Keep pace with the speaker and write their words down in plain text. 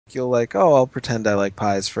you'll like, oh, I'll pretend I like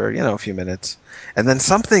pies for a few minutes, and then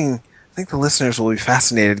something. I think the listeners will be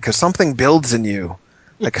fascinated because something builds in you,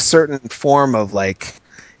 like a certain form of like,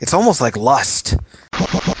 it's almost like lust.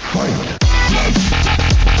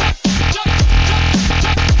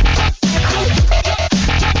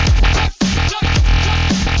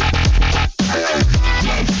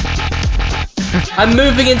 I'm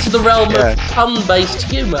moving into the realm Yes. of pun-based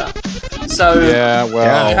humour. So, Yeah,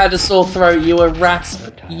 well... you had a sore throat, you were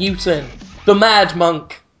Rasputin, the Mad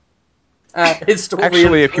Monk. Historian.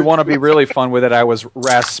 Actually, if you want to be really fun with it, I was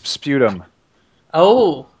Rasputum.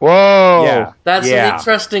 Oh. Whoa! Yeah. That's an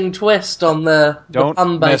interesting twist on the Don't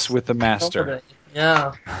pun-based mess with the master. comedy.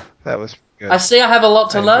 Yeah. That was good. I see I have a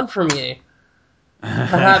lot to learn from you.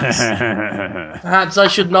 Perhaps I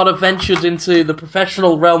should not have ventured into the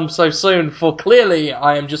professional realm so soon, for clearly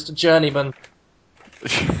I am just a journeyman.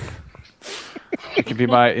 You can be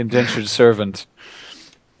my indentured servant.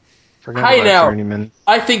 Forgot Hey about now, journeyman.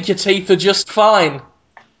 I think your teeth are just fine.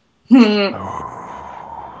 Just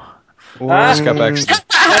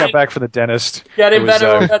got back from the dentist. Getting It was, better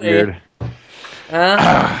already. weird.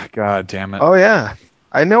 God damn it. Oh yeah,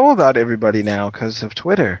 I know about everybody now because of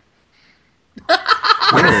Twitter. Weird.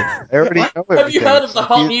 I already know everything. Have you heard of the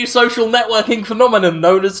hot new social networking phenomenon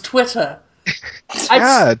known as Twitter?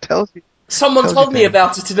 Yeah, it tells you. Someone tells told you me things.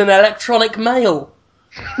 about it in an electronic mail.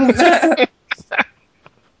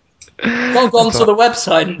 Log on to the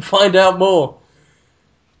website and find out more.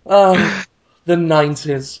 The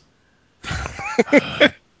 90s.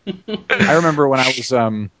 I remember when I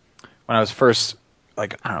was first,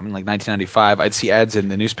 like, I don't know, like 1995, I'd see ads in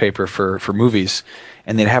the newspaper for movies,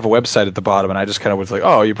 and they'd have a website at the bottom, and I just kind of was like,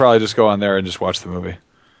 oh, you probably just go on there and just watch the movie.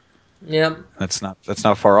 Yep. That's not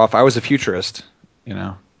far off. I was a futurist, you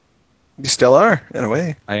know. You still are, in a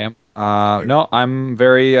way. I am. No, I'm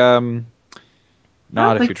very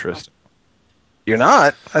not a futurist. You're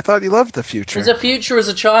not? I thought you loved the future. He's a future as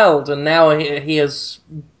a child, and now he has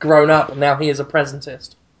grown up, and now he is a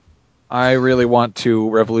presentist. I really want to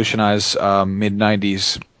revolutionize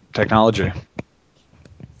mid-90s technology.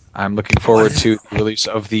 I'm looking forward to the release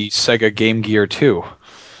of the Sega Game Gear 2.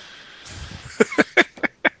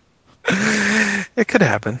 It could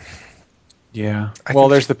happen. Yeah. Well,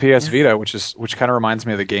 there's the PS Vita, which kind of reminds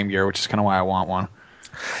me of the Game Gear, which is kind of why I want one.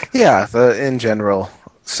 Yeah, in general,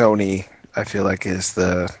 Sony, I feel like, is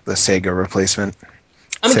the Sega replacement.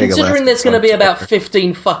 I mean, considering there's going to be about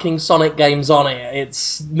 15 fucking Sonic games on it,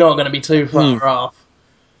 it's not going to be too far off.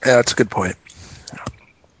 Yeah, that's a good point.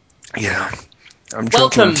 Yeah. I'm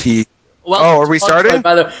Welcome. drinking tea. Welcome are we Podtoid, starting?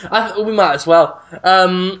 by the way. We might as well.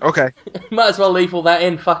 Okay. Might as well leave all that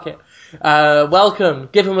in, fuck it. Welcome.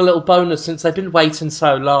 Give them a little bonus since they've been waiting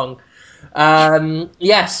so long.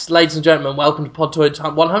 Yes, ladies and gentlemen, welcome to Podtoid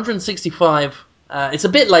time 165. It's a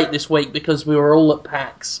bit late this week because we were all at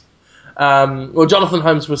PAX. Well, Jonathan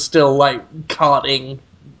Holmes was still, like, carting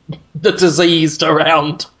the diseased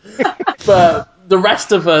around. But the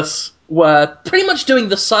rest of us were pretty much doing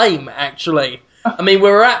the same, actually. I mean, we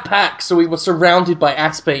were at PAX, so we were surrounded by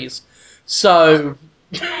Aspies. So...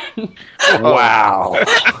 Wow.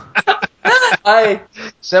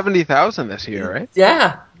 70,000 this year, right?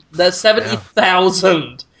 Yeah, there's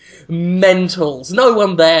 70,000 mentals. No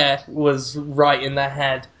one there was right in their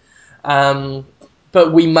head.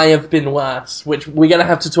 But we may have been worse, which we're going to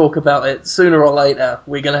have to talk about it sooner or later.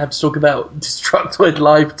 We're going to have to talk about Destructoid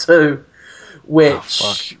Live 2, which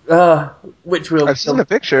will... I've seen the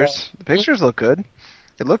pictures. The pictures look good.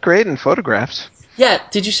 It looked great in photographs. Yeah,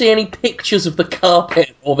 did you see any pictures of the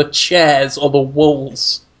carpet or the chairs or the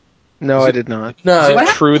walls? No, I did not. No. Is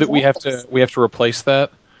it true that we have to replace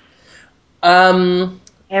that?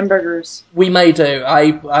 Hamburgers. We may do.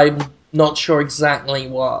 I'm not sure exactly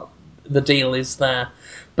what the deal is there.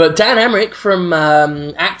 But Dan Emmerich from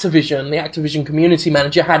Activision, the Activision community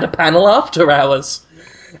manager, had a panel after hours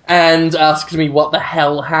and asked me what the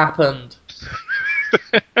hell happened.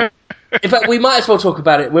 In fact, we might as well talk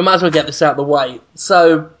about it. We might as well get this out of the way.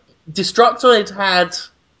 So, Destructoid had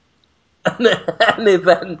an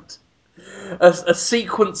event, a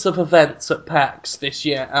sequence of events at PAX this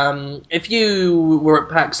year. If you were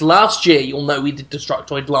at PAX last year, you'll know we did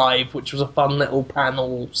Destructoid Live, which was a fun little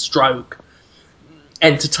panel stroke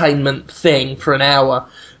entertainment thing for an hour.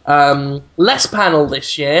 Less panel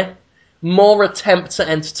this year, more attempts at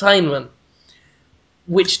entertainment,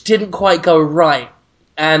 which didn't quite go right.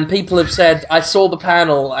 And people have said, I saw the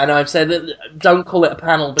panel, and I've said, don't call it a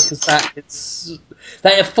panel because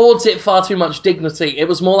that affords it far too much dignity. It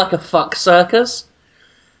was more like a fuck circus.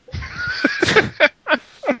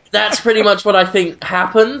 That's pretty much what I think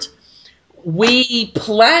happened. We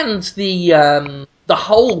planned the the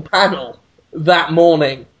whole panel that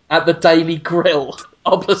morning at the Daily Grill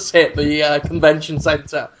opposite the convention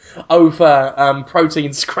centre over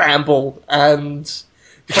protein scramble and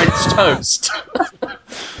French toast.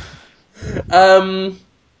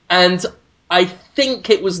 And I think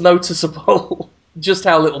it was noticeable just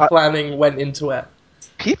how little planning went into it.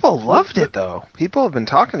 People loved it, though. People have been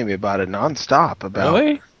talking to me about it nonstop.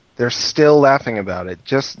 Really? They're still laughing about it.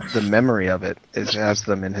 Just the memory of it has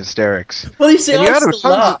them in hysterics. Well, you see, And I there was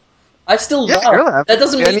still laugh. I still Yeah, laugh. you're laughing. That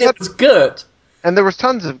doesn't Yeah, mean and you it was good. And there was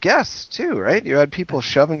tons of guests too, right? You had people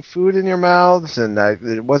shoving food in your mouths,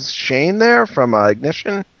 and was Shane there from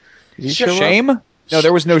Ignition? Did he show up? Shame? No,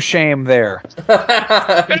 there was no shame there.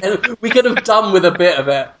 We could have done with a bit of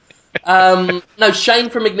it. No, Shane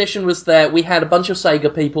from Ignition was there. We had a bunch of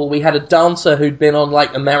Sega people. We had a dancer who'd been on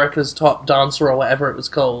like America's Top Dancer or whatever it was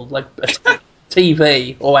called, like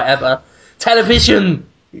TV or whatever. Television,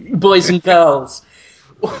 boys and girls.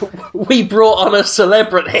 We brought on a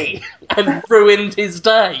celebrity and ruined his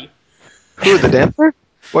day. Who, the dancer?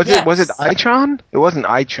 Was Yes. it Ichon? It wasn't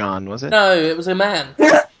Ichon, was it? No, it was a man.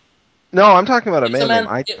 No, I'm talking about a It was man a named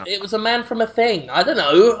man. Ichon. It was a man from a thing. I don't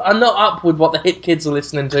know. I'm not up with what the hip kids are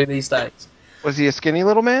listening to these days. Was he a skinny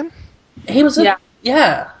little man? He was yeah.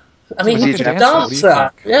 I mean, Was he he was a Japanese? What do you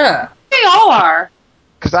dancer. think? Yeah. They all are.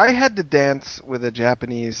 Because I had to dance with a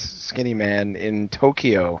Japanese skinny man in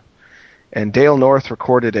Tokyo, and Dale North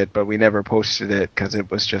recorded it, but we never posted it because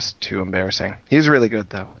it was just too embarrassing. He was really good,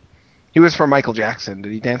 though. He was from Michael Jackson.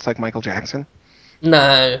 Did he dance like Michael Jackson?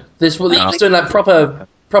 No, this was he was doing like proper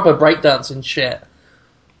breakdancing shit,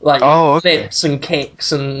 like flips and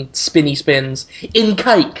kicks and spinny spins in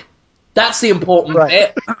cake. That's the important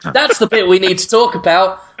bit. That's the bit we need to talk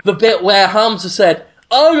about. The bit where Hamza said,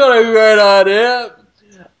 "I got a great idea.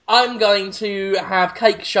 I'm going to have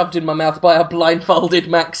cake shoved in my mouth by a blindfolded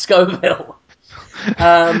Max Scoville."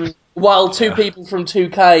 While two people from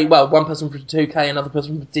 2K, well, one person from 2K, another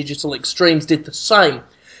person from Digital Extremes did the same.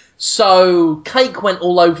 So cake went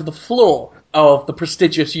all over the floor of the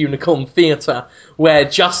prestigious Unicorn Theatre, where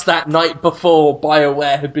just that night before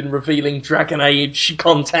BioWare had been revealing Dragon Age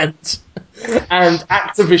content, and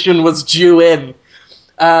Activision was due in.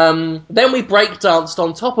 Then we breakdanced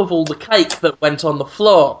on top of all the cake that went on the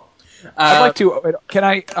floor. I'd like to. Can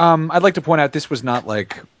I? I'd like to point out this was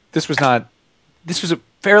a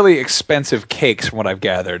fairly expensive cake, from what I've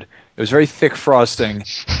gathered. It was very thick frosting.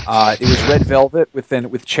 It was red velvet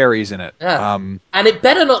with cherries in it. Yeah. And it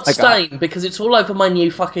better not like, stain, because it's all over my new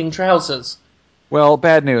fucking trousers. Well,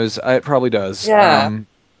 bad news. It probably does. Yeah.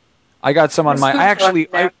 I got some on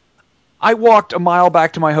my. I walked a mile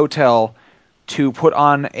back to my hotel to put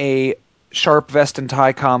on a sharp vest and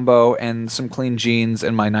tie combo and some clean jeans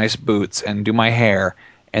and my nice boots and do my hair.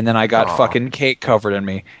 And then I got fucking cake covered in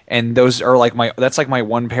me. And those are that's like my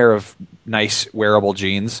one pair of nice wearable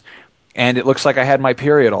jeans. And it looks like I had my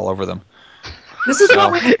period all over them. This is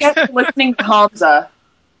what we get for listening to Hamza.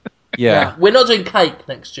 Yeah. We're not doing cake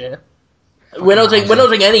next year. We're not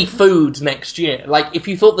doing any food next year. Like, if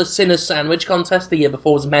you thought the Sinner's Sandwich contest the year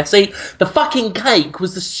before was messy, the fucking cake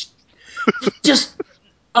was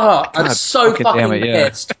I'm so fucking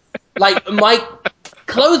pissed. Like, my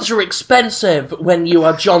clothes are expensive when you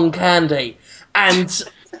are John Candy, and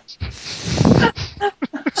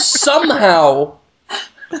somehow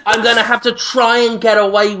I'm going to have to try and get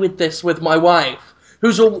away with this with my wife,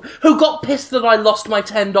 who got pissed that I lost my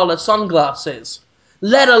 $10 sunglasses,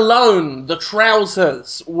 let alone the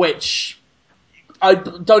trousers, which I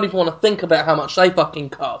don't even want to think about how much they fucking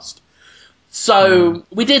cost. So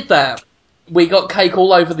we did that. We got cake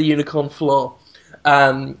all over the Unicorn floor.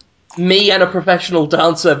 Me and a professional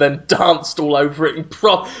dancer then danced all over it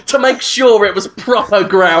to make sure it was proper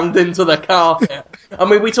ground into the carpet. I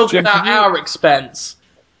mean, we talked about our expense.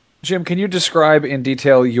 Jim, can you describe in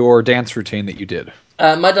detail your dance routine that you did?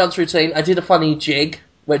 My dance routine, I did a funny jig,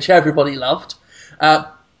 which everybody loved.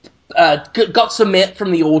 Got some it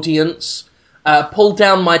from the audience. Pulled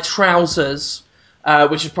down my trousers,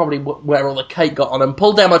 which is probably where all the cake got on them.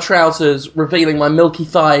 Pulled down my trousers, revealing my milky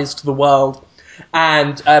thighs to the world.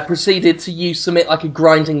 And proceeded to use submit like a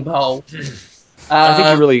grinding bowl.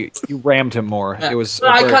 I think you rammed him more. It was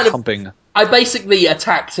very humping. I basically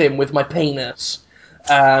attacked him with my penis.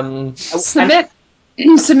 Submit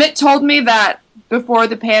told me that before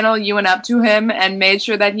the panel you went up to him and made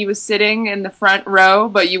sure that he was sitting in the front row,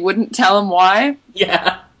 but you wouldn't tell him why.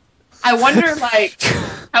 Yeah. I wonder,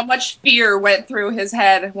 how much fear went through his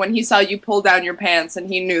head when he saw you pull down your pants and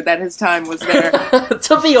he knew that his time was there.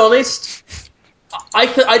 To be honest,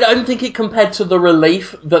 I don't think it compared to the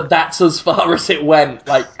relief that that's as far as it went.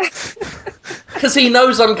 Like, because he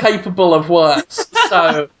knows I'm capable of worse,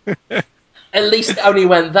 so at least it only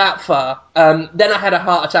went that far. Then I had a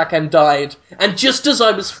heart attack and died. And just as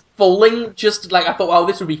I was falling, just like I thought, oh,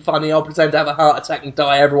 this would be funny. I'll pretend to have a heart attack and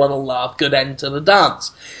die. Everyone will laugh. Good end to the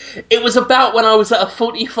dance. It was about when I was at a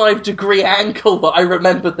 45-degree angle that I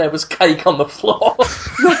remembered there was cake on the floor.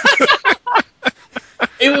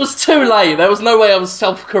 It was too late. There was no way I was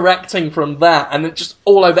self-correcting from that. And it just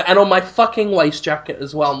all over. And on my fucking waist jacket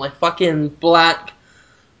as well. My fucking black,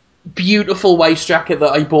 beautiful waist jacket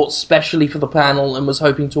that I bought specially for the panel and was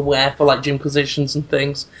hoping to wear for like gym positions and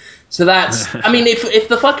things. So that's... I mean, if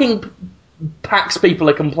the fucking PAX people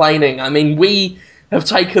are complaining, I mean, we have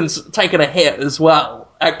taken a hit as well.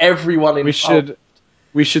 Like, everyone involved.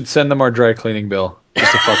 We should send them our dry cleaning bill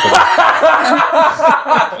just to fuck with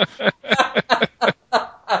them.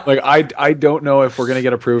 Like, I don't know if we're gonna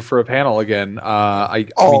get approved for a panel again. I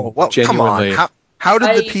mean, genuinely. Come on. How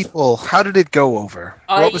did it go over?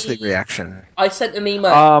 What was the reaction? I sent an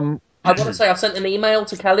email. I want to say I sent an email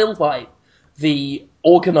to Khalil White, the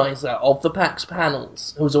organizer of the PAX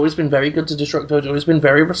panels, who's always been very good to Destructoid, always been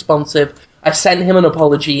very responsive. I sent him an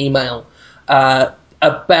apology email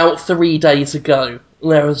about 3 days ago.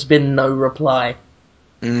 There has been no reply.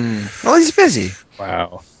 Well, he's busy.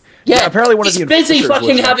 Wow. Yeah, apparently one of he's the busy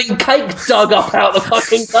fucking having cake dug up out the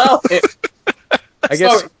fucking carpet. I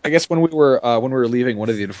guess when we were leaving, one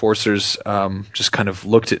of the enforcers just kind of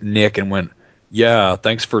looked at Nick and went, "Yeah,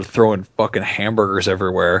 thanks for throwing fucking hamburgers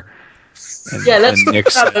everywhere." And, yeah, let's and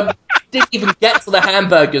Nick said, didn't even get to the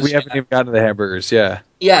hamburgers. we haven't even gotten to the hamburgers. Yeah.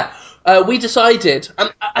 Yeah, we decided.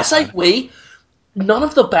 I say we. None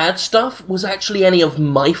of the bad stuff was actually any of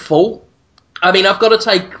my fault. I mean, I've got to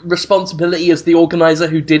take responsibility as the organizer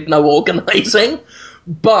who did no organizing,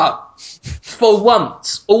 but for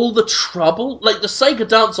once, all the trouble, like the Sega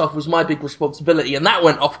dance-off was my big responsibility, and that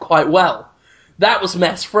went off quite well. That was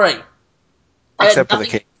mess-free. Except for the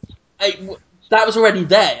cake. That was already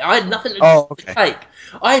there. I had nothing to do with the cake.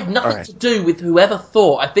 I had nothing to do with whoever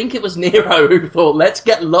thought. I think it was Nero who thought, let's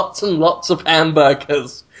get lots and lots of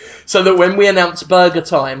hamburgers, so that when we announce burger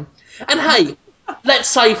time, and hey, let's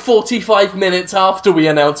say 45 minutes after we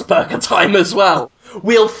announce burger time as well,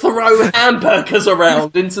 we'll throw hamburgers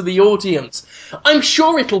around into the audience. I'm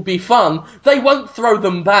sure it'll be fun. They won't throw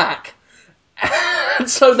them back.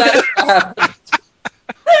 So that's what happened.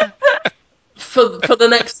 For the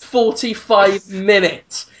next 45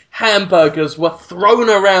 minutes, hamburgers were thrown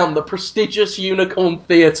around the prestigious Unicorn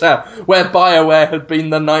Theatre where BioWare had been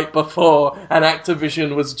the night before and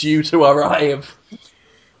Activision was due to arrive.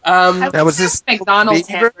 Now, was this McDonald's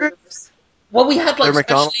baby burger? hamburgers? Well, we had like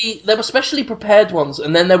there were specially prepared ones,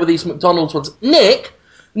 and then there were these McDonald's ones. Nick,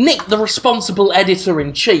 the responsible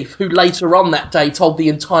editor-in-chief, who later on that day told the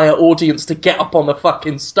entire audience to get up on the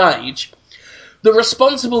fucking stage, the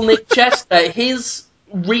responsible Nick Chester, his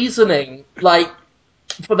reasoning, like,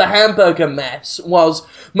 for the hamburger mess was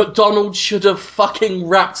McDonald's should have fucking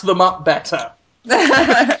wrapped them up better.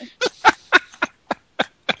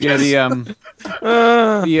 Yeah, the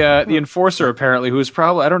enforcer apparently, who was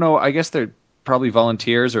probably, I don't know, I guess they're probably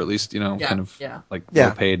volunteers, or at least, like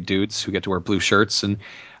well-paid dudes who get to wear blue shirts, and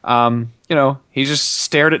he just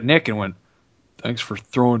stared at Nick and went, "Thanks for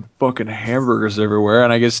throwing fucking hamburgers everywhere."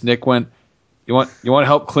 And I guess Nick went, "You want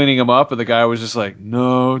help cleaning them up?" And the guy was just like,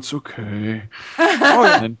 "No, it's okay."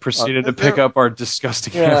 And then proceeded to pick up our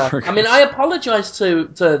disgusting hamburgers. I mean, I apologized to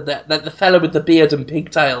the fellow with the beard and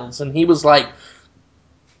pigtails, and he was like,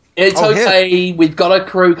 "It's okay, we've got a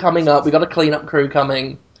crew coming up, we've got a cleanup crew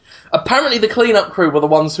coming." Apparently the cleanup crew were the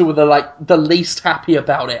ones who were the least happy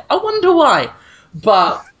about it. I wonder why.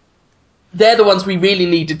 But they're the ones we really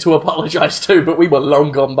needed to apologise to, but we were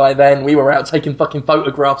long gone by then. We were out taking fucking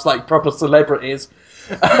photographs like proper celebrities.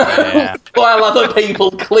 Yeah. While other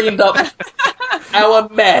people cleaned up our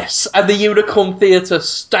mess, and the Unicorn Theatre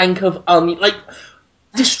stank of onion. Like,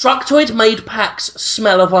 Destructoid made PAX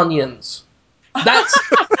smell of onions. That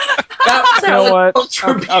was our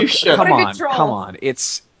contribution. Come on.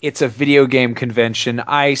 It's a video game convention.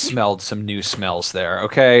 I smelled some new smells there,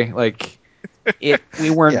 okay? Like, we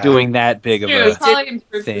weren't doing that big of a thing.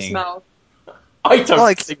 I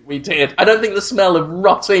don't think we did. I don't think the smell of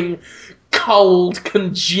rotting, cold,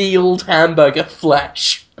 congealed hamburger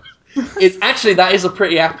flesh that is a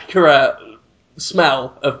pretty accurate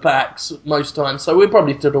smell of PAX most times, so we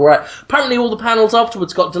probably did alright. Apparently all the panels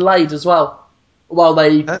afterwards got delayed as well, while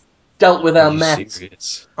they dealt with our mess.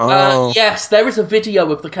 Yes, there is a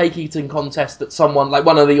video of the cake eating contest that someone, like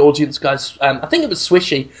one of the audience guys, I think it was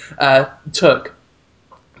Swishy, took.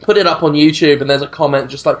 put it up on YouTube, and there's a comment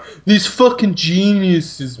just like, "These fucking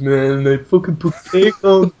geniuses, man! They fucking put cake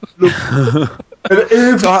on the floor, and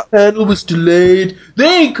every panel was delayed. They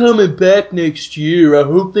ain't coming back next year. I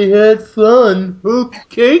hope they had fun. Hope the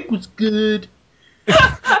cake was good."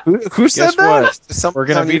 Who said Guess that? what? Something We're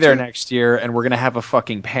gonna on be there YouTube? next year, and we're gonna have a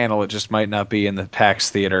fucking panel. It just might not be in the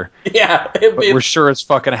PAX theater, Yeah, but we're sure as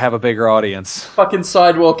fuck gonna have a bigger audience. fucking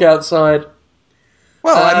sidewalk outside.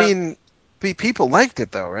 Well, I mean, people liked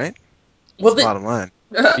it though, right? Well, That's the bottom line.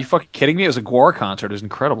 Are you fucking kidding me? It was a Gwar concert. It was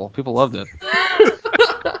incredible. People loved it.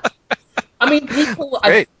 I mean, people.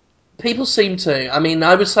 Great. People seem to. I mean,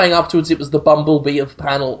 I was saying afterwards it was the bumblebee of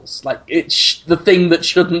panels, like it's the thing that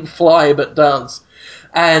shouldn't fly but does.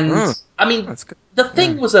 And I mean, That's good. the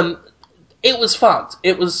thing was it was fucked.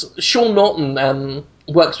 It was Sean Norton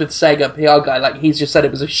works with Sega PR guy. Like he's just said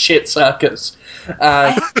it was a shit circus. I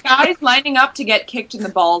had guys lining up to get kicked in the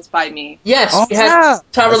balls by me. Yes, Oh, we had yeah.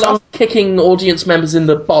 Tara Long kicking audience members in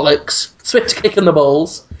the bollocks, Swift kicking the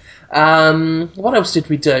balls. What else did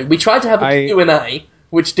we do? We tried to have a Q&A,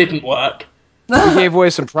 which didn't work. We gave away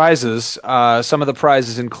some prizes. Some of the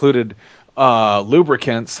prizes included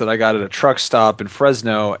lubricants that I got at a truck stop in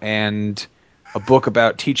Fresno, and a book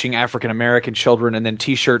about teaching African American children, and then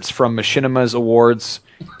T-shirts from Machinima's Awards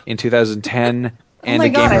in 2010, and my a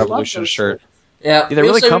God, Game I love Revolution those shirt. Yeah, Yeah, they're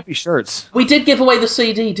really comfy shirts. We did give away the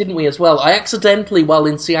CD, didn't we, as well? I accidentally, while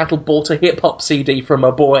in Seattle, bought a hip-hop CD from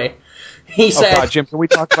a boy. He said... Oh God, Jim, can we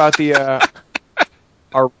talk about the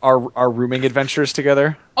our rooming adventures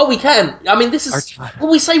together? Oh, we can. I mean, this is...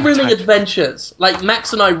 When we say rooming adventures, like,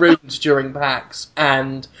 Max and I roomed during PAX,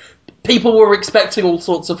 and people were expecting all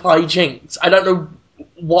sorts of hijinks. I don't know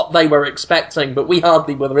what they were expecting, but we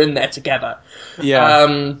hardly were in there together.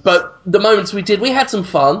 Yeah. But the moments we did, we had some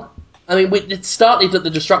fun. I mean, it started at the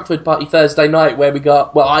Destructoid party Thursday night, where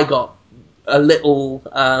I got a little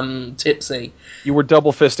tipsy. You were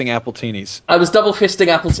double fisting Appletinis. I was double fisting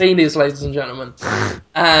Appletinis, ladies and gentlemen.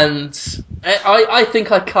 And I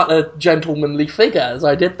think I cut a gentlemanly figure as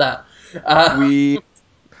I did that. We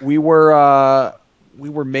were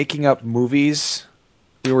making up movies.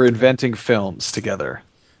 We were inventing films together.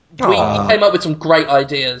 We came up with some great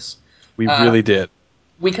ideas. We really did.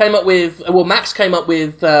 We came up with... Well, Max came up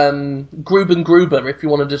with Gruben Gruber, if you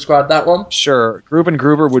want to describe that one. Sure. Gruben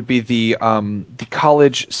Gruber would be the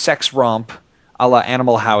college sex romp a la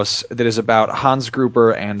Animal House that is about Hans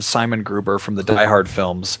Gruber and Simon Gruber from the Die Hard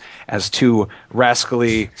films as two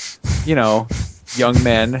rascally, young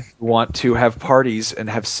men who want to have parties and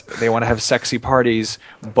they want to have sexy parties,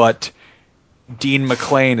 but Dean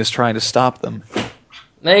McClane is trying to stop them.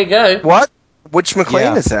 There you go. What? Which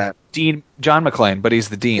McClane is that? John McClane, but he's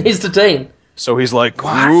the dean. He's the dean. So he's like,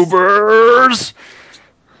 Grubers!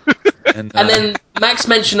 And then Max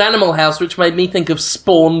mentioned Animal House, which made me think of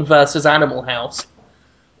Spawn versus Animal House,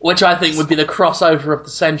 which I think would be the crossover of the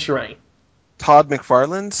century. Todd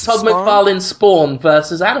McFarlane's McFarlane's Spawn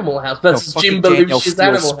versus Animal House versus Jim Belushi's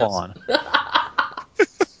Animal Spawn.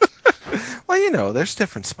 House. Well, there's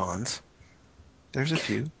different spawns. There's a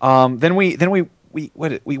few. Then we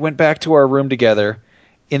went back to our room together.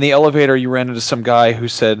 In the elevator, you ran into some guy who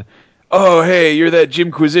said, "Oh, hey, you're that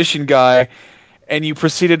Jimquisition guy," and you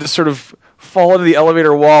proceeded to sort of fall into the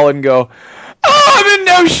elevator wall and go, "Oh, I'm in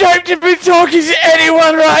no shape to be talking to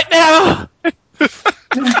anyone right now."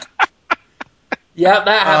 Yeah,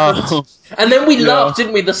 that happened. And then we laughed,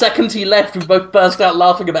 didn't we? The second he left, we both burst out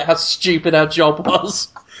laughing about how stupid our job was.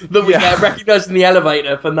 That we get recognised in the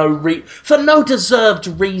elevator for no deserved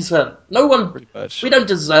reason. No one... Pretty much. We don't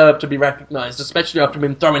deserve to be recognised, especially after we've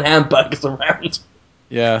been throwing hamburgers around.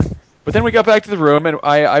 Yeah. But then we got back to the room, and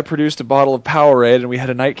I produced a bottle of Powerade, and we had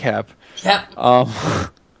a nightcap. Yep.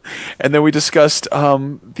 And then we discussed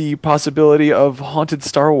the possibility of haunted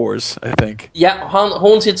Star Wars, I think. Yeah,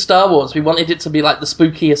 haunted Star Wars. We wanted it to be like the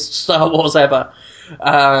spookiest Star Wars ever.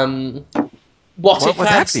 What would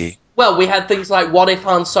that be? Well, we had things like, what if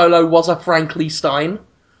Han Solo was a Frankly Stein?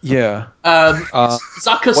 Yeah.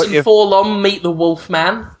 Zuckus and Forlom meet the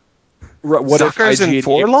Wolfman. What if Zuckers and IG-88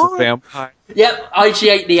 Forlong? was a vampire? Yep,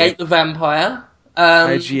 IG-88 the vampire.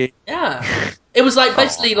 IG-88. Yeah. It was like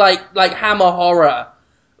basically like Hammer Horror,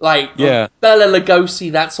 like Bela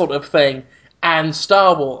Lugosi, that sort of thing, and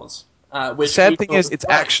Star Wars. The sad thing is, it's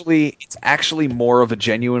actually more of a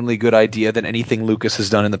genuinely good idea than anything Lucas has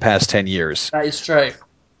done in the past 10 years. That is true.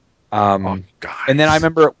 And then I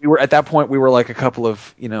remember we were like a couple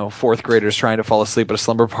of fourth graders trying to fall asleep at a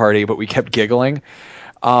slumber party, but we kept giggling,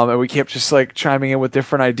 and we kept just like chiming in with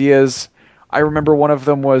different ideas. I remember one of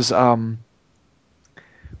them was,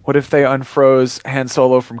 what if they unfroze Han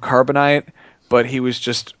Solo from carbonite, but he was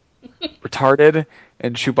just retarded,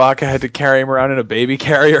 and Chewbacca had to carry him around in a baby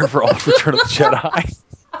carrier for all of Return of the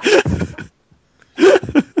Jedi.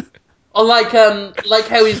 Or like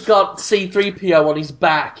how he's got C-3PO on his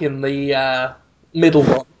back in the middle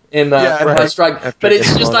one in Empire Strike, After but it's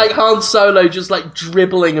getting just blown like Han Solo just like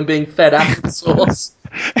dribbling and being fed applesauce.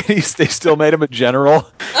 And they still made him a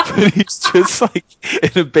general, but he's just like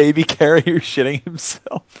in a baby carrier shitting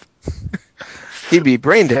himself. He'd be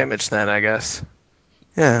brain damaged then, I guess.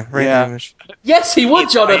 Yeah, brain damage. Yes, he would,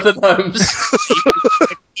 Jonathan Holmes.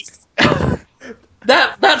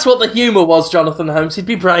 That's what the humour was, Jonathan Holmes. He'd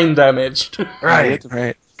be brain damaged. Right.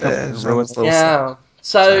 Ruins little Yeah.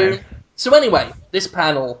 So anyway, this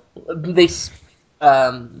panel, this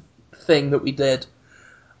thing that we did.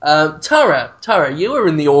 Tara, you were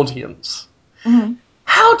in the audience. Mhm.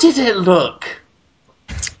 How did it look?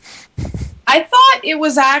 I thought it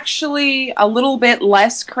was actually a little bit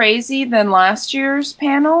less crazy than last year's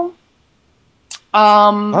panel.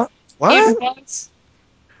 What? It was,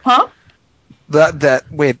 huh? That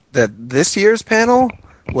this year's panel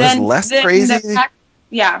was less crazy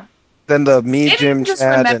than the me, Maybe Jim, I'm just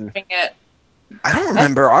Chad, and remembering it. I don't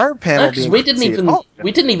remember our panel Because being we didn't crazy at all.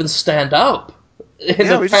 even stand up in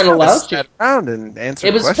Yeah, the we just panel kind of last year. sat around and answered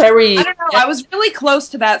It was questions. very. I don't know. I was really close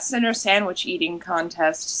to that center sandwich eating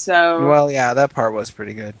contest, so Well, yeah, that part was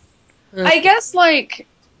pretty good. I guess like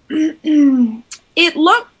it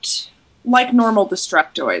looked like normal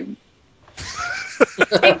Destructoid.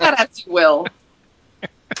 Take that as you will.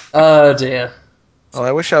 Oh dear. Well,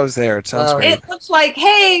 I wish I was there. It sounds great. It looks like,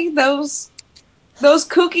 hey, those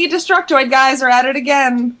kooky Destructoid guys are at it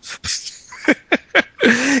again.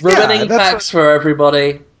 Ruining packs for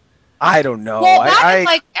everybody. I don't know. Well,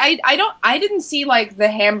 I didn't see like the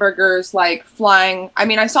hamburgers like flying. I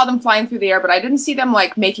mean, I saw them flying through the air, but I didn't see them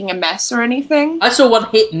like making a mess or anything. I saw one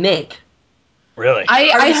hit Nick. Really?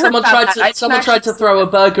 I heard someone tried to throw a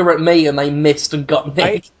burger at me and they missed and got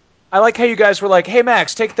Nick. I like how you guys were like, "Hey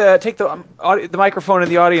Max, take the microphone in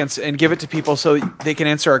the audience and give it to people so they can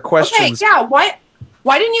answer our questions." Okay, yeah.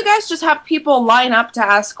 Why didn't you guys just have people line up to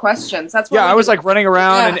ask questions? That's what I was did. like running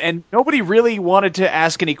around and nobody really wanted to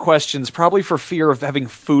ask any questions, probably for fear of having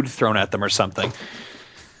food thrown at them or something.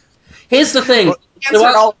 Here's the thing.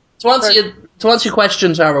 To answer your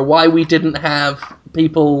question, Tara, why we didn't have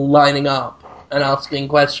people lining up and asking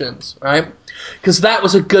questions, right? Because that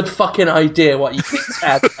was a good fucking idea, what you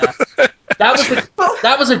had there.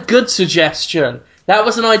 That was a good suggestion. That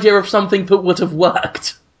was an idea of something that would have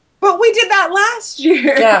worked. But we did that last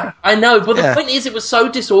year. Yeah, I know, but the point is it was so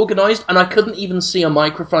disorganized and I couldn't even see a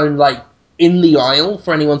microphone, like, in the aisle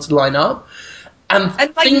for anyone to line up. And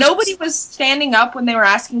like, nobody was standing up when they were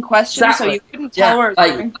asking questions, so you couldn't tell where it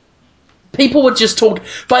was going. People would just talk.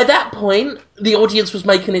 By that point, the audience was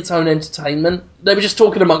making its own entertainment. They were just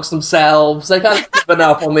talking amongst themselves. They kind of given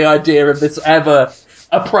up on the idea of this ever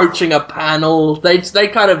approaching a panel. They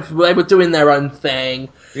were doing their own thing.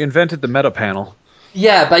 We invented the meta panel.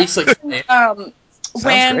 Yeah, basically.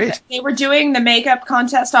 When they were doing the makeup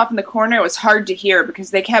contest off in the corner, it was hard to hear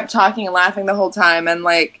because they kept talking and laughing the whole time, and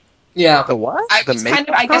like, yeah, the what? I was kind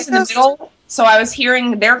of, I guess, in the middle, so I was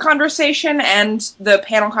hearing their conversation and the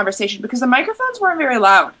panel conversation because the microphones weren't very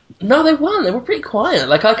loud. No, they weren't. They were pretty quiet.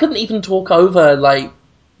 Like, I couldn't even talk over like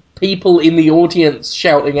people in the audience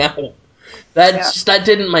shouting out. That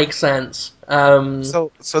didn't make sense.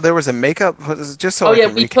 So there was a makeup. Just so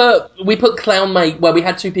we put clown make. Well, we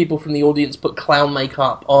had two people from the audience put clown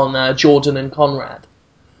makeup on Jordan and Conrad.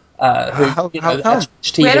 We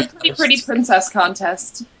had a pretty princess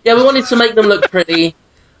contest. Yeah, we wanted to make them look pretty.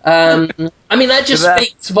 I mean, that just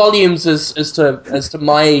speaks volumes as to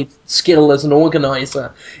my skill as an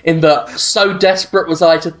organizer. In that, so desperate was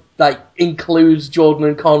I to like include Jordan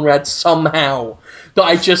and Conrad somehow that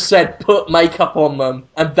I just said put makeup on them,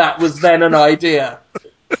 and that was then an idea.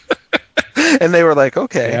 And they were like,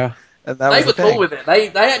 okay. Yeah. And that they was were cool with it. They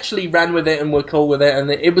actually ran with it and were cool with it, and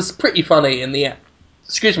it was pretty funny in the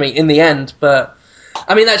end. But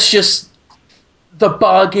I mean, that's just the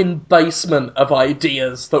bargain basement of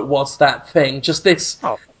ideas that was that thing. Just this.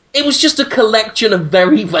 Oh. It was just a collection of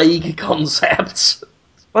very vague concepts.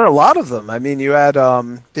 Well, a lot of them. I mean, you had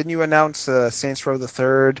didn't you announce Saints Row the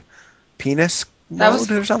Third penis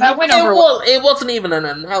mode or something? That went over. It wasn't even an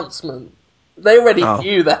announcement. They already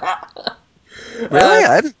knew that. Really?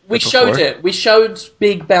 I didn't. We showed it. We showed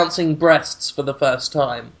big bouncing breasts for the first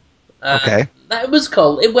time. Okay. That was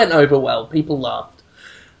cool. It went over well. People laughed.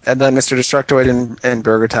 And then Mr. Destructoid in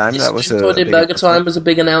Burger Time. That was Burger Time was a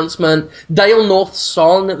big announcement. Dale North's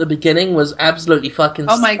song at the beginning was absolutely fucking.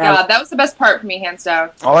 Oh my god, that was the best part for me, hands down.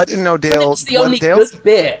 Oh, I didn't know Dale. It's the only good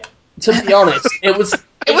bit. To be honest, it was.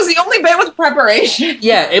 It was the only bit with preparation.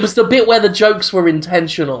 Yeah, it was the bit where the jokes were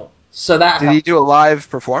intentional. So that Did he do a live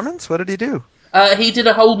performance? What did he do? he did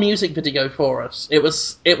a whole music video for us. It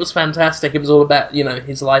was fantastic. It was all about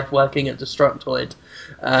his life working at Destructoid.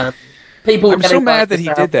 People were I'm so getting mad that this he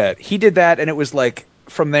out. did that. He did that, and it was like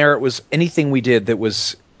from there, it was anything we did that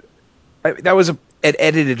was that was an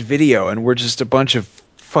edited video, and we're just a bunch of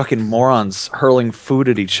fucking morons hurling food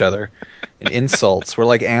at each other and insults. We're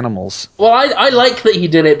like animals. Well, I like that he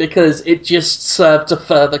did it because it just served to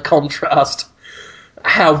further contrast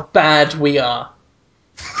how bad we are.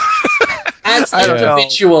 As I don't know.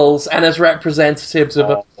 individuals and as representatives of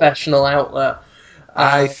a professional outlet.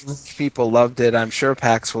 I think people loved it. I'm sure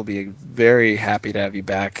PAX will be very happy to have you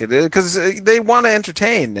back because they want to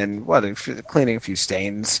entertain and cleaning a few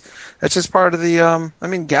stains. That's just part of the. I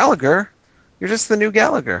mean, Gallagher, you're just the new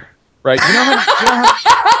Gallagher. Right? You know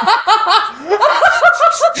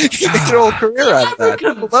You made your whole career out of that.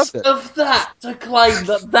 People loved it. Of that to claim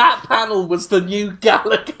that panel was the new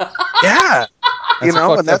Gallagher. Yeah, That's a fucked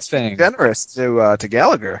and up that's thing. generous to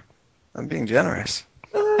Gallagher. I'm being generous.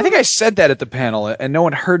 I think I said that at the panel, and no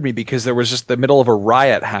one heard me because there was just the middle of a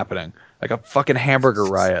riot happening, like a fucking hamburger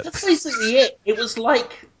riot. That's basically it. It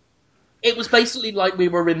was basically like we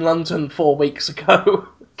were in London 4 weeks ago.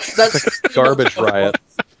 That's Garbage riot.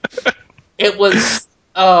 It was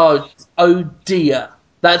oh dear.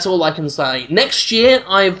 That's all I can say. Next year,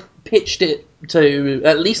 I've pitched it to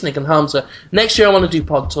at least Nick and Hamza. Next year, I want to do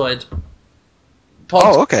Podtoid.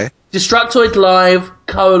 Oh, okay. Destructoid Live,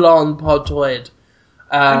 Podtoid.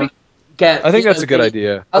 I think that's a good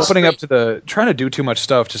idea. Opening up to trying to do too much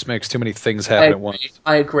stuff just makes too many things happen at once.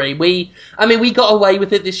 I agree. We got away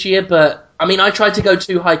with it this year, but I tried to go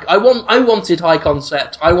too high. I wanted high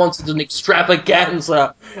concept. I wanted an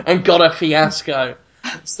extravaganza, and got a fiasco.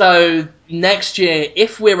 So next year,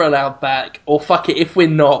 if we're allowed back, or fuck it, if we're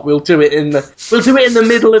not, we'll do it in the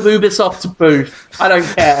middle of Ubisoft's booth. I don't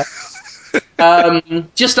care.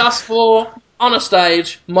 Just us four on a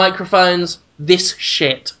stage, microphones, this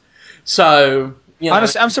shit. So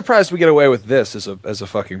Honestly, I'm surprised we get away with this as a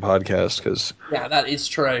fucking podcast because yeah, that is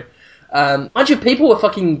true. Mind you, people were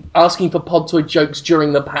fucking asking for Podtoid jokes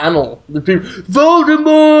during the panel. The people,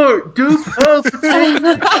 Voldemort, do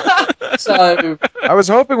Palpatine. So I was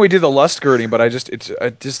hoping we do the lust girding, but it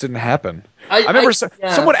just didn't happen. I remember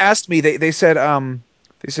someone asked me. They said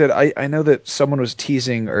I know that someone was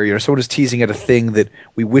teasing or someone was teasing at a thing that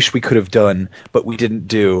we wish we could have done but we didn't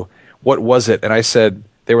do. What was it? And I said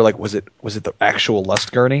they were like, was it the actual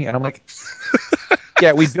lust gurney? And I'm like,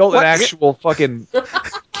 yeah, we built an actual fucking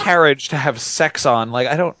carriage to have sex on. Like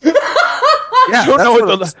I don't. Yeah, don't that's know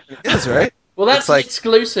what it is, right? well, that's like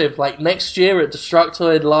exclusive. Like next year at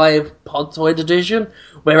Destructoid Live Podtoid Edition,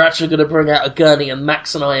 we're actually going to bring out a gurney, and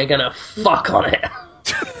Max and I are going to fuck on it.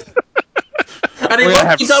 And it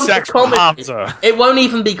won't be done for comedy. It won't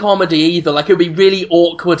even be comedy either. Like it'll be really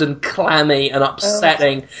awkward and clammy and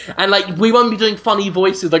upsetting. And like we won't be doing funny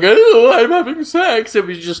voices like "Oh, I'm having sex." It'll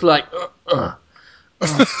be just like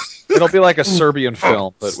It'll be like a Serbian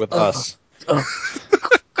film, but with us.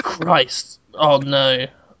 Christ. Oh no.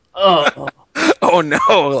 Oh. oh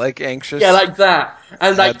no, like anxious. Yeah, like that.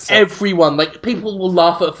 And like That's everyone, like people will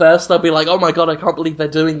laugh at first. They'll be like, "Oh my god, I can't believe they're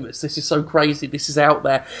doing this. This is so crazy. This is out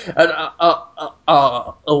there." And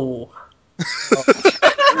oh.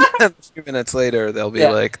 a few minutes later, they'll be Yeah.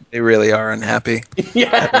 like, they really are unhappy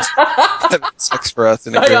Yeah. having sex for us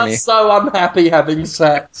in a They are gurney. so unhappy having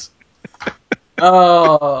sex.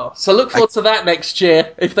 Oh, so look forward to that next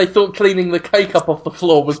year. If they thought cleaning the cake up off the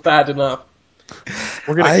floor was bad enough,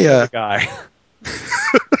 We're gonna kill the guy.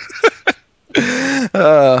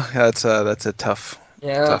 That's a tough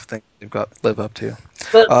thing you've got to live up to.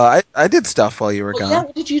 But I did stuff while you were gone.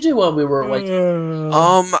 what did you do while we were away?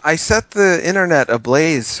 I set the internet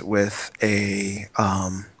ablaze with a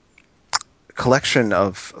collection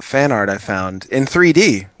of fan art I found in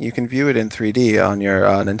 3D. You can view it in 3D on your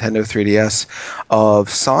Nintendo 3DS of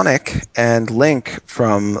Sonic and Link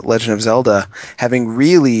from Legend of Zelda having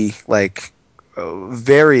really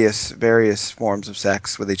various forms of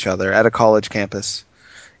sex with each other at a college campus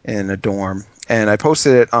in a dorm. And I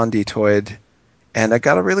posted it on Dtoid, and I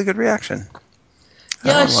got a really good reaction.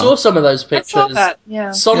 Yeah, I saw some of those pictures. I saw that.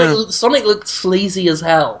 Yeah. Sonic looked sleazy as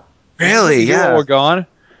hell. Really? Yeah. We're gone.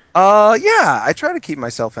 Yeah, I try to keep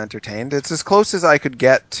myself entertained. It's as close as I could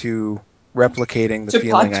get to replicating the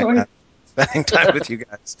feeling I had spending time with you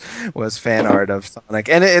guys was fan art of Sonic.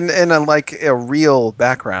 And in a real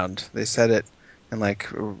background. They said it in like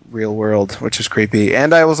real world, which is creepy.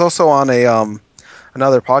 And I was also on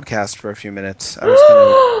another podcast for a few minutes. I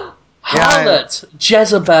was Harlot!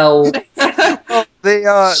 Jezebel! They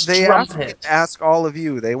asked me Strumpet. to ask all of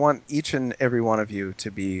you. They want each and every one of you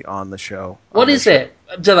to be on the show. What On their is show. it?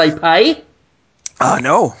 Do they pay?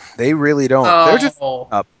 No, they really don't. They're just Oh,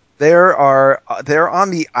 up. They're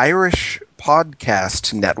on the Irish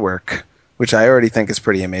Podcast Network, which I already think is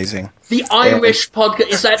pretty amazing. the And Irish podcast.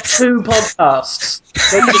 Is that two podcasts?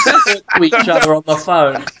 They just talk to each other on the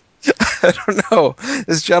phone. I don't know.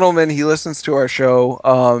 This gentleman, he listens to our show.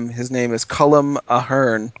 His name is Cullum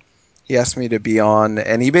Ahern. He asked me to be on,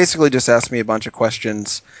 and he basically just asked me a bunch of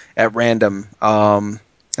questions at random. And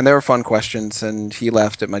they were fun questions, and he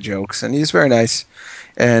laughed at my jokes, and he's very nice.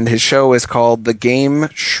 And his show is called The Game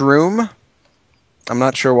Shroom. I'm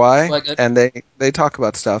not sure why. Quite good. And they talk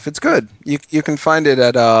about stuff. It's good. You can find it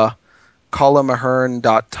at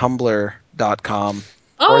columahern.tumblr.com.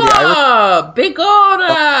 Or the Irish. Ah, big order!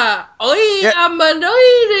 I Yeah. am an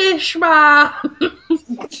Irishman!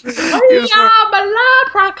 He I was one- am a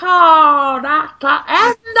leprechaun at the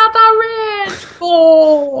end of the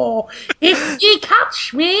rainbow! If you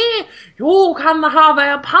catch me, you can have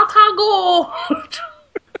a pot of gold!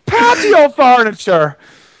 Patio furniture.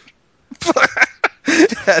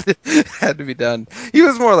 had to be done. He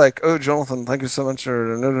was more like, "Oh, Jonathan, thank you so much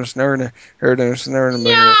for Yeah,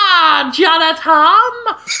 Jonathan!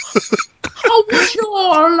 How would you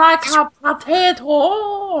like a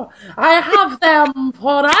potato? I have them,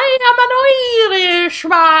 for I am an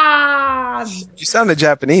Irishman. You sounded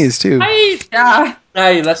Japanese too. Hey, Yeah.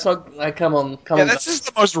 hey, let's not. Come on, come Yeah, on. that's just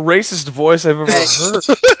the most racist voice I've ever Hey. heard.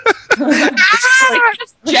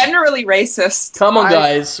 Just generally racist. Come on,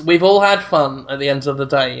 guys. We've all had fun at the end of the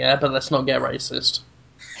day, yeah? But let's not get racist.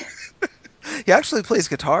 He actually plays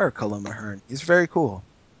guitar, Colum Ahern. He's very cool.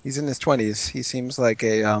 He's in his 20s. He seems like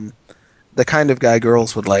the kind of guy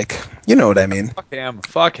girls would like. You know what I mean? Fuck him.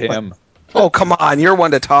 Fuck him. Oh, come on, you're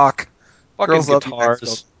one to talk. Fucking Girls love you, guitars.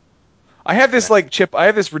 Maxwell. I have this chip. I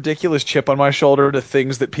have this ridiculous chip on my shoulder to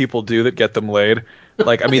things that people do that get them laid.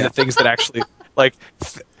 Like, I mean, Yeah. the things that actually like.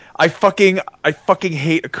 I fucking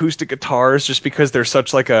hate acoustic guitars just because they're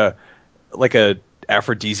such like a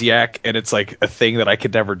aphrodisiac, and it's like a thing that I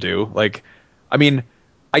could never do. Like, I mean,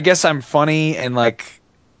 I guess I'm funny and like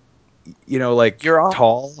You're all.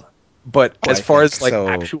 tall, but Oh, as I far think as like so.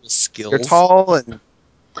 actual skills, You're tall and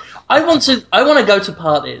I want to go to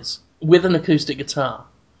parties with an acoustic guitar.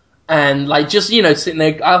 And, like, just, sitting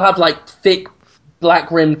there. I'll have, like, thick black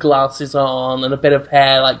rimmed glasses on and a bit of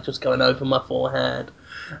hair, like, just going over my forehead.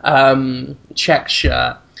 Check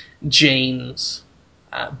shirt, jeans,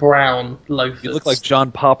 brown loafers. you look like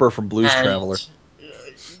John Popper from Blues And Traveler.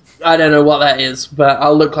 I don't know what that is, but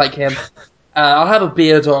I'll look like him. I'll have a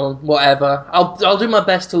beard on, whatever. I'll do my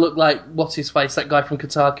best to look like what's his face, that guy from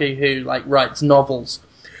Kotaku who like writes novels,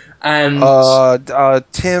 and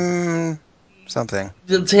Tim something.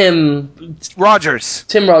 Tim Rogers. Rogers.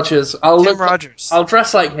 Tim Rogers. I'll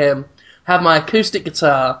dress like him, have my acoustic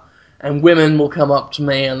guitar, and women will come up to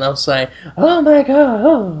me and they'll say, "Oh my god,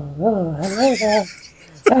 hello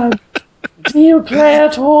there. Do you play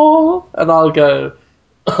at all?" And I'll go,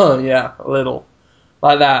 "Oh yeah, a little."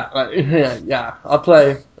 Like that. Like, yeah.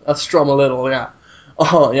 I strum a little, yeah.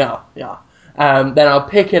 Oh, yeah, yeah. Then I'll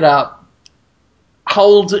pick it up,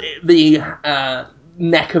 hold the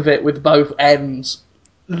neck of it with both ends,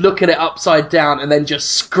 look at it upside down, and then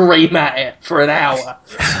just scream at it for an hour.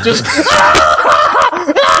 Just...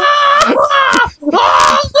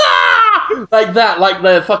 like that, like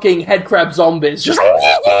the fucking headcrab zombies. Just...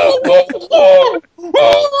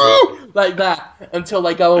 like that, until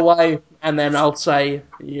they go away, and then I'll say,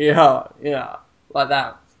 yeah, like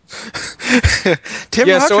that. Tim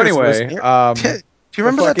Yeah. Rogers So was anyway, near- do you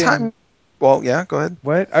remember that time? Well, yeah, go ahead.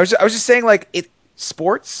 What? I was just saying, like,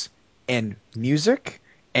 sports and music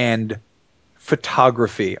and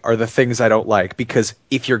photography are the things I don't like, because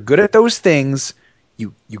if you're good at those things,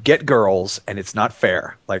 you get girls, and it's not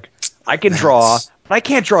fair. Like, I can draw, but I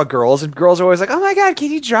can't draw girls, and girls are always like, "Oh my god,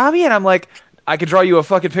 can you draw me?" And I'm like, I could draw you a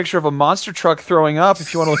fucking picture of a monster truck throwing up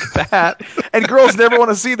if you want to look at that. And girls never want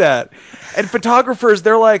to see that. And photographers,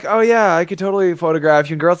 they're like, "Oh yeah, I could totally photograph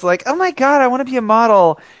you." And girls are like, "Oh my god, I want to be a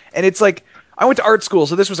model." And it's like, I went to art school,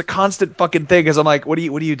 so this was a constant fucking thing. Because I'm like, what do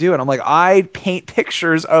you do? And I'm like, I paint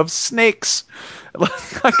pictures of snakes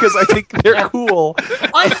because I think they're cool.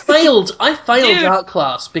 I failed Dude. art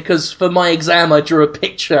class because for my exam I drew a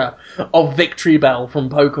picture of Victory Bell from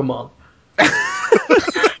Pokemon.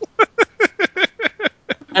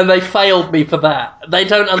 And they failed me for that. They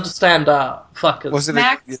don't understand art. Fuckers. Was it?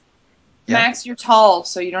 Max, Yeah. Max, you're tall,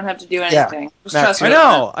 so you don't have to do anything. Just Max, trust me. I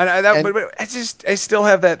know, And- but I still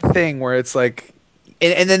have that thing where it's like,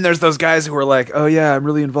 and then there's those guys who are like, "Oh yeah, I'm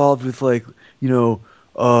really involved with, like,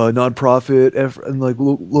 nonprofit and like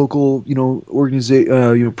local,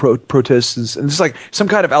 protests and just like some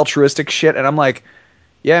kind of altruistic shit. And I'm like,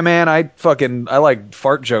 yeah, man, I like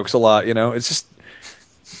fart jokes a lot. It's just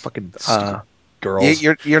fucking stupid girls.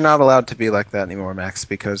 You're not allowed to be like that anymore, Max,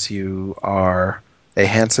 because you are a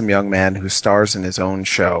handsome young man who stars in his own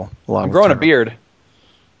show along I'm with growing a Turner. beard.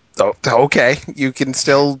 Oh, okay, you can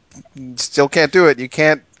still can't do it. You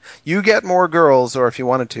can't. You get more girls, or if you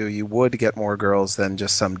wanted to, you would get more girls than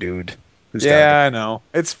just some dude who's got a Yeah, beard. I know.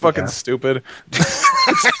 It's fucking Yeah. stupid.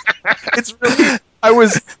 It's really. I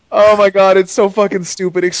was. Oh my god, it's so fucking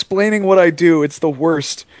stupid. Explaining what I do, it's the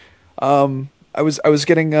worst. I was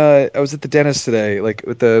at the dentist today, like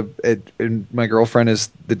and my girlfriend is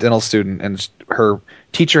the dental student, and her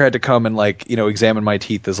teacher had to come and like examine my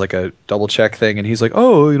teeth as like a double check thing, and he's like,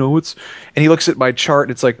 oh, what's, and he looks at my chart,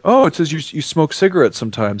 and it's like, oh, it says you smoke cigarettes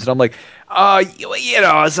sometimes, and I'm like,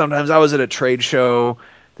 sometimes. I was at a trade show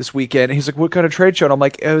this weekend, and he's like, what kind of trade show? And I'm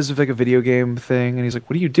like, it was like a video game thing, and he's like,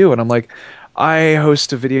 what do you do? And I'm like, I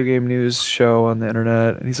host a video game news show on the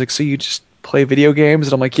internet, and he's like, so you just play video games?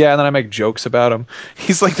 And I'm like, yeah, and then I make jokes about them.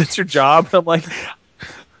 He's like, that's your job? And I'm like,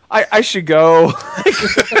 I should go.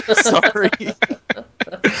 Sorry.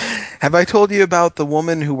 Have I told you about the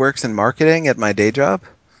woman who works in marketing at my day job?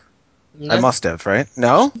 I No? must have, right?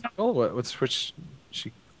 No? Oh, what's which?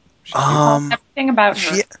 She cute? Um, Everything about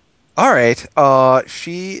her. she. All right.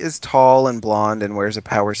 She is tall and blonde and wears a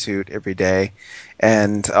power suit every day,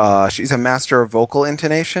 and she's a master of vocal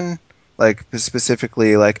intonation, like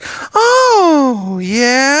specifically like, "Oh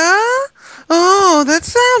yeah, oh that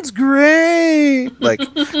sounds great," like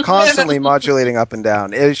constantly modulating up and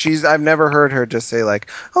down. I've never heard her just say like,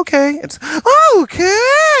 "Okay," it's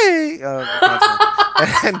okay, constantly.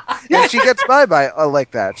 And and she gets by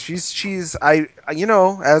like that. She's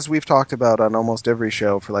as we've talked about on almost every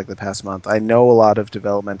show for like the past month. I know a lot of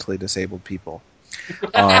developmentally disabled people, so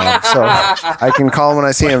I can call him when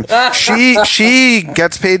I see him. She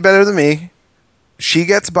gets paid better than me. She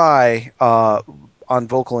gets by on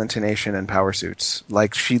vocal intonation and power suits.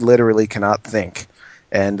 Like she literally cannot think.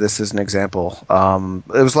 And this is an example.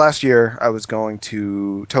 It was last year. I was going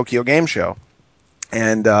to Tokyo Game Show,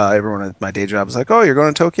 and everyone at my day job was like, "Oh, you're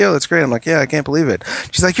going to Tokyo? That's great." I'm like, "Yeah, I can't believe it."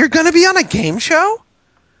 She's like, "You're going to be on a game show?"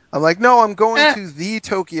 I'm like, "No, I'm going to the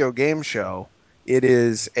Tokyo Game Show. It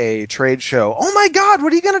is a trade show." "Oh my God,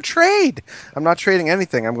 what are you going to trade?" "I'm not trading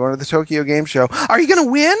anything. I'm going to the Tokyo Game Show." "Are you going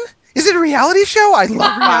to win? Is it a reality show? I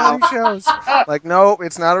love reality shows." Like, no,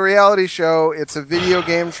 it's not a reality show. It's a video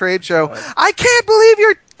game trade show. "I can't believe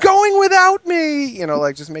you're going without me."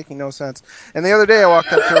 Like just making no sense. And the other day I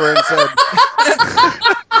walked up to her and said,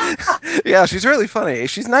 yeah, she's really funny.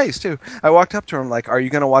 She's nice too. I walked up to her. I'm like, "Are you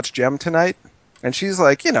going to watch Gem tonight?" And she's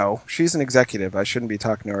like, she's an executive. I shouldn't be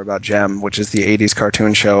talking to her about Gem, which is the 80s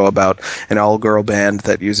cartoon show about an all-girl band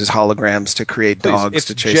that uses holograms to create Please, dogs it's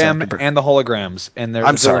to chase Gem after. and the holograms, and the I'm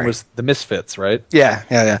villain sorry. was the Misfits, right? Yeah,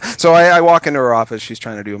 yeah, yeah. So I walk into her office. She's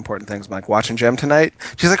trying to do important things. I'm like, "Watching Gem tonight?"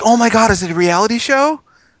 She's like, "Oh my God, is it a reality show?"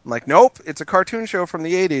 I'm like, "Nope, it's a cartoon show from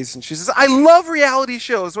the 80s." And she says, "I love reality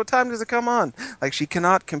shows. What time does it come on?" Like, she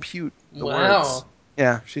cannot compute the words. Wow.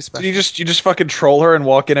 Yeah, she's So you special. just fucking troll her and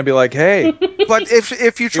walk in and be like, hey, But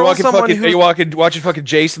if you troll someone are who's you walking watching fucking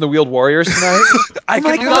Jason the Wheeled Warriors tonight? I Oh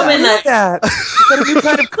my can do god, Go in what that. is that? Is that a new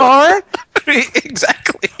kind of car?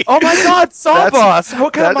 Exactly. Oh my god, That's Sawboss!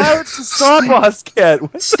 What kind of that. mileage does Sawboss get?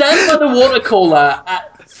 What? Stand by the water cooler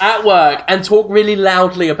at work and talk really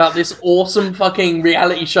loudly about this awesome fucking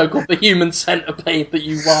reality show called The Human Centipede that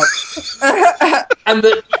you watch. And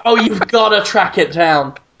that, oh, you've got to track it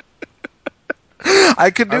down. I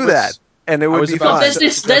could do that, and it I would was be about But to fine.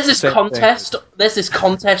 there's suggest the this same thing.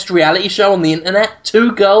 contest reality show on the internet.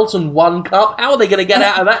 2 girls and 1 cup. How are they going to get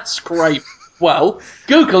out of that scrape? Well,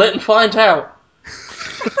 Google it and find out.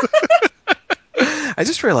 I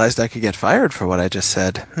just realized I could get fired for what I just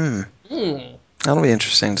said. That'll be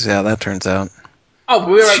interesting to see how that turns out. Oh,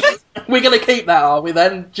 we're going to keep that, are we?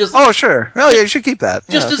 Then Oh, sure. Well, yeah, you should keep that.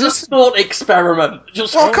 just as a thought experiment.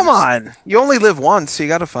 Just Well, come on. You only live once, so you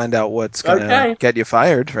got to find out what's gonna Okay. get you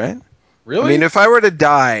fired, right? I Really? mean, if I were to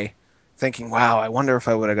die, thinking, "Wow, I wonder if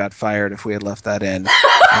I would have got fired if we had left that in."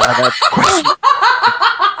 That's question.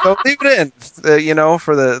 So leave it in,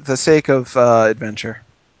 for the sake of adventure.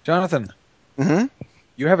 Jonathan, Mm-hmm.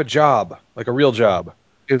 you have a job, like a real job.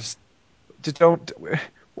 It's, Just don't.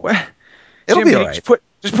 What? it'll Jim, be can all you right.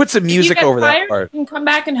 just put some If you music get over that fired, part? you can come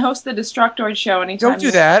back and host the Destructoid show anytime Don't do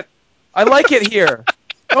you that. I like it here.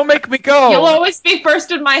 Don't make me want. You'll go. always be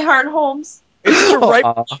first in my heart, Holmes. It's so ripe.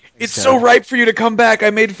 Aw, It's thanks, so Dad. ripe for you to come back. I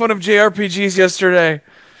made fun of JRPGs yesterday.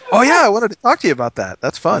 Oh yeah, I wanted to talk to you about that.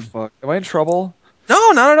 That's Oh fun. fuck! Am I in trouble?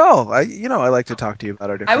 No, not at all. I like to talk to you about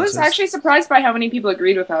our I was differences. actually surprised by how many people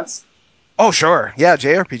agreed with us. Oh, sure. Yeah,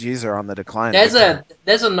 JRPGs are on the decline big time.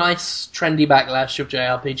 There's a nice trendy backlash of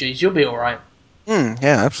JRPGs. You'll be all right. Yeah,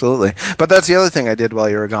 absolutely. But that's the other thing I did while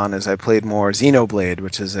you were gone is I played more Xenoblade,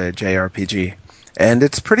 which is a JRPG, and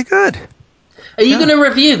it's pretty good. Are you Yeah. going to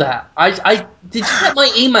review that? I did you get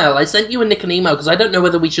my email? I sent you and Nick an email because I don't know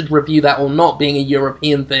whether we should review that or not, being a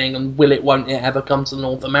European thing, and won't it ever come to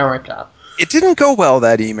North America? It didn't go well,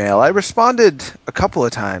 that email. I responded a couple of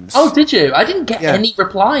Oh, times. did you? I didn't get Yeah. any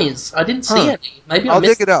replies. I didn't see Huh. any. Maybe I I'll dig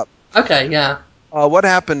missed. it up. Okay, yeah. What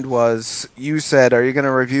happened was you said, "Are you going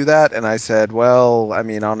to review that?" And I said, "Well, I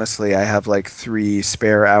mean, honestly, I have like 3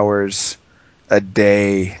 spare hours a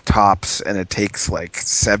day tops, and it takes like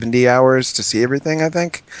 70 hours to see everything, I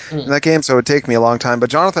think, in Mm. that game. So it would take me a long time. But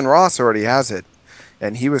Jonathan Ross already has it,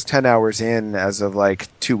 and he was 10 hours in as of like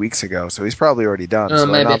 2 weeks ago. So he's probably already done. So I Maybe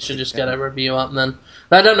I should nominated just get him. a review up then.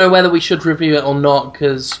 I don't know whether we should review it or not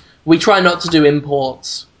because we try not to do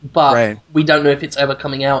imports, but Right. we don't know if it's ever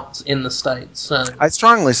coming out in the States. So I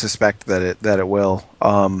strongly suspect that it will.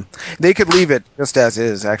 They could leave it just as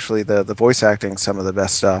is. Actually, the voice acting, some of the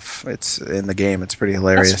best stuff. It's in the game. It's pretty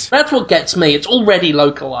hilarious. that's what gets me. It's already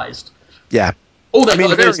localized. Yeah, All they I mean,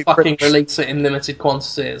 got to do is very fucking British. release it in limited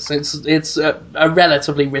quantities. It's a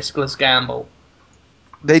relatively riskless gamble.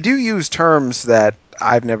 They do use terms that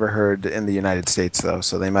I've never heard in the United States, though,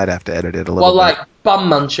 so they might have to edit it a little Well, bit. like bum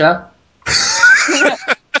muncher.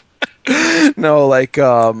 No, like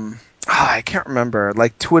I can't remember,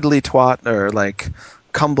 like twiddly twat or like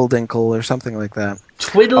cumbledinkle or something like that.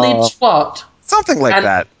 Twiddly Uh, twat Something like and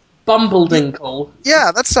that. bumbledinkle.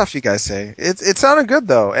 Yeah, that's stuff you guys say. It sounded good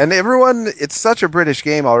though, and everyone. It's such a British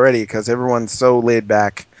game already because everyone's so laid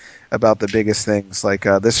back about the biggest things, like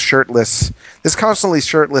this constantly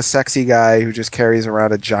shirtless, sexy guy who just carries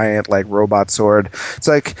around a giant like robot sword. It's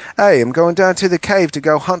like, hey, I'm going down to the cave to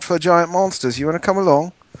go hunt for giant monsters. You want to come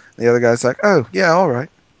along? The other guy's like, oh yeah, all right.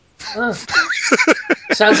 Oh,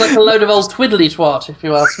 sounds like a load of old twiddly twat, if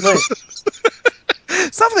you ask me.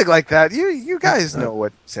 Something like that. You guys know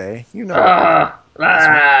what to say. You know what people.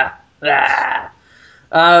 Ah, ah,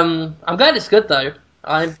 ah. I'm glad it's good though.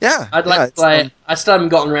 Yeah, I'd like yeah. to play it. I still haven't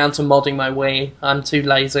gotten around to modding my Wii. I'm too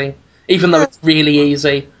lazy, even though Yeah, it's really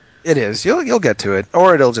easy. it is. You'll get to it,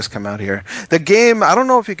 or it'll just come out here. The game, I don't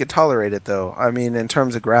know if you could tolerate it though. I mean, in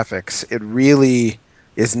terms of graphics, it really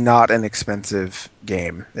is not an expensive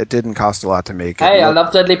game. It didn't cost a lot to make. Hey, I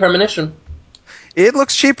love Deadly Premonition. It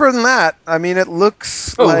looks cheaper than that. I mean, it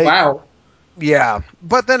looks Oh like wow. yeah,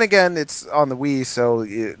 but then again, it's on the Wii, so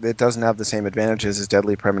it doesn't have the same advantages as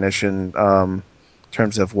Deadly Premonition in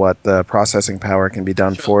terms of what the processing power can be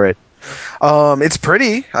done Sure. for it. Sure. It's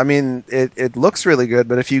pretty. I mean, it looks really good,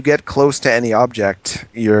 but if you get close to any object,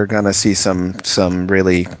 you're gonna see some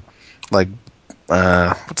really like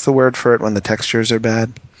what's the word for it when the textures are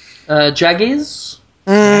bad? Jaggies?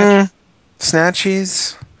 Snatch. Mm,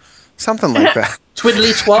 snatchies, something like that.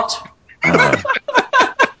 Twiddly twat?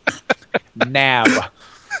 Nab.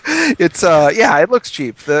 It's yeah, it looks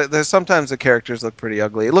cheap. The sometimes the characters look pretty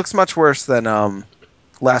ugly. It looks much worse than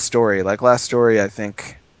Last Story. Like Last Story, I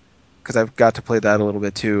think because I've got to play that a little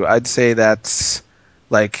bit too. I'd say that's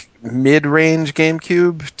like mid-range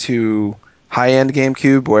GameCube to high-end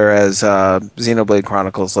GameCube, whereas Xenoblade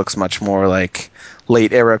Chronicles looks much more like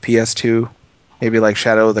late era PS2, maybe like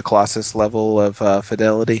Shadow of the Colossus level of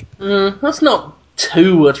fidelity. That's not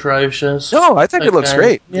too atrocious. No, I think it looks Okay.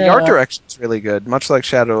 great. The art Yeah. direction's really good, much like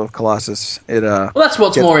Shadow of Colossus. It Well, that's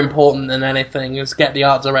what's gets more important than anything is get the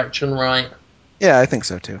art direction right. yeah, I think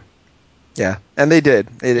so too. Yeah, and they did.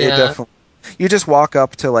 It Yeah. definitely. You just walk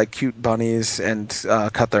up to like cute bunnies and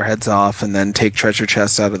cut their heads off, and then take treasure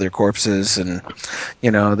chests out of their corpses, and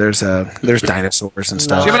there's dinosaurs and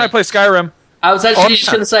No. Jim and stuff. I play Skyrim. I was Oh actually just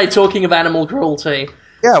yeah, going to say, talking of animal cruelty.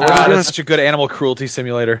 yeah. What are you God, doing? it's such a good animal cruelty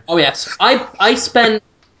simulator. Oh yes, I spent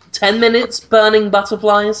 10 minutes burning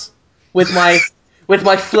butterflies with my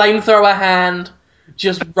flamethrower hand,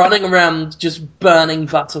 just running around, just burning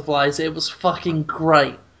butterflies. It was fucking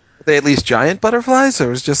great. Are they at least giant butterflies, or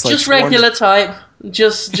was it just like Just swarms? regular type,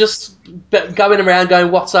 just going around,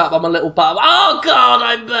 going, "What's up? I'm a little butterfly. Oh god,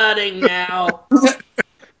 I'm burning now."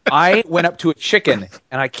 I went up to a chicken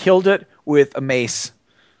and I killed it with a mace.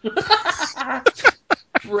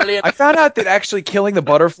 Brilliant. I found out that actually killing the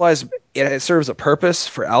butterflies it serves a purpose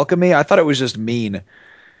for alchemy. I thought it was just mean.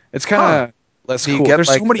 It's kind Huh? of less Do you cool. get There's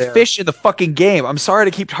so like many their? fish in the fucking game. I'm sorry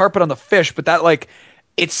to keep harping on the fish, but that like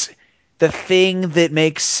it's the thing that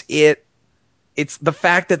makes it it's the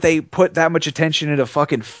fact that they put that much attention into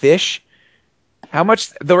fucking fish How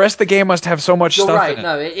much? The rest of the game must have so much You're stuff right. in it.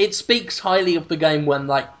 No, it speaks highly of the game when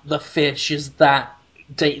like the fish is that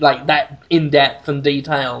that in depth and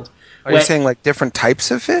detailed. Are you Where saying like different types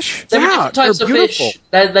of fish? there are Yeah, different types they're of beautiful. fish.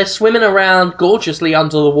 They're swimming around gorgeously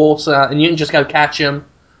under the water, and you can just go catch them.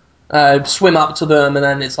 Swim up to them, and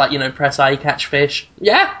then it's like, press A, catch fish.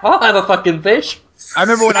 Yeah, I'll have a fucking fish. I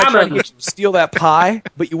remember when I tried to Salmon. get you to steal that pie,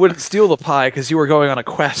 but you wouldn't steal the pie because you were going on a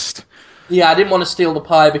quest. Yeah, I didn't want to steal the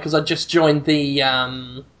pie because I just joined the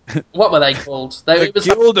what were they called? The It was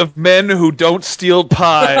Guild of Men Who Don't Steal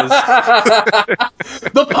Pies.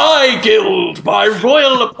 the Pie Guild by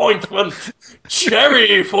royal appointment.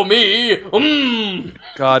 Cherry for me.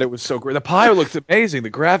 God, it was so great. The pie looked amazing.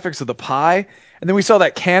 The graphics of the pie. And then we saw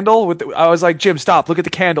that candle. I was like, Jim, stop. Look at the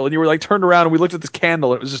candle. And you were like, turned around and we looked at this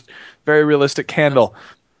candle. It was just very realistic candle.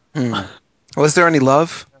 Was there any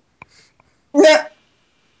love?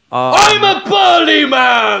 I'm a burly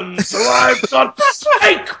man, so I've got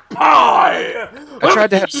steak pie. I tried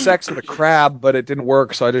to have sex with a crab, but it didn't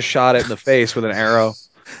work, so I just shot it in the face with an arrow.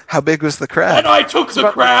 How big was the crab? And I took the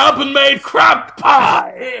crab and made crab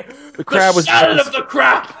pie. The crab was shell of the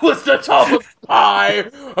crab was the top of the pie,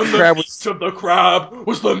 and the crab meat was- of the crab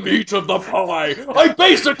was the meat of the pie. I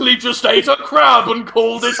basically just ate a crab and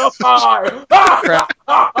called it a pie. crab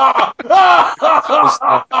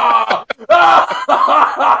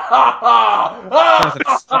Jonathan,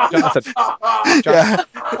 Jonathan, Yeah.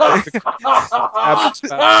 crab was about-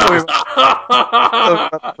 Tell me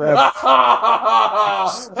about the crab.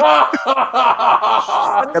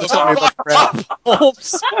 Gotta tell me about the crab.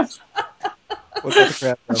 Holmes. What about the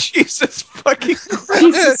crab, though? Jesus fucking Christ.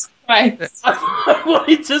 Jesus Christ. I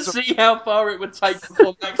wanted to see how far it would take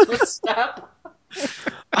before Max would snap.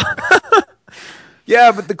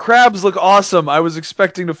 Yeah, but the crabs look awesome. I was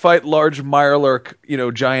expecting to fight large Mirelurk,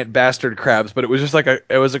 giant bastard crabs, but it was just like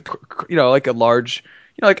like a large,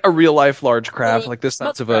 like a real life large crab, like this Mud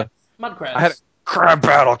sense of crabs. a. Mud crabs. I had a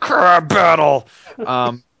crab battle.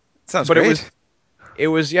 Sounds But great. it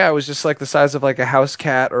was just like the size of like a house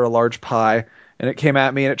cat or a large pie, and it came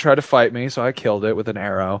at me and it tried to fight me, so I killed it with an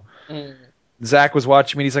arrow. Zach was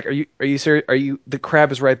watching me and he's like, Are you serious? The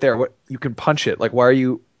crab is right there. What, you can punch it. Like, why are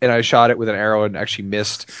you? And I shot it with an arrow and actually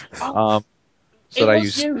missed. So It that I was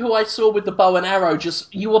used. you who I saw with the bow and arrow.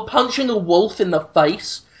 Just you were punching a wolf in the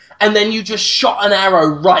face, and then you just shot an arrow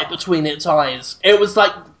right between its eyes. It was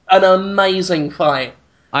like an amazing fight.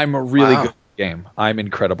 I'm a really Wow. good at the game. I'm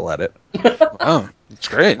incredible at it. Wow, that's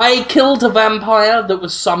great. I killed a vampire that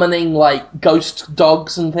was summoning like ghost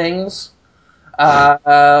dogs and things. What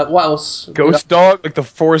else? Ghost Dog, like the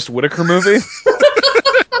Forrest Whitaker movie.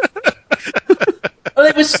 Well,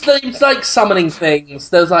 it was like summoning things.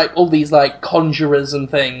 There was like all these like conjurers and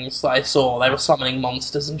things that I saw. They were summoning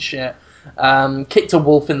monsters and shit. Kicked a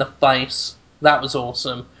wolf in the face. That was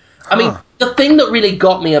awesome. I mean, the thing that really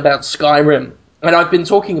got me about Skyrim, and I've been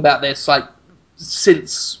talking about this like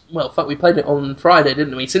since, well, fuck, we played it on Friday,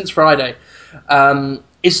 didn't we? Since Friday,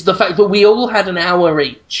 is the fact that we all had an hour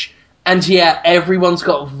each, and yet everyone's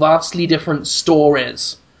got vastly different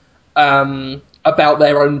stories about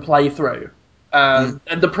their own playthrough. And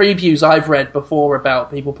the previews I've read before about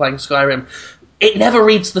people playing Skyrim, it never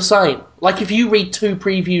reads the same. Like, if you read two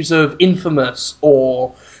previews of Infamous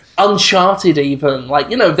or Uncharted even, like,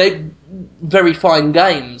 they're very fine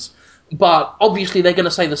games, but obviously they're going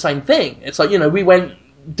to say the same thing. It's like, we went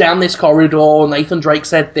down this corridor, Nathan Drake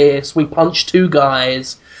said this, we punched two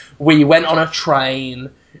guys, we went on a train,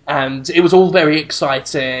 and it was all very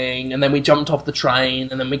exciting, and then we jumped off the train,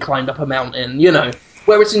 and then we climbed up a mountain,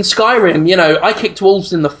 Whereas in Skyrim, I kicked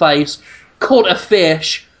wolves in the face, caught a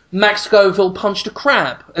fish, Max Scoville punched a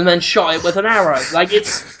crab, and then shot it with an arrow. Like,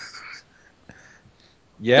 it's...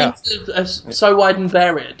 Yeah. Things are so wide and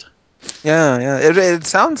varied. Yeah. It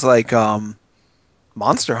sounds like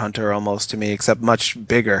Monster Hunter almost to me, except much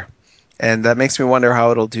bigger. And that makes me wonder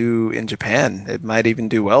how it'll do in Japan. It might even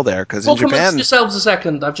do well there, because in Well, commence Japan... yourselves a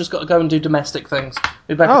second. I've just got to go and do domestic things.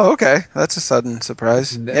 Be back. Oh, okay. That's a sudden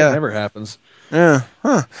surprise. That Yeah. never happens. Yeah.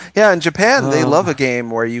 Huh. Yeah, in Japan, they love a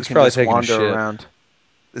game where you can probably just taking a wander shit. around.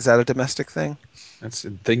 Is that a domestic thing? That's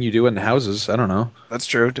a thing you do in houses. I don't know. That's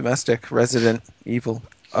true. Domestic. Resident Evil.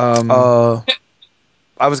 Um,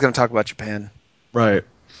 I was going to talk about Japan. right.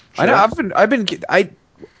 I Sure. know.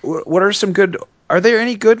 What are some good? Are there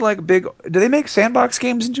any good like big? Do they make sandbox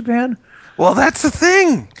games in Japan? Well, that's the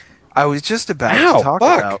thing. I was just about to Ow, talk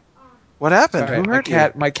fuck. about. What happened? Sorry, Who hurt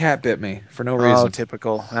you? my cat bit me for no Oh, reason.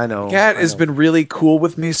 typical. I know. Cat I has know. been really cool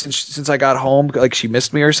with me since I got home. Like she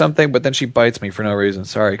missed me or something, but then she bites me for no reason.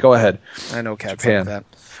 Sorry, go ahead. I know cats Japan. like that.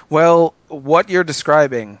 Well, what you're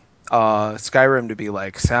describing Skyrim to be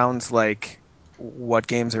like sounds like what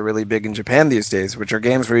games are really big in Japan these days, which are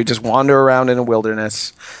games where you just wander around in a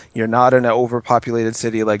wilderness. You're not in an overpopulated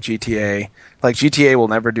city like GTA. Like GTA will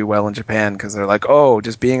never do well in Japan because they're like, oh,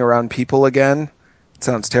 just being around people again.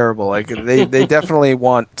 Sounds terrible. Like they definitely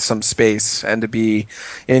want some space and to be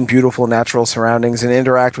in beautiful natural surroundings and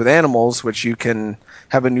interact with animals, which you can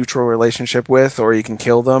have a neutral relationship with, or you can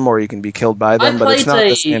kill them, or you can be killed by I them. But it's played not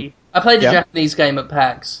the same. I played a Yeah. Japanese game at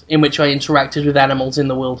PAX in which I interacted with animals in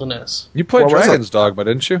the wilderness. You played What was it? Dragon's Dogma,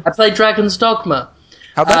 didn't you? I played Dragon's Dogma.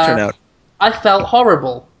 How'd that turn out? I felt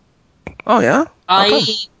horrible. Oh yeah. How I come?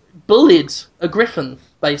 bullied a griffin,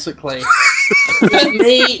 basically.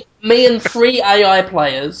 me and three AI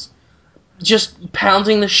players just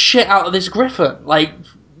pounding the shit out of this griffin, like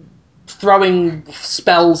throwing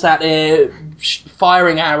spells at it,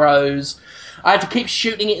 firing arrows. I had to keep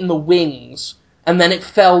shooting it in the wings, and then it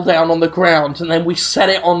fell down on the ground, and then we set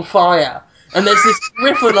it on fire. And there's this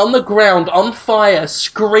griffin on the ground, on fire,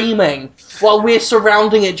 screaming, while we're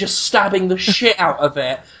surrounding it, just stabbing the shit out of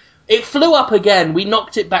it. It flew up again, we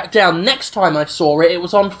knocked it back down. Next time I saw it, it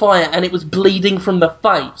was on fire, and it was bleeding from the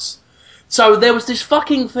face. So there was this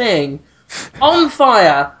fucking thing, on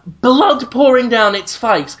fire, blood pouring down its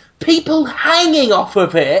face, people hanging off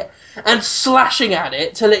of it, and slashing at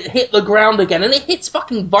it till it hit the ground again, and it hits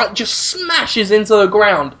fucking just smashes into the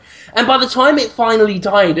ground. And by the time it finally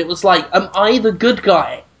died, it was like, am I the good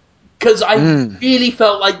guy? Because I really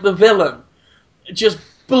felt like the villain. Just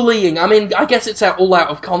bullying. I mean, I guess it's all out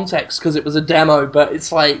of context because it was a demo, but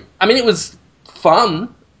it's like, I mean, it was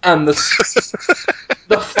fun, and the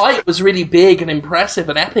fight was really big and impressive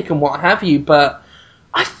and epic and what have you, but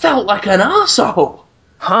I felt like an arsehole.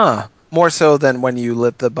 Huh. More so than when you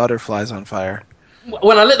lit the butterflies on fire.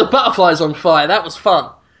 When I lit the butterflies on fire, that was fun.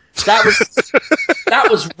 That was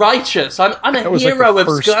that was righteous. I'm a That was like hero the of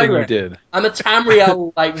first thing you Skyrim. did. I'm a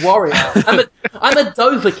Tamriel warrior. I'm a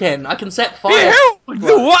Dovahkiin. I can set fire. Behold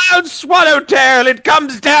the wild swallowtail! It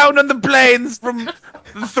comes down on the plains from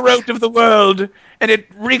the throat of the world, and it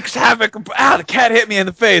wreaks havoc. The cat hit me in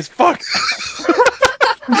the face. Fuck.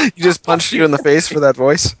 You just punched you in the face for that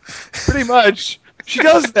voice. Pretty much. She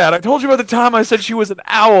does that. I told you about the time I said she was an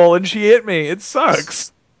owl, and she hit me. It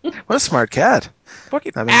sucks. What a smart cat.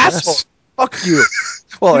 Fucking I mean, asshole. yes. Fuck you.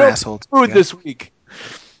 Well, You an know, asshole. food Yeah. this week.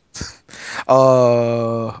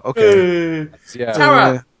 Okay. Yeah.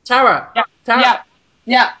 Tara, Tara, Yeah. Tara. Yeah.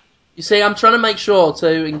 Yeah. You see, I'm trying to make sure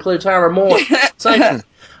to include Tara more. So,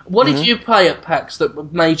 what did you play at PAX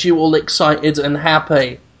that made you all excited and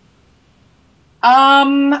happy?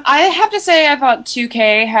 I have to say I thought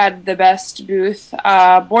 2K had the best booth.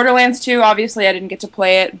 Borderlands 2, obviously I didn't get to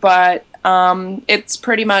play it, but it's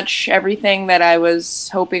pretty much everything that I was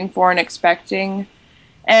hoping for and expecting.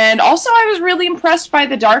 And also I was really impressed by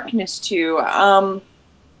the Darkness 2.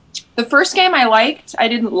 The first game I liked. I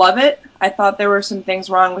didn't love it. I thought there were some things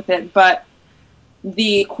wrong with it, but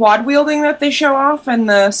the quad wielding that they show off in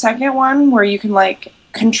the second one, where you can like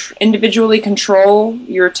individually control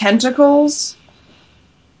your tentacles,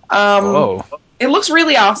 Whoa. it looks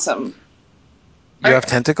really awesome. You have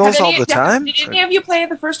tentacles all the time? Did any of you play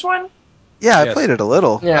the first one? Yeah, I Yes. played it a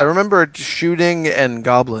little. Yeah. I remember shooting and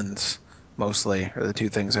goblins, mostly, are the two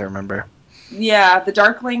things I remember. Yeah, the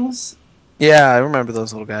Darklings. Yeah, I remember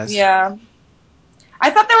those little guys. Yeah. I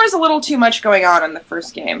thought there was a little too much going on in the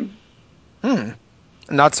first game.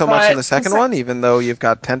 Not so much in But the second one, even though you've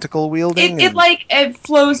got tentacle wielding. It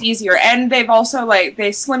flows easier, and they've also they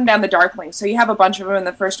slimmed down the Darklings, so you have a bunch of them in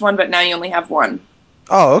the first one, but now you only have one.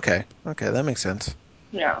 Oh, okay. Okay, that makes sense.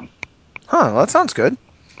 Yeah. Huh, well, that sounds good.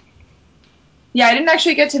 Yeah, I didn't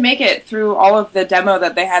actually get to make it through all of the demo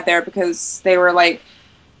that they had there because they were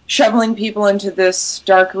shoveling people into this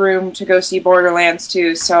dark room to go see Borderlands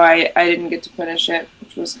 2, so I didn't get to finish it,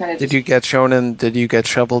 which was kind of. Did you get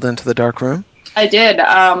shoveled into the dark room? I did.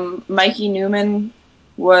 Mikey Newman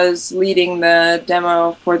was leading the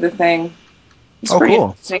demo for the thing. It's pretty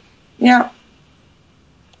Cool. interesting. Yeah.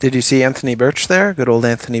 Did you see Anthony Birch there? Good old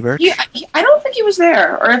Anthony Birch. I don't think he was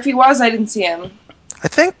there, or if he was, I didn't see him. I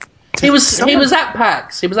think He was at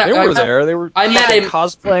PAX. He was at. They were there. They were I met him.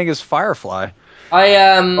 cosplaying as Firefly.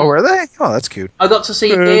 Oh, were they? Oh, that's cute. I got to see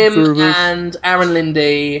him and Aaron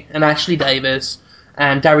Lindy and Ashley Davis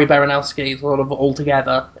and Darry Baranowski sort of all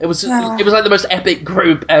together. It was like the most epic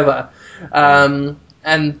group ever.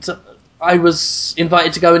 And I was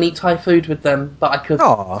invited to go and eat Thai food with them, but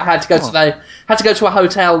I had to go to a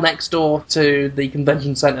hotel next door to the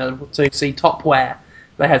convention center to see Topware.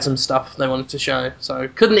 They had some stuff they wanted to show, so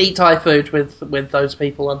couldn't eat Thai food with those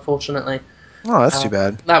people, unfortunately. Oh, that's too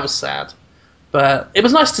bad. That was sad. But it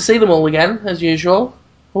was nice to see them all again, as usual.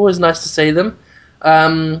 Always nice to see them.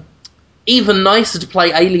 even nicer to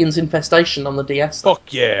play Aliens Infestation on the DS.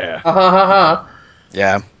 Fuck yeah. Ha ha ha ha.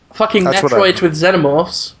 Yeah. Fucking That's what Metroid with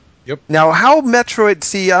Xenomorphs. Now, how Metroid?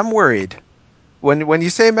 See, I'm worried. When you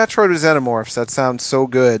say Metroid with Xenomorphs, that sounds so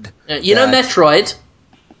good. You know Metroid?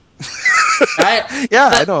 Right? Yeah,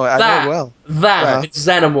 I know it well. That Right. is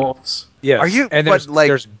Xenomorphs. Yes. Are you? And But like,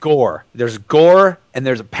 there's gore. There's gore, and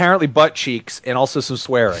there's apparently butt cheeks, and also some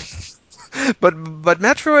swearing. but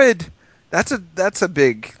Metroid, that's a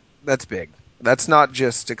big. That's big. That's not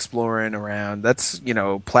just exploring around. That's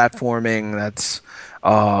platforming. That's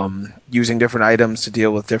using different items to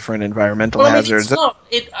deal with different environmental Well, I mean, it's hazards. not.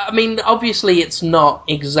 I mean, obviously, it's not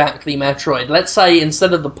exactly Metroid. Let's say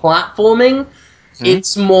instead of the platforming,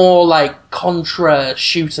 it's more like Contra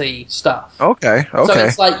shooty stuff. Okay, So okay.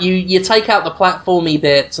 it's like you take out the platformy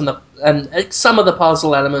bits and some of the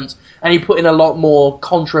puzzle elements, and you put in a lot more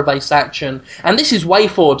Contra-based action. And this is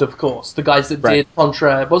WayForward, of course, the guys that did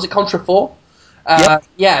Contra. Was it Contra 4? Yep.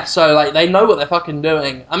 Yeah, so like they know what they're fucking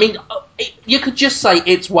doing. I mean, you could just say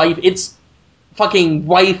it's fucking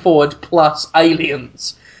WayForward plus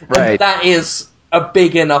Aliens. Right. And that is a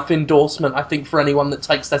big enough endorsement, I think, for anyone that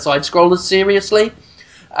takes their side scrollers seriously.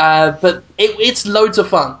 But it's loads of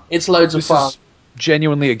fun. It's loads of fun. Is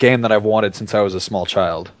genuinely a game that I've wanted since I was a small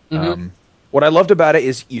child. Mm-hmm. What I loved about it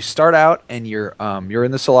is you start out and you're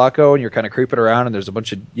in the Sulaco and you're kind of creeping around and there's a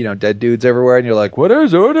bunch of dead dudes everywhere and you're like, where'd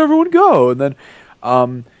everyone go? And then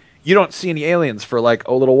you don't see any aliens for like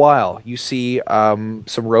a little while. You see some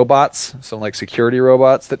robots, some like security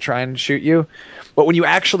robots that try and shoot you. But when you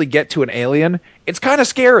actually get to an alien, it's kind of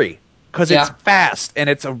scary because it's fast and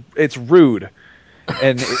it's rude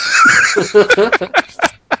and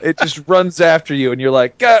it just runs after you, and you're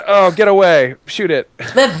like, get away, shoot it.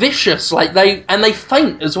 They're vicious, like they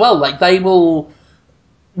faint as well. Like they will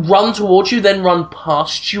run towards you, then run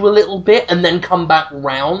past you a little bit, and then come back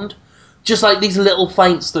round. Just like these little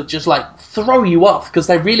feints that just like throw you off because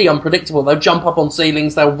they're really unpredictable. They'll jump up on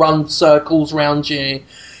ceilings, they'll run circles around you,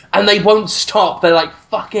 and they won't stop. They're like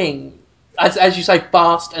fucking, as you say,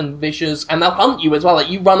 fast and vicious, and they'll hunt you as well. Like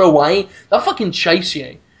you run away, they'll fucking chase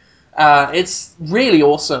you. It's really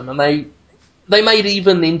awesome, and they made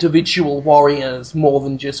even individual warriors more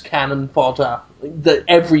than just cannon fodder. That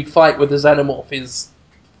every fight with the xenomorph is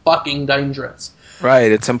fucking dangerous.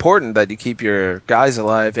 Right. It's important that you keep your guys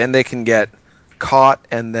alive, and they can get caught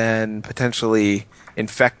and then potentially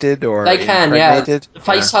infected or They can, impregnated. yeah.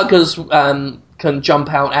 Facehuggers can jump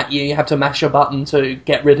out at you. You have to mash a button to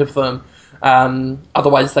get rid of them.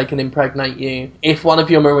 Otherwise, they can impregnate you. If one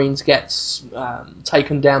of your marines gets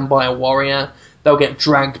taken down by a warrior, they'll get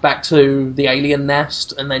dragged back to the alien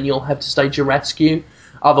nest, and then you'll have to stage a rescue.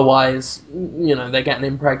 Otherwise, they're getting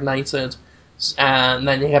impregnated, and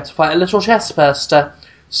then you have to fight a little chest burster.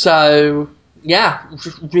 So, yeah,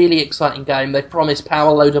 really exciting game. They promise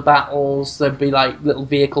power loader battles. There'd be like little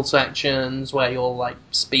vehicle sections where you're like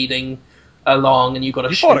speeding along, and you've got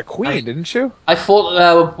to shoot. You fought a queen, didn't you? I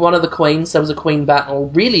fought one of the queens. There was a queen battle,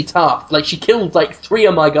 really tough. Like she killed like 3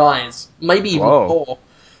 of my guys, maybe even 4.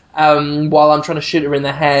 While I'm trying to shoot her in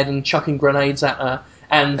the head and chucking grenades at her.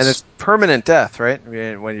 And it's permanent death, right?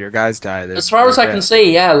 When your guys die. As far as I can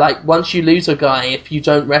see, yeah, like once you lose a guy, if you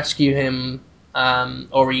don't rescue him,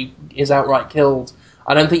 or he is outright killed,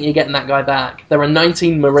 I don't think you're getting that guy back. There are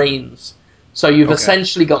 19 Marines, so you've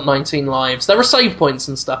essentially got 19 lives. There are save points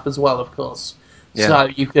and stuff as well, of course. Yeah. So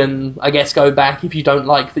you can, I guess, go back if you don't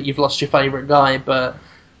like that you've lost your favourite guy. But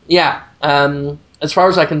yeah, as far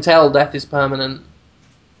as I can tell, death is permanent.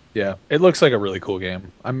 Yeah, it looks like a really cool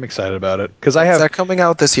game. I'm excited about it because Is that coming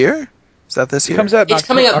out this year? Is that this year? It comes out. It's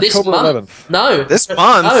coming out this October month. 11th. No, this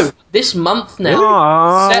month. No, this month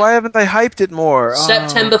now. Really? Why haven't they hyped it more?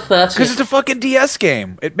 September 30th. Because it's a fucking DS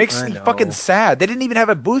game. It makes me fucking sad. They didn't even have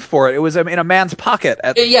a booth for it. It was in a man's pocket.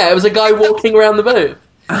 Yeah, it was a guy walking around the booth.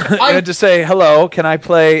 I had to say, hello, can I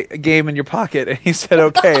play a game in your pocket? And he said,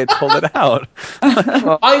 okay, and pulled it out.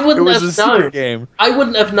 I wouldn't have known. Game. I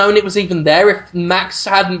wouldn't have known it was even there if Max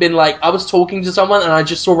hadn't been like, I was talking to someone and I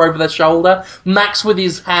just saw over their shoulder, Max with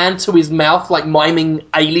his hand to his mouth, like miming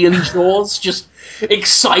alien jaws, just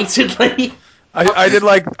excitedly. I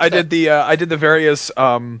did the various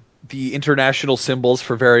the international symbols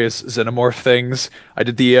for various xenomorph things. I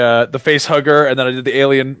did the face hugger, and then I did the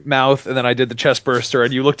alien mouth, and then I did the chest burster.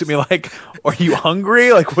 And you looked at me like, "Are you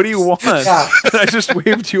hungry? Like, what do you want?" Yeah. And I just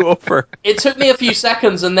waved you over. It took me a few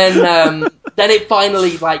seconds, and then it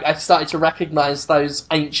finally I started to recognize those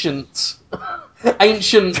ancient symbols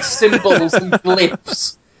and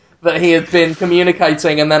glyphs that he had been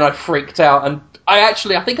communicating, and then I freaked out and. I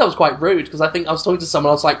think I was quite rude because I think I was talking to someone.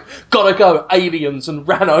 I was like, "Gotta go, aliens," and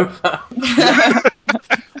ran over.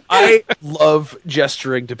 I love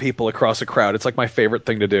gesturing to people across a crowd. It's like my favorite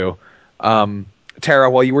thing to do.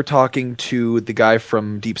 Tara, while you were talking to the guy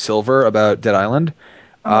from Deep Silver about Dead Island,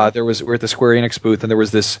 we're at the Square Enix booth, and there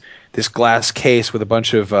was this glass case with a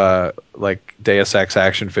bunch of like Deus Ex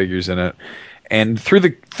action figures in it. And through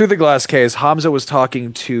the glass case, Hamza was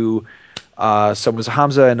talking to so it was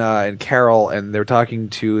Hamza and Carol, and they were talking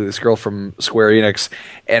to this girl from Square Enix,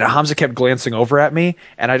 and Hamza kept glancing over at me,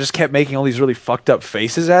 and I just kept making all these really fucked up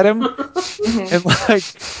faces at him, and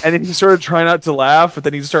and then he started trying not to laugh, but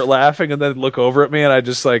then he'd start laughing, and then look over at me, and I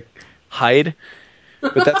just like hide.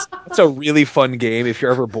 But that's a really fun game if you're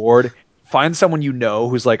ever bored. Find someone you know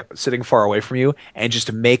who's like sitting far away from you, and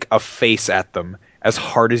just make a face at them as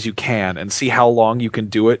hard as you can, and see how long you can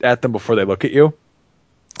do it at them before they look at you.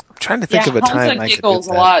 I'm trying to think of a Hamza time I could do giggles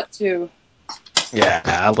a that. lot too.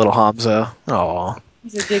 Yeah, little Hamza. Oh.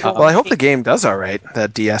 He's a giggle. Well, I hope the game does all right.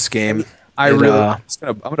 That DS game. I'm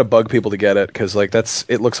gonna bug people to get it because like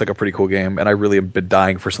it looks like a pretty cool game, and I really have been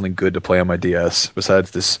dying for something good to play on my DS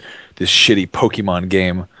besides this shitty Pokemon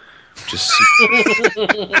game. Just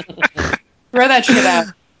Throw that shit out.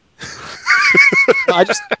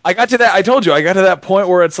 I got to that. I told you I got to that point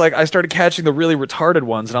where it's like I started catching the really retarded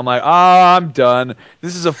ones, and I'm like, I'm done.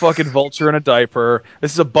 This is a fucking vulture in a diaper.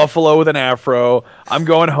 This is a buffalo with an afro. I'm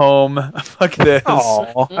going home. Fuck this.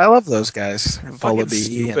 Oh, I love those guys. Fucking Vullaby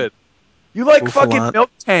stupid. and You like fucking Bouffalant.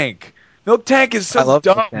 Milk Tank. Milk Tank is I so love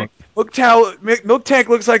dumb. Milk Milk Tank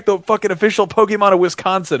looks like the fucking official Pokemon of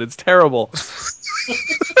Wisconsin. It's terrible.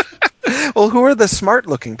 Well, who are the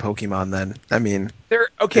smart-looking Pokemon then? I mean, There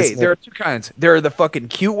are two kinds. There are the fucking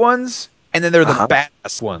cute ones, and then there are the uh-huh.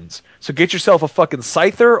 badass ones. So get yourself a fucking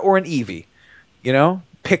Scyther or an Eevee. You know?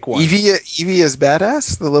 Pick one. Eevee is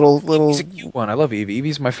badass. The Eevee's little. a cute one. I love Eevee.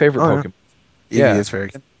 Eevee's my favorite Oh, yeah. Pokemon. Eevee Yeah. is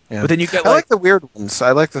very. Yeah. But then you get I like like the weird ones.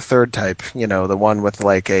 I like the third type. You know, the one with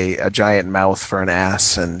like a giant mouth for an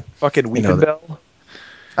ass, and fucking you know, Weepinbell.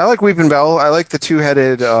 I like Weepinbell. I like the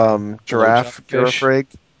two-headed giraffe fish. rig.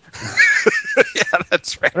 Yeah,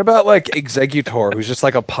 that's right. What about like Executor, who's just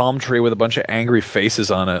like a palm tree with a bunch of angry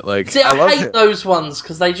faces on it? Like, See, I love hate it. those ones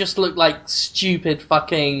because they just look like stupid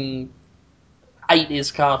fucking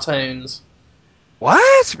 80s cartoons.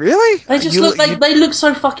 What? Really? They just look like they look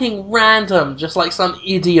so fucking random, just like some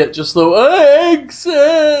idiot just thought eggs.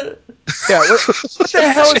 yeah, what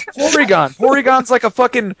the hell is Porygon? Porygon's like a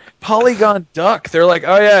fucking polygon duck. They're like,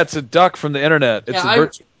 oh yeah, it's a duck from the internet. It's Yeah, a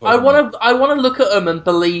virtual I Pokemon. want to look at them and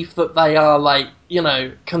believe that they are like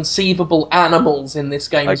conceivable animals in this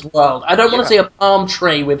game's world. I don't want to see a palm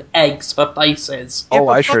tree with eggs for faces. Oh,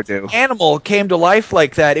 I If a sure fucking do. animal came to life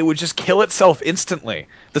like that, it would just kill itself instantly.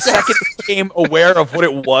 The second it became aware of what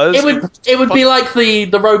it was, It would be like the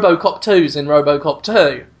RoboCop 2s in RoboCop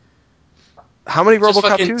 2. How many Just RoboCop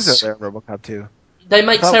fucking 2s are there in RoboCop 2? They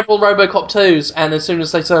make I thought- several RoboCop 2s, and as soon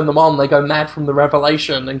as they turn them on, they go mad from the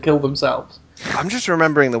revelation and kill themselves. I'm just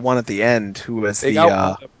remembering the one at the end who was they the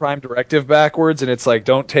got the Prime Directive backwards, and it's like,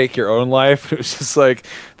 don't take your own life. It's just like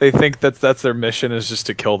they think that's their mission is just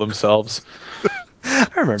to kill themselves. I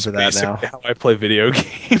remember that now. Basically how I play video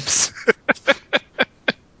games.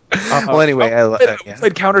 Well, anyway, We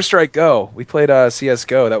played Counter-Strike Go. We played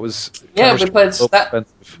CS:GO. That was Yeah, we played that.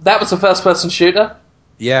 That was a first-person shooter.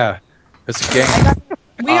 Yeah, it's a game.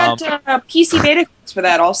 We got PC beta codes for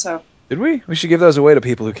that also. Did we? We should give those away to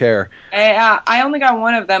people who care. I only got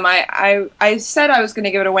one of them. I said I was going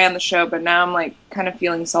to give it away on the show, but now I'm like kind of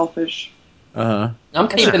feeling selfish. I'm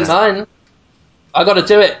keeping mine. I got to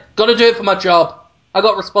do it. Got to do it for my job. I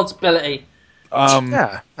got responsibility.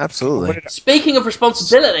 Yeah, absolutely. Speaking of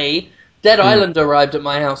responsibility, Dead Island arrived at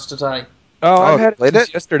my house today. Oh, I had played it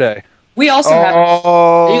it yesterday. We also have it.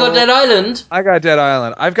 Oh, You got Dead Island? I got Dead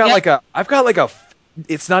Island. I've got Yeah. like a.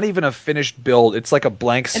 It's not even a finished build. It's like a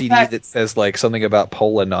blank CD that says like something about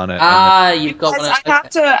Poland on it. You've got one. I have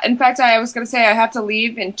to. In fact, I was going to say I have to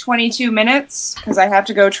leave in 22 minutes because I have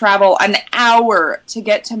to go travel an hour to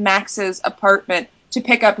get to Max's apartment to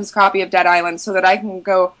pick up his copy of Dead Island, so that I can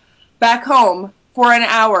go back home for an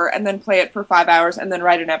hour and then play it for 5 hours and then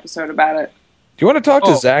write an episode about it. Do you want to talk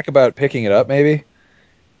to Zach about picking it up? Maybe.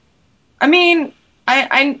 I mean,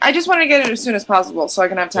 I just want to get it as soon as possible so I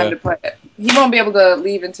can have time to play it. He won't be able to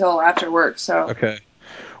leave until after work, so. Okay.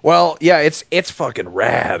 Well, yeah, it's fucking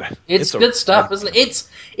rad. It's good stuff, isn't it?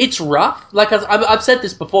 It's rough. Like I've said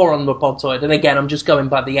this before on the Podtoid, and again, I'm just going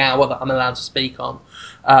by the hour that I'm allowed to speak on.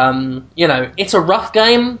 It's a rough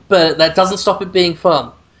game, but that doesn't stop it being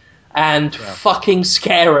fun and fucking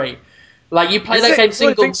scary. Like you play that game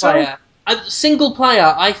single player. Single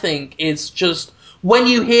player, I think, is just when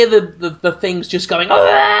you hear the things just going,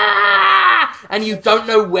 "Ah!" and you don't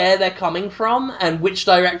know where they're coming from and which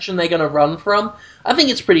direction they're going to run from, I think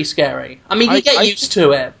it's pretty scary. I mean, you get used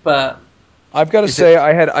to it, but I've got to say,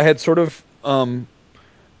 I had sort of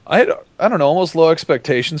I had, I don't know, almost low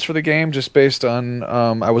expectations for the game just based on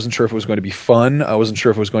I wasn't sure if it was going to be fun. I wasn't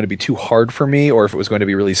sure if it was going to be too hard for me or if it was going to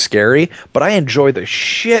be really scary, but I enjoyed the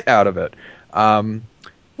shit out of it.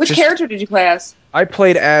 Which character did you play as? I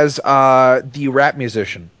played as the rap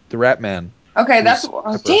musician, the rap man. Okay, that's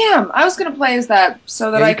damn. I was gonna play as that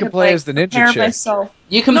so that Yeah, I you can could play like as the ninja prepare chick. myself.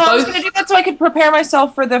 you can No, I was both. gonna do that so I could prepare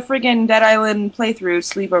myself for the friggin' Dead Island playthrough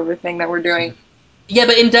sleepover thing that we're doing. Yeah,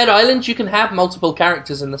 but in Dead Island, you can have multiple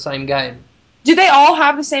characters in the same game. Do they all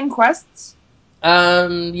have the same quests?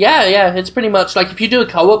 Yeah, it's pretty much like if you do a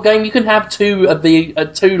co-op game, you can have two of the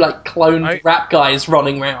two like cloned rap guys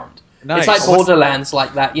running around. Nice. It's like Borderlands,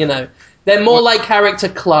 like that. They're more like character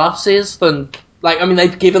classes than like. I mean,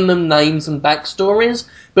 they've given them names and backstories,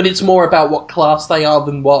 but it's more about what class they are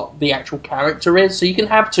than what the actual character is. So you can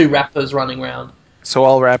have two rappers running around. So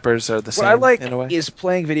all rappers are the What I same like in a way. is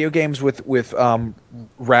playing video games with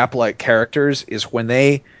rap like characters is when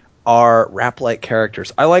they are rap like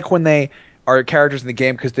characters. I like when they are characters in the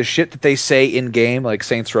game because the shit that they say in game, like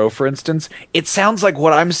Saints Row, for instance, it sounds like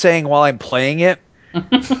what I'm saying while I'm playing it.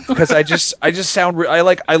 Because I just sound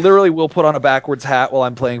I literally will put on a backwards hat while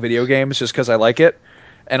I'm playing video games just because I like it,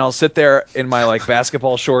 and I'll sit there in my like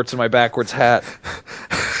basketball shorts and my backwards hat.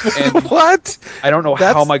 And What? I don't know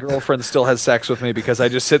how my girlfriend still has sex with me because I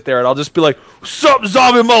just sit there and I'll just be like, "Sup,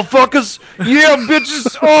 zombie motherfuckers? Yeah,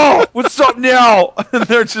 bitches. Oh, what's up now?" And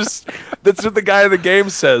that's what the guy in the game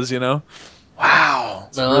says, you know. Wow.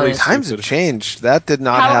 It's really Times have stupid. changed. That did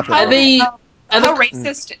not happen. Are the How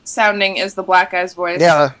racist sounding is the black guy's voice?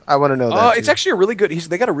 Yeah, I want to know that. It's too. actually a really good.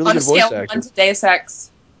 They got a really On a good voice scale of actor. 1 to Deus Ex.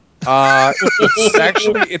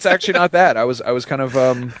 It's actually not bad. I was kind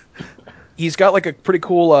of he's got like a pretty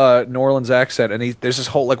cool New Orleans accent, and there's this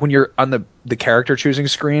whole like when you're on the character choosing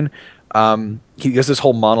screen, he does this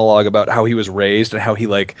whole monologue about how he was raised and how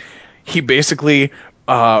he basically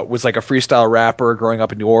was like a freestyle rapper growing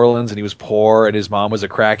up in New Orleans, and he was poor, and his mom was a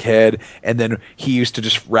crackhead, and then he used to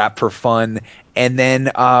just rap for fun, and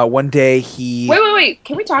then one day Wait.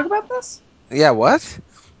 Can we talk about this? Yeah, what?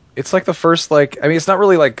 it's like the first like I mean it's not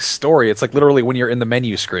really like story, it's like literally when you're in the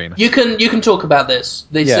menu screen. you can talk about this.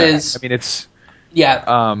 This is I mean it's yeah.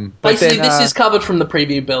 but Basically, then, this is covered from the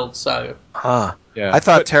preview build. So Huh. yeah. I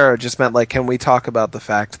thought But- Tara just meant like, can we talk about the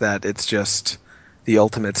fact that it's just the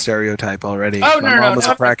ultimate stereotype already? Oh, My no, mom was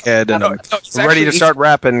no. a crackhead, and I'm it's ready to actually- start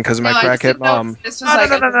rapping because of my No, I just crackhead didn't know mom. if this was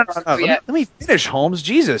like Let me finish, Holmes.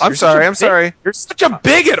 Jesus, I'm you're such a sorry. I'm big- sorry. You're such a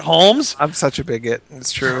bigot, Holmes. I'm such a bigot.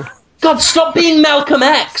 It's true. God, stop being Malcolm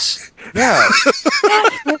X. Yeah.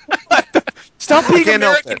 Stop being Can't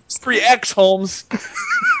help American it. History X, Holmes.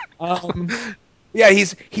 Um, yeah,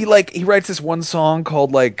 he writes this one song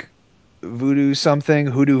called like Voodoo something,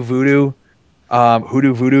 Hoodoo Voodoo,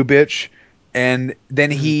 Hoodoo Voodoo bitch, and then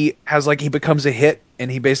he becomes a hit, and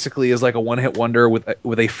he basically is like a one hit wonder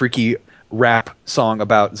with a freaky rap song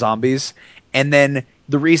about zombies, and then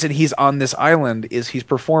the reason he's on this island is he's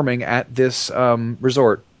performing at this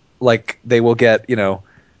resort, like they will get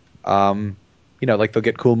like they'll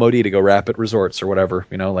get Cool Modi to go rap at resorts or whatever,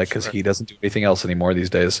 like because he doesn't do anything else anymore these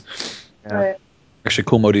days. Right. Actually,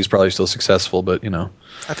 Cool Modi's probably still successful, but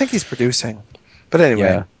I think he's producing. But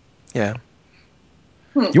anyway, yeah.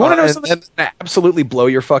 You want to know and- something and- that's gonna absolutely blow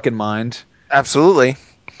your fucking mind? Absolutely.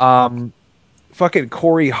 Fucking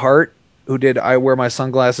Corey Hart, who did "I Wear My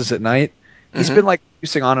Sunglasses at Night," he's been like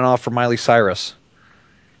producing on and off for Miley Cyrus.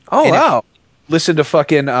 Oh, And wow. Listen to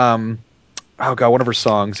fucking oh god, one of her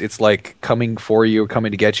songs. It's like "Coming for You" or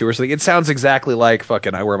 "Coming to Get You" or something. It sounds exactly like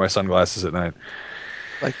fucking "I Wear My Sunglasses at Night."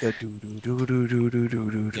 Like the do do do do do do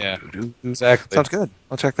do do Yeah, do do. exactly. Sounds good.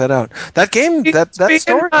 I'll check that out. That game, that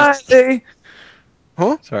story.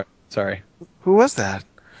 Huh? Sorry. Who was that?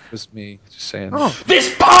 It was me just saying. Oh,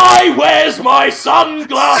 This pie wears my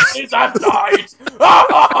sunglasses at night.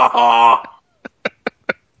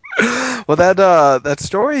 well, that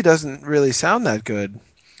story doesn't really sound that good.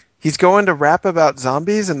 He's going to rap about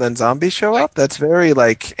zombies, and then zombies show up. That's very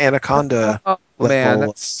like Anaconda Oh, level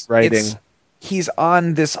man, writing. he's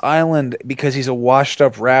on this island because he's a washed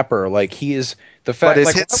up rapper. Like he is the fact. But his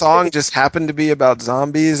like, hit song just happened to be about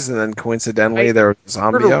zombies, and then coincidentally there was a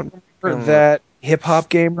zombie heard out. that Hip Hop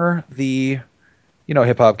Gamer, Hip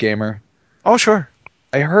Hop Gamer. Oh, sure.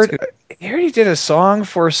 I heard he did a song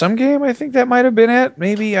for some game. I think that might have been it.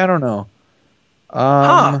 Maybe I don't know.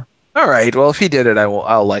 Huh. All right. Well, if he did it,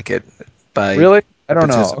 I'll like it. By Really? I don't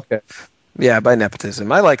know. nepotism. Okay. Yeah, by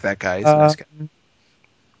nepotism. I like that guy. He's a nice guy.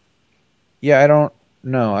 Yeah, I don't.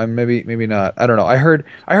 No, I'm maybe not. I don't know. I heard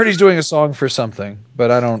he's doing a song for something, but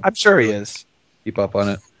I don't I'm sure he really is. keep up on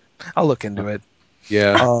it. I'll look into it.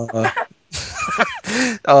 Yeah. Uh,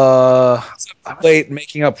 uh, Late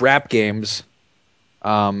making up rap games.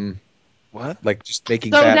 what? Like just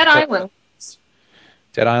making So bad Dead clips. Island.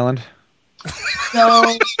 Dead Island.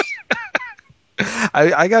 So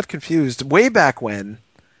I got confused way back when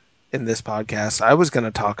in this podcast. I was going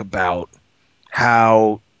to talk about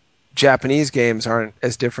how Japanese games aren't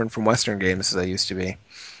as different from Western games as they used to be.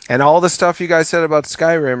 And all the stuff you guys said about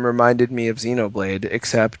Skyrim reminded me of Xenoblade,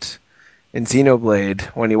 except in Xenoblade,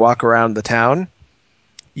 when you walk around the town,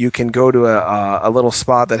 you can go to a little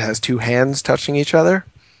spot that has two hands touching each other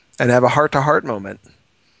and have a heart-to-heart moment.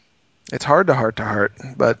 It's hard to heart,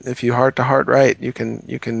 but if you heart-to-heart right, you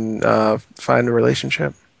can find a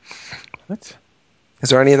relationship. What? Is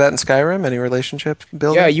there any of that in Skyrim? Any relationship Yeah,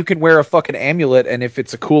 building? you can wear a fucking amulet, and if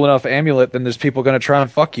it's a cool enough amulet, then there's people gonna try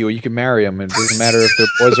and fuck you. You can marry them. It doesn't matter if they're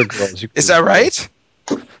boys or girls. You can Is that right?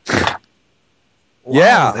 Whoa,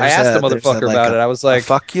 Yeah, I asked the there's motherfucker like about it. I was a like,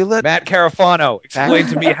 fuckulet. Matt Carafano, explain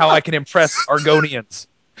to me how I can impress Argonians.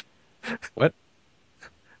 What?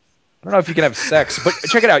 I don't know if you can have sex, but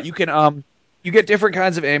check it out. You can you get different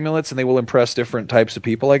kinds of amulets, and they will impress different types of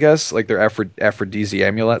people. I guess like they're aphrodisiac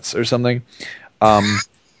amulets or something. Um,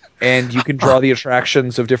 and you can draw the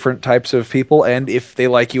attractions of different types of people, and if they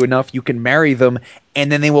like you enough, you can marry them,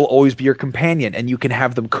 and then they will always be your companion, and you can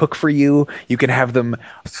have them cook for you. You can have them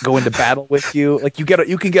go into battle with you. Like you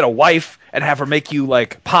can get a wife and have her make you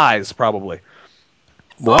like pies, probably.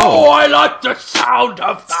 Oh, Whoa. I like the sound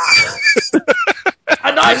of that.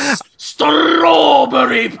 A nice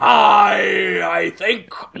strawberry pie, I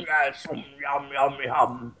think. Yes, yum, yum,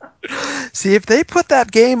 yum. See, if they put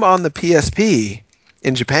that game on the PSP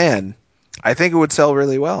in Japan, I think it would sell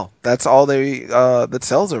really well. That's all they that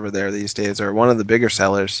sells over there these days, or one of the bigger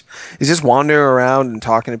sellers. Is just wandering around and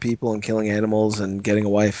talking to people and killing animals and getting a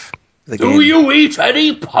wife. The Do game. you eat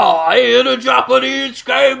any pie in a Japanese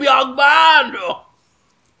game, young man?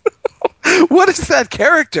 What is that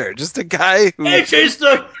character? Just a guy who. It is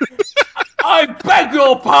the. I beg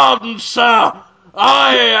your pardon, sir.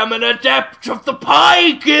 I am an adept of the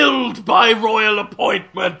Pie Guild by royal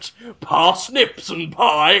appointment. Parsnips and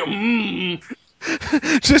pie. Mmm.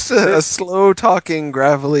 Just a slow talking,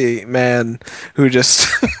 gravelly man who just.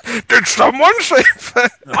 Did someone say.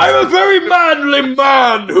 I'm a very manly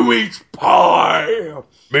man who eats pie.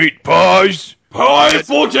 Meat pies, Pie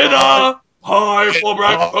for dinner. Pie for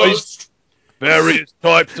pies, breakfast. various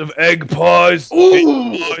types of egg pies, meat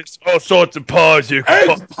Ooh, pies, all sorts of pies you can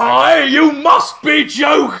find. egg pie? You must be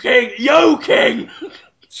joking. Yoking.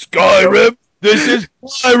 Skyrim, this is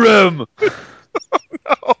Skyrim.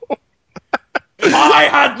 If I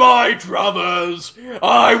had my druthers,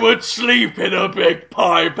 I would sleep in a big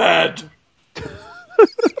pie bed.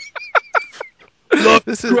 Like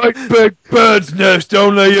This is. great big bird's nest,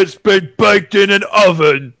 only it's been baked in an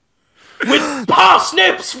oven. With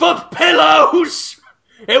parsnips for pillows.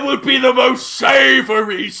 It would be the most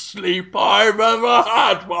savoury sleep I've ever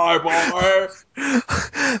had, my boy.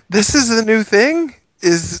 This is the new thing?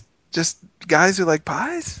 Is just guys who like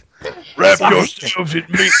pies? Wrap It's amazing. yourselves in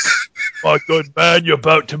meat, my good man. You're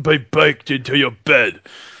about to be baked into your bed.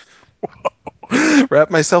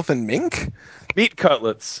 Wrap myself in mink? Meat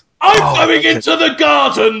cutlets. I'm Oh, I going love it. into the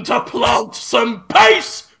garden to plant some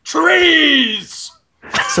pace trees.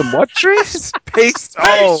 Some what trees? Paste.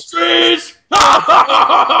 Oh, Pace trees.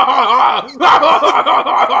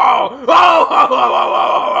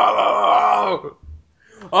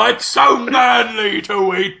 It's so manly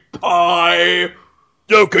to eat pie.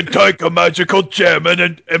 You can take a magical gem and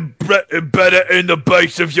embed it in the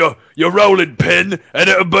base of your rolling pin, and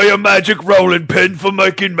it'll be a magic rolling pin for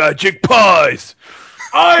making magic pies.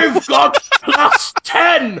 I've got plus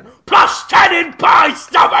 10! Plus 10 in pie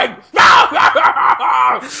stuffing!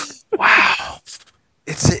 wow.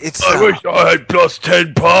 It's I wish I had plus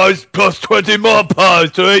 10 pies, plus 20 more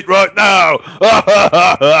pies to eat right now.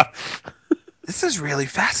 this is really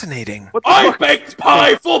fascinating. What the I fuck? baked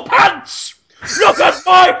pie for pants! Look at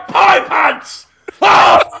my pie pants!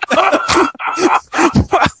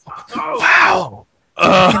 Wow. You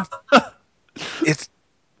Uh, can it's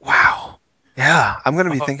wow. Yeah, I'm going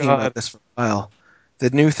to be oh thinking about god. this for a while. The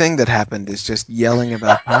new thing that happened is just yelling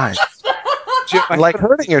about pies. Jim, I And like haven't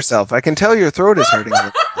hurting yourself. I can tell your throat is hurting a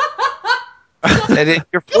little.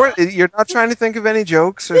 And you're not trying to think of any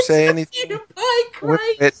jokes or say anything You pie with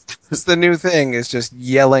it. craze! It's the new thing is just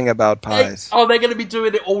yelling about pies. Oh, they're going to be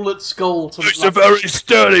doing it all at school. It's a very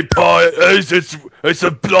sturdy pie. It is. It's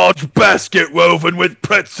a large basket woven with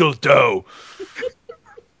pretzel dough.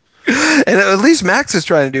 And at least Max is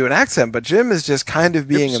trying to do an accent, but Jim is just kind of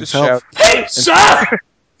being Jim's just himself. Pizza!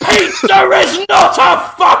 Pizza is not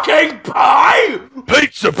a fucking pie!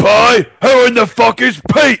 Pizza pie? Who in the fuck is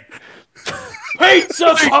Pete?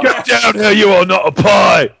 Pizza pie! Get down here, you are not a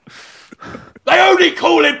pie! They only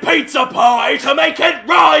call it pizza pie to make it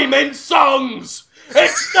rhyme in songs!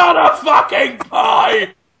 It's not a fucking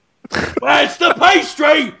pie! Where's the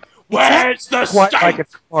pastry? Where's the Quite steak? like a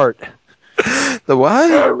tart. The what?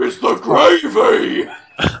 Where is the gravy?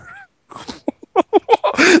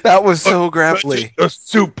 That was so gravelly. A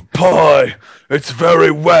soup pie. It's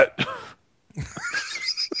very wet.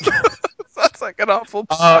 That's like an awful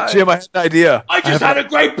pie. Jim, I had an idea. I just had a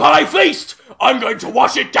great pie feast! I'm going to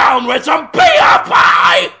wash it down with some beer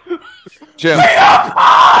pie! Jim, Beer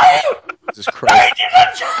pie! Jesus Christ. Ladies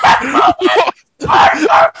and gentlemen! I'm going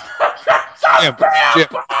to get some Jim, beer Jim.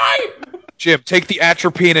 pie! Jim, take the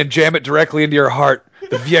atropine and jam it directly into your heart.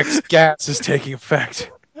 The VX gas is taking effect.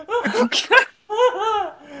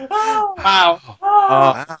 Wow.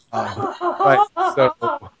 Wow. Right, so...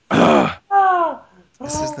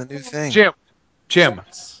 This is the new thing. Jim,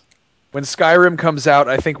 when Skyrim comes out,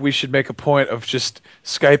 I think we should make a point of just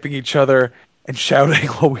Skyping each other and shouting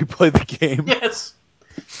while we play the game. Yes.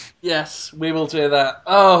 Yes, we will do that.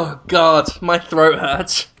 Oh, God, my throat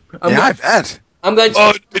hurts. I bet. I'm going to,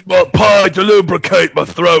 I need my pie to lubricate my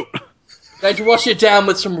throat. going to wash it down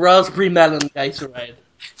with some raspberry melon Gatorade.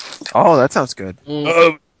 Oh, that sounds good.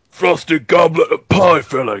 Frosted goblet of pie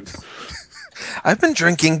filling. I've been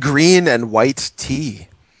drinking green and white tea. Have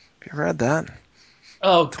you ever had that?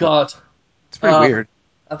 Oh, God. It's pretty weird.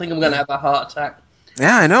 I think I'm going to have a heart attack.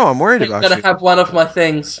 Yeah, I know. I'm worried I'm about going you. to have one of my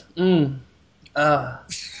things. You'll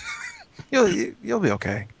be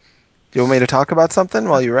okay. Do you want me to talk about something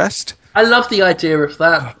while you rest? I love the idea of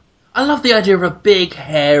that. I love the idea of a big,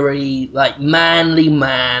 hairy, like, manly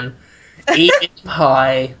man eating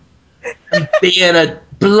pie and being a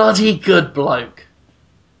bloody good bloke.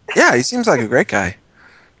 Yeah, he seems like a great guy.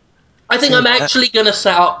 I think I'm actually going to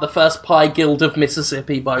set up the first Pie Guild of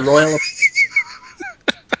Mississippi by royal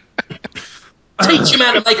Teach him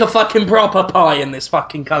how to make a fucking proper pie in this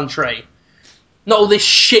fucking country. Not all this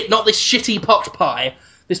shit, not this shitty pot pie.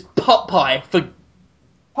 This pot pie for...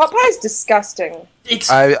 Pot pie is disgusting. It's...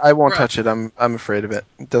 I won't touch it. I'm afraid of it.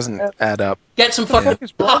 It doesn't add up. Get some fucking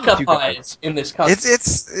is wrong pucker with you pies guys? in this country.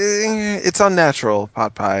 It's unnatural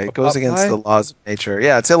pot pie. It goes pot against pie? the laws of nature.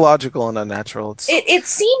 Yeah, it's illogical and unnatural. It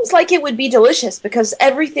seems like it would be delicious because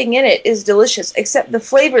everything in it is delicious, except the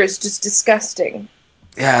flavor is just disgusting.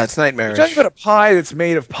 Yeah, it's You're nightmarish. talking about a pie that's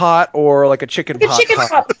made of pot or like a chicken Like a pot chicken pie?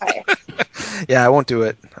 pot pie. Yeah, I won't do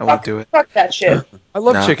it. I won't do it. Fuck that shit. I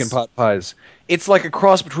love No, chicken it's- pot pies. It's like a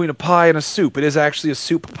cross between a pie and a soup. It is actually a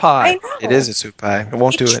soup I pie. know. It is a soup pie. I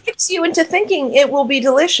won't do it. tricks you into thinking it will be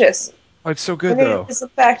delicious. Oh, it's so good And though. it is in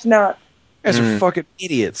fact not. You guys are fucking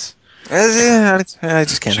idiots. I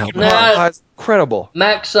just can't help Chicken it. Nah. pot pie's incredible.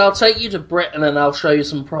 Max, I'll take you to Britain and I'll show you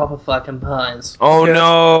some proper fucking pies. Oh Okay.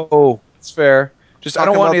 no! It's fair. Just I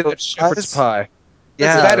Talking don't want about any of that those shepherd's pies? pie.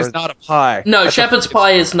 Yeah, that or- is not a pie. No, That's shepherd's a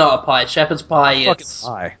pie is not a pie. Shepherd's pie fucking is...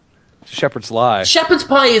 pie. It's a shepherd's lie. Shepherd's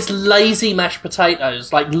pie is lazy mashed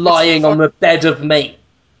potatoes, like lying on the bed of meat.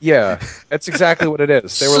 Yeah, that's exactly what it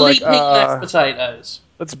is. They were like, Sleeping mashed potatoes.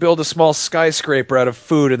 let's build a small skyscraper out of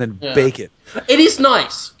food and then Yeah. bake it. It is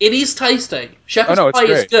nice. It is tasty. Shepherd's Oh, no, it's pie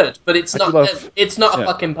is great. good, but it's I do not. love- It's not a yeah.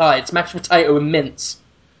 fucking pie. It's mashed potato and mince.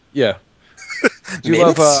 Yeah.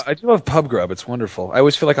 Mince? I do love pub grub. It's wonderful. I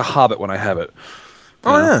always feel like a hobbit when I have it.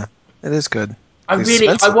 Oh Yeah. yeah, it is good. I It's want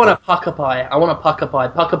expensive, a though. pucker pie. I want a pucker pie.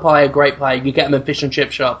 Pucker pie, a great pie. You get them in fish and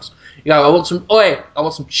chip shops. You go, I want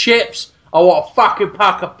some chips. I want a fucking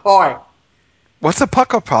pucker pie. What's a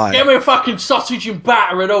pucker pie? Get me a fucking sausage and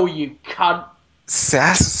batter and all, you cunt.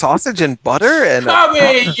 Sausage and butter and Come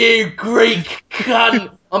here, you Greek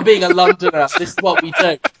cunt. I'm being a Londoner. This is what we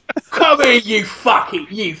do. Come here, you fucking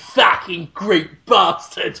Greek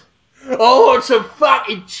bastard. I want some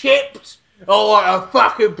fucking chips. I want a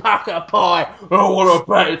fucking pucker pie. I want a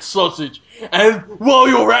battered sausage. And while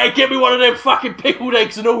you're at it, get me one of them fucking pickled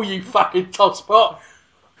eggs and all, you fucking tosspot.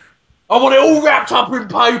 I want it all wrapped up in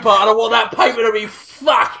paper, and I want that paper to be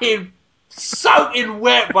fucking soaking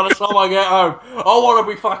wet by the time I get home. I want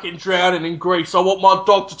to be fucking drowning in grease. I want my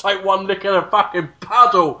dog to take one lick of the fucking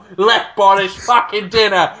puddle left by this fucking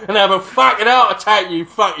dinner and have a fucking heart attack, you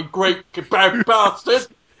fucking Greek bastard.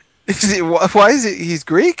 why is it? He's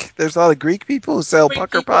Greek. There's a lot of Greek people who sell Greek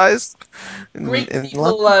pucker people- pies. Greek in people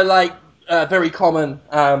London? are like very common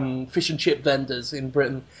fish and chip vendors in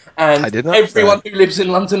Britain, and I did not everyone who lives in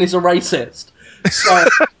London is a racist. So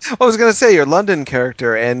I was going to say your London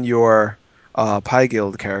character and your Pie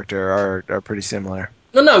Guild character are pretty similar.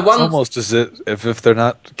 No, It's one's almost as if they're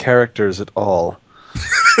not characters at all.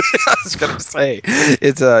 I was gonna say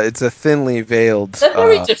it's a thinly veiled. they're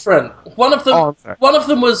very different. Oh, I'm sorry. One of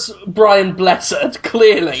them was Brian Blessed,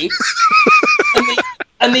 clearly,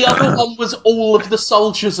 and the other one was all of the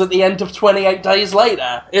soldiers at the end of 28 Days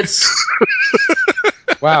Later. It's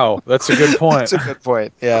Wow, that's a good point. That's a good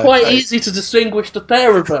point. Yeah, quite easy to distinguish the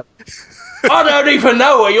pair of them. I don't even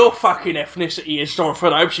know what your fucking ethnicity is,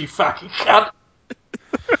 Jonathan. I hope you fucking cunt.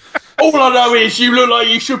 All I know is you look like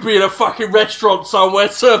you should be in a fucking restaurant somewhere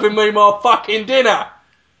serving me my fucking dinner.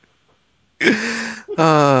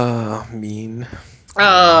 Mean.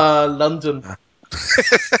 London.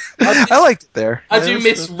 I liked it there. I It do was-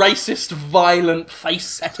 miss racist, violent, face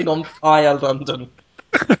setting on fire London.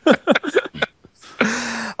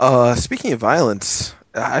 Speaking of violence,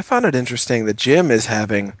 I found it interesting that Jim is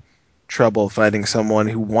having trouble finding someone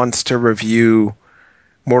who wants to review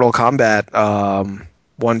Mortal Kombat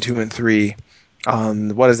 1, 2, and 3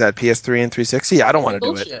 on what is that, PS3 and 360? I don't want to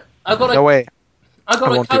do it. Bullshit. No way. I I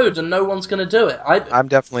got a won't do code and no one's gonna do it. I'm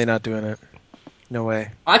definitely not doing it. No way.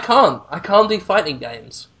 I can't. I can't do fighting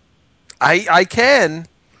games. I can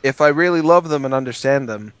if I really love them and understand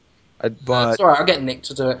them. But It's alright, I'll get Nick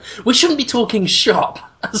to do it. We shouldn't be talking shop.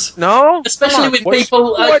 no, Especially come on. with What,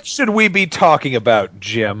 people. what should we be talking about,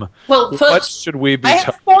 Jim? Well, What first, should we be I have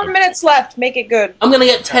talking 4 minutes left. Make it good. I'm gonna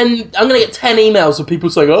get 10 emails of people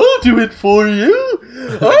saying, "I'll do it for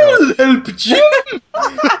you. I'll help Jim.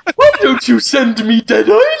 Why don't you send me Dead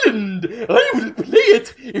Island? I will play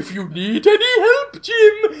it. If you need any help,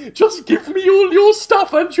 Jim, just give me all your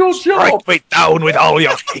stuff and your job." Strike me down with all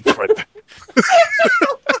your hatred.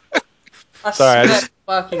 I Sorry, I swear just- to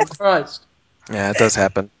fucking Christ. Yeah, it does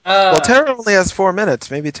happen. Well, Tara only has 4 minutes.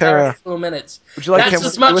 Maybe Tara. 4 minutes. Would you like That's him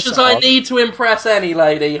as to do much a as I song? need to impress any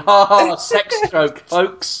lady. Ha ha, sex joke,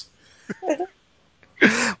 folks.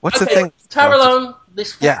 What's the Okay, thing? Taralone,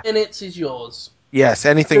 this 4 Yeah. minutes is yours. Yes,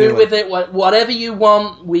 anything Do you with like. it whatever you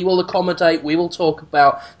want. We will accommodate. We will talk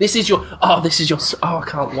about. This is your. Oh, this is your. Oh, I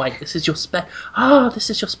can't wait. This is your this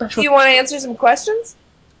is your Do special. you want to answer some questions?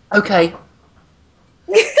 Okay.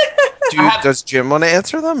 Does Jim want to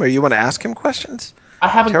answer them, or you want to ask him questions? I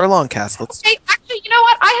haven't. Tara Longcast, let's. Hey, actually, you know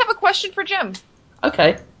what? I have a question for Jim.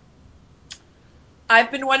 Okay.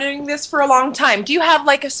 I've been wondering this for a long time. Do you have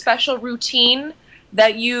like a special routine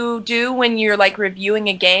that you do when you're like reviewing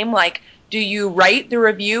a game? Like, do you write the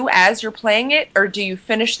review as you're playing it, or do you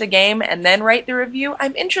finish the game and then write the review?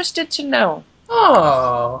 I'm interested to know.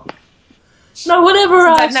 Oh. No one ever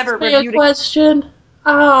Since I've asked never me a reviewed a- question.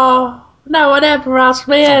 Oh. No one ever asked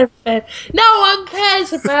me anything. No one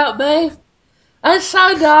cares about me. It's so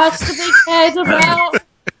nice to be cared about.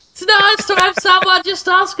 It's nice to have someone just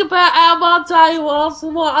ask about how my day was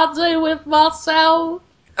and what I do with myself.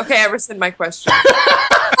 Okay, I rescind my question.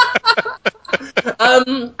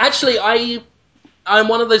 Actually, I'm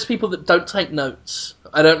one of those people that don't take notes.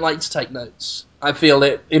 I don't like to take notes. I feel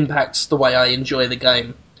it impacts the way I enjoy the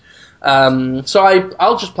game. So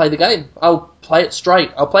I'll just play the game. I'll play it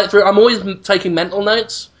straight. I'll play it through. I'm always taking mental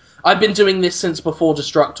notes. I've been doing this since before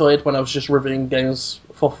Destructoid, when I was just reviewing games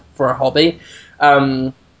for a hobby.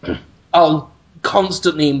 I'll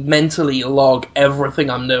constantly mentally log everything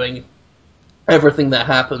I'm doing, everything that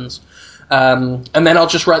happens. And then I'll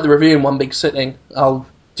just write the review in one big sitting. I'll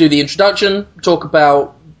do the introduction, talk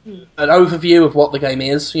about an overview of what the game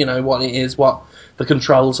is, what it is, what the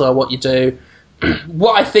controls are, what you do,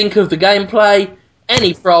 what I think of the gameplay,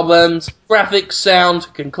 any problems, graphics,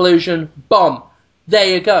 sound, conclusion, bomb. There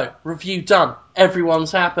you go. Review done.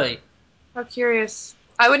 Everyone's happy. How curious.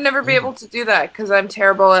 I would never be able to do that because I'm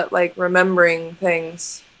terrible at like remembering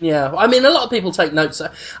things. Yeah, I mean, a lot of people take notes.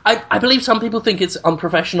 I believe some people think it's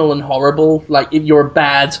unprofessional and horrible. Like, if you're a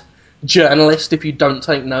bad journalist if you don't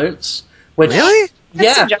take notes. Which, Really?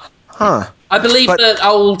 yeah. Huh. I believe But- that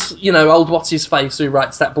old what's-his-face who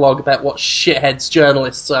writes that blog about what shitheads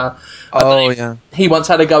journalists are. I Oh, believe yeah. He once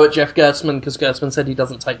had a go at Jeff Gerstmann because Gerstmann said he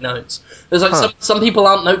doesn't take notes. There's like some people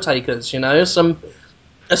aren't note takers,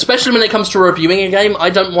 especially when it comes to reviewing a game. I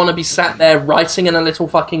don't want to be sat there writing in a little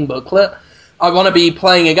fucking booklet. I want to be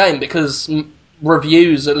playing a game because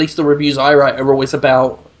reviews, at least the reviews I write, are always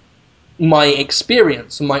about my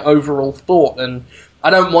experience and my overall thought, and I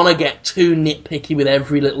don't want to get too nitpicky with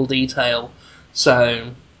every little detail.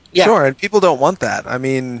 So, yeah. Sure, and people don't want that. I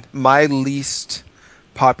mean, my least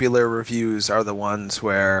popular reviews are the ones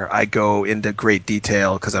where I go into great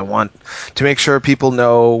detail because I want to make sure people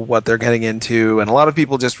know what they're getting into. And a lot of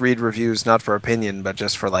people just read reviews not for opinion, but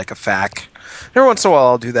just for like a fact. every once in a while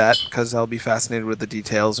I'll do that because I'll be fascinated with the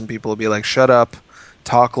details, and people will be like, "Shut up,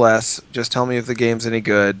 talk less, just tell me if the game's any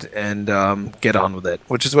good, and get on with it."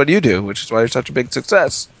 Which is what you do, which is why you're such a big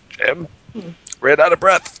success, Jim. Ran out of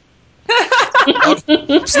breath.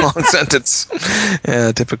 Long sentence.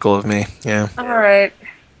 Yeah, typical of me. Yeah. All right.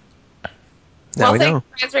 Now Well, we know. thanks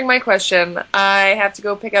for answering my question. I have to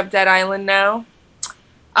go pick up Dead Island now.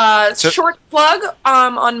 So- Short plug.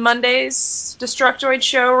 On Monday's Destructoid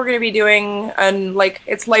show, we're going to be doing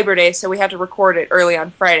it's Labor Day, so we had to record it early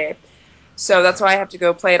on Friday. So that's why I have to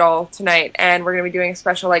go play it all tonight, and we're going to be doing a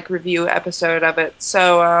special review episode of it.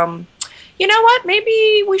 So, you know what?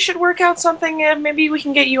 Maybe we should work out something. Maybe we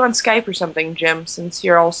can get you on Skype or something, Jim, since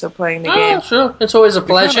you're also playing the game. Oh, sure. It's always a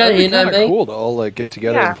pleasure. It'd be You know kinda me. cool to all get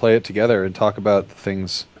together Yeah. and play it together and talk about the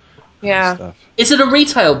things Yeah. and stuff. Is it a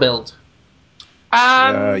retail build?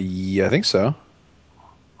 Yeah, I think so.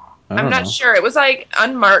 I I'm don't not know. sure. It was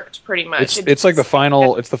unmarked, pretty much. It's like the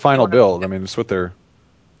final. It's the final build. I mean, it's what they're.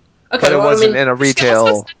 Okay, But it well, wasn't I mean, in a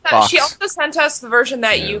retail She box. also sent us the version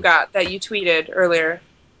that you got, that you tweeted earlier.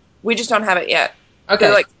 We just don't have it yet. okay.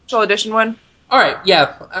 The special edition one. All right,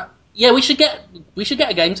 yeah, yeah. We should get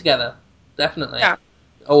a game together, definitely. Yeah.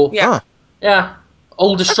 Oh, Yeah. Huh. yeah.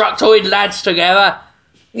 All Destructoid lads together.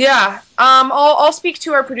 Yeah. I'll speak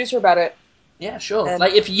to our producer about it. Yeah, sure. And-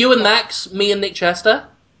 Like if you and Max, me and Nick Chester,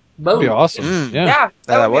 boom. That'd be awesome. Mm. Yeah. Yeah.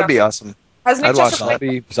 That would be awesome. Has Nick I'd watch Chester that.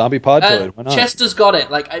 played? Zombie Podtoid. Why not? Chester's got it.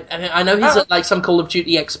 Like I know he's at some Call of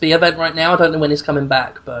Duty XP event right now. I don't know when he's coming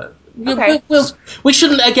back, but Okay. we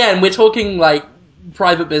shouldn't. Again, we're talking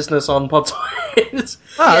private business on Podtoid.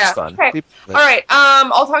 Oh, that's fun. Okay. All right.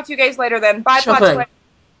 I'll talk to you guys later then. Bye, Sure Podtoid. thing.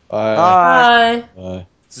 Bye. Bye.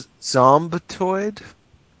 Zombatoid?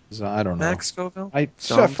 I don't know. Max Scoville?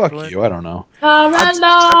 Fuck you. I don't know. Come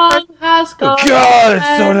along has gone. God, it's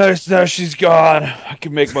so nice now she's gone. I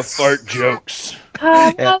can make my fart jokes.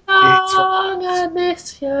 Come Yeah, along, I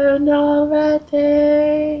miss you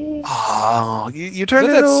already. Oh, you Is turned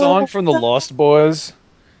that into that a song little... from the Lost Boys?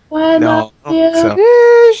 When No, I don't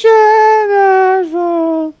think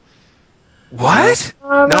so. What?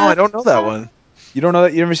 No, I don't know that one. You don't know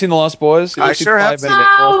that? You ever seen the Lost Boys? You I ever seen sure have 5 seen Minute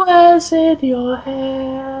it. Flowers in your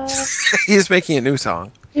hair. He's making a new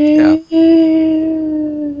song. Yeah.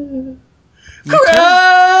 You. You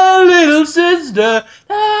Cry, little sister,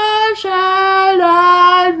 thou shalt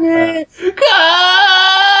not be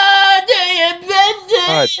caught in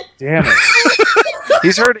God damn it.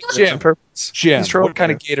 He's hurting you Jim. on purpose. Jim, He's trolling what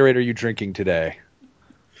kind you. of Gatorade are you drinking today?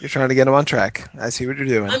 You're trying to get him on track. I see what you're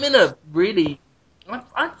doing. I'm in a really...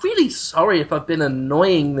 I'm really sorry if I've been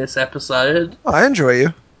annoying this episode. Oh, I enjoy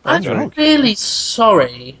you. I'm really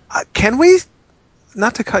sorry. Can we,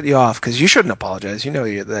 not to cut you off, because you shouldn't apologize. You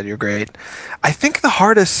know that you're great. I think the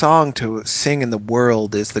hardest song to sing in the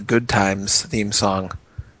world is the Good Times theme song.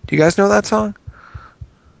 Do you guys know that song?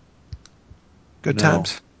 Good No.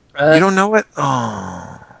 Times? You don't know it?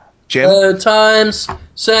 Oh. Jim? Good times,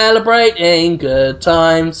 celebrating good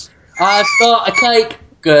times. I've got a cake,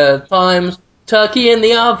 good times. Turkey in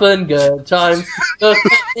the oven, good times. Look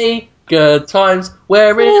at me, good times.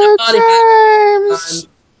 Wearing a party hat,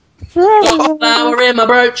 got flower in my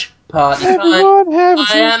brooch, party time. I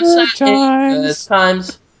am sat here, good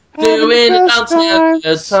times. Doing a dance here,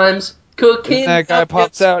 good times. Cooking. And that guy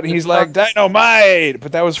pops nuggets, out and he's good like, times. Dynamite!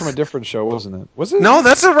 But that was from a different show, wasn't it? Was it? No,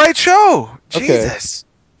 that's the right show. Okay. Jesus.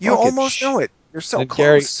 You Fuck it. almost know it. You're so And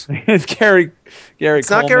close. Gary It's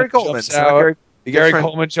not Gary Coleman. jumps It's not out. Gary. Gary different-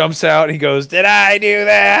 Coleman jumps out and he goes, "Did I do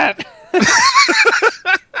that?"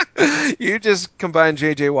 You just combined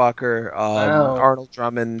J.J. Walker, Wow. Arnold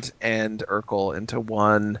Drummond, and Urkel into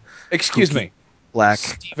one Excuse kooky me, black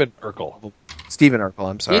Stephen Urkel. Stephen Urkel.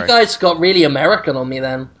 I'm sorry. You guys got really American on me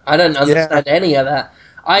then. I don't understand any of that.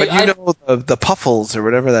 But you know the Puffles or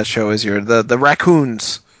whatever that show is. The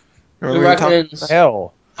raccoons. the Remember we were talking- raccoons.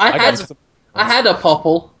 Hell, I had a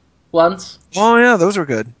popple once. Oh yeah, those were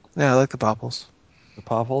good. Yeah, I like the Popples. the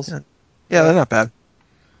Popples. Yeah, they're not bad.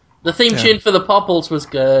 The theme Yeah. tune for the Popples was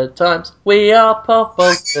Good Times. We are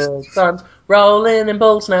Popples, good times. Rolling in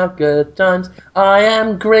balls now, good times. I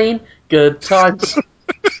am green, good times.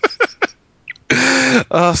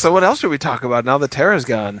 So what else should we talk about now that Tara's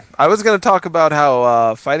gone? I was going to talk about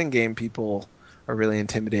how fighting game people are really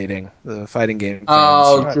intimidating. The fighting game fans.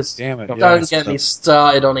 Oh, God just damn it! don't Yeah. don't get me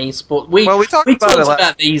started on esports. We talked about it last.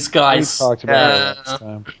 about these We guys. talked about it last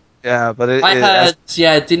time. Yeah, but I heard,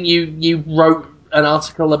 didn't you wrote an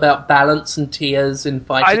article about balance and tiers in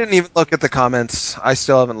fighting? I didn't even look at the comments. I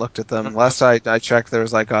still haven't looked at them. Last I checked, there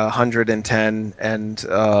was like 110,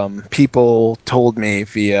 and people told me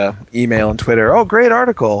via email and Twitter, "Oh, great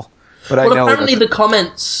article." But I Well, know apparently that the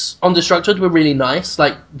comments on Destructoid were really nice.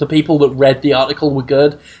 Like, the people that read the article were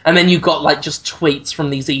good. And then you got, like, just tweets from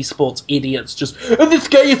these esports idiots just, "Oh, this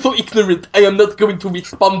guy is so ignorant, I am not going to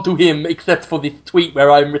respond to him, except for this tweet where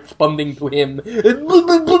I'm responding to him."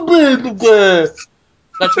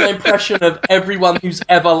 That's my impression of everyone who's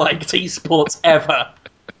ever liked esports ever.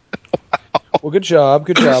 well, good job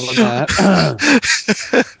on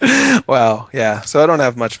that. Wow, yeah. So I don't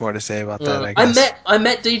have much more to say about that, I I guess.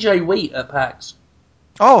 met DJ Wheat at PAX.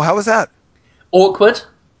 Oh, how was that? Awkward.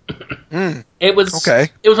 Mm, It was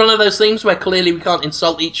okay. it was one of those things where clearly we can't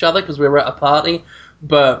insult each other because we were at a party,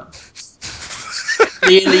 but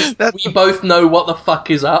clearly That, we both know what the fuck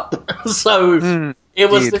is up. So it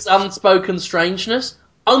was indeed. this unspoken strangeness.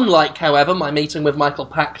 Unlike, however, my meeting with Michael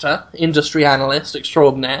Pachter, industry analyst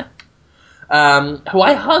extraordinaire, who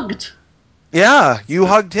I hugged. Yeah, you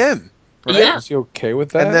hugged him, right? Yeah. Is he okay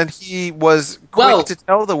with And that? then he was quick Well, to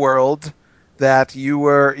tell the world that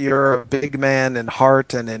you're a big man in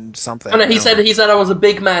heart and in oh something. no, I don't know. he said I was a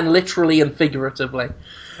big man, literally and figuratively.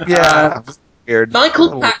 Yeah, it was weird. A Michael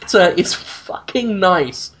little weird. Pachter is fucking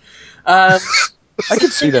nice. Um, I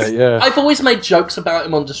could see that, yeah. I've always made jokes about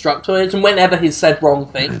him on Destructoid, and whenever he's said wrong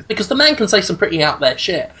things, because the man can say some pretty out there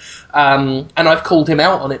shit, and I've called him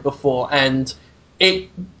out on it before, and it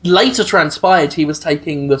later transpired he was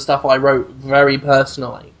taking the stuff I wrote very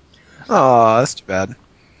personally, Oh, that's too bad.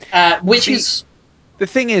 which See, is the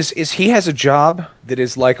thing is he has a job that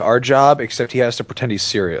is like our job, except he has to pretend he's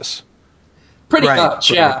serious, pretty Right,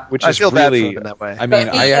 much, right. yeah. which I is feel bad for him really. in that way. I mean,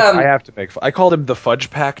 But I have to make. I called him the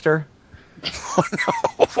Fudge Pactor.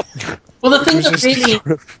 well, Which was just sort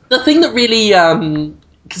of, the thing that really,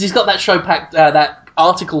 because he's got that show packed, that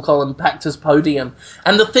article column packed as Podium,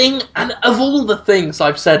 and the thing, and of all the things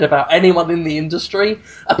I've said about anyone in the industry,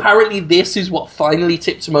 apparently this is what finally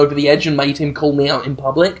tipped him over the edge and made him call me out in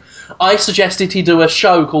public. I suggested he do a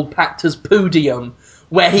show called Pactor's Podium,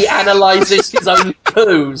 where he analyses his own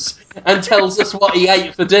poos and tells us what he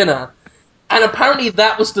ate for dinner. And apparently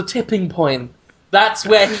that was the tipping point. That's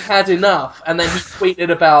where he had enough. And then he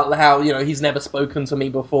tweeted about how, he's never spoken to me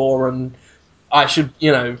before and I should,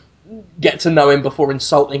 get to know him before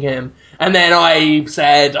insulting him. And then I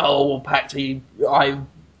said, "Oh, Pacty,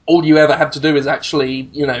 all you ever have to do is actually,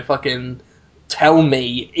 fucking tell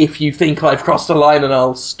me if you think I've crossed a line and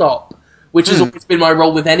I'll stop." Which has always been my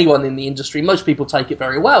role with anyone in the industry. Most people take it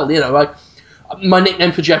very well. My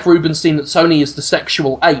nickname for Jeff Rubenstein at Sony is the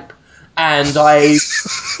sexual ape. And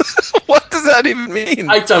What does that even mean?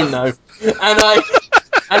 I don't know.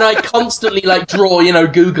 And I constantly draw,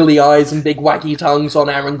 googly eyes and big waggy tongues on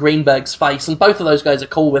Aaron Greenberg's face, and both of those guys are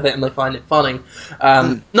cool with it and they find it funny.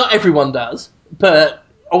 Not everyone does, but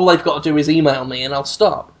all they've got to do is email me and I'll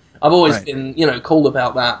stop. I've always Right. been, cool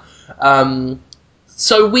about that.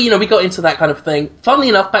 So we got into that kind of thing. Funnily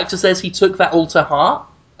enough, Paxter says he took that all to heart.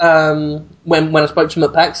 When I spoke to him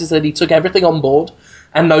at PAX, he said he took everything on board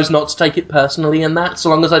and knows not to take it personally in that, so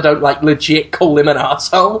long as I don't, legit call him an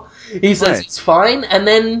arsehole. He says Right. it's fine, and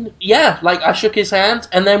then, I shook his hand,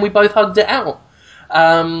 and then we both hugged it out.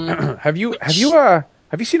 have you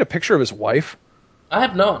seen a picture of his wife? I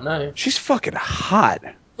have not, no. She's fucking hot.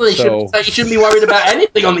 Well, you shouldn't be worried about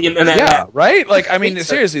anything on the internet. Yeah, right? I mean, So-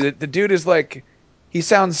 seriously, the dude is he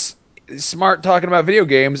sounds smart talking about video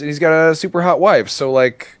games, and he's got a super hot wife. So,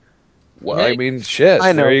 well, I Hey. mean, shit,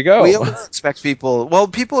 I know. there you go. We always expect people. Well,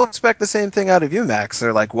 people expect the same thing out of you, Max.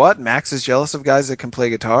 They're like, "What? Max is jealous of guys that can play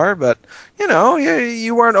guitar?" But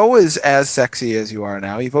you weren't always as sexy as you are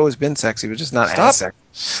now. You've always been sexy, but just not as sexy.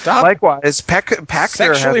 Stop Likewise, Pachter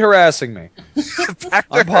sexually harassing me.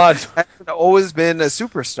 Pachter Pod. hasn't always been a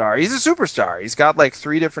superstar. He's a superstar. He's got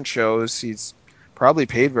 3 different shows. He's probably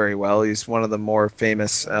paid very well. He's one of the more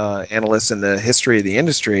famous analysts in the history of the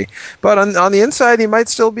industry. But on the inside, he might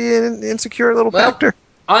still be an insecure little Well, Pachter.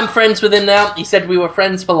 I'm friends with him now. He said we were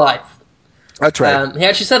friends for life. That's right. He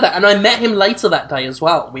actually said that, and I met him later that day as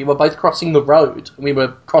well. We were both crossing the road, and we were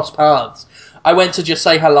cross paths. I went to just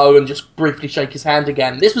say hello and just briefly shake his hand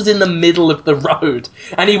again. This was in the middle of the road,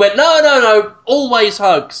 and he went, "No, always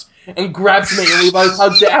hugs," and grabbed me, and we both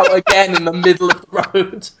hugged it out again in the middle of the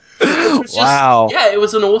road. Which was Wow. it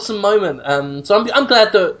was an awesome moment. So I'm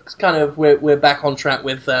glad that kind of we're back on track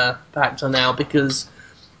with Pactor now, because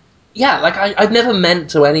I've never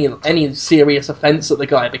meant to any serious offence at the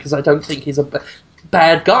guy, because I don't think he's a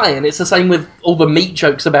bad guy, and it's the same with all the meat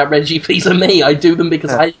jokes about Reggie Fils-Aimé. I do them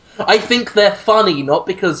because I think they're funny, not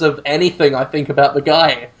because of anything I think about the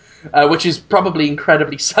guy. Which is probably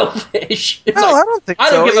incredibly selfish. It's No, I don't think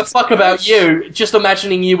I don't so. give a fuck about you. Just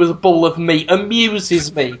imagining you as a ball of meat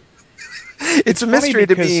amuses me. It's a Funny mystery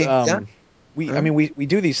to because me. Yeah? we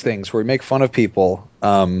do these things where we make fun of people,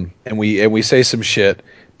 and we say some shit,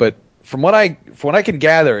 but from what I can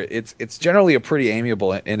gather, it's generally a pretty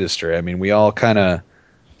amiable industry. I mean, we all kind of.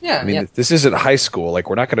 I mean, this isn't high school. Like,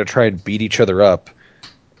 we're not going to try and beat each other up,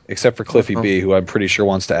 except for Cliffy B, who I'm pretty sure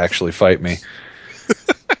wants to actually fight me.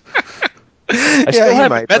 I still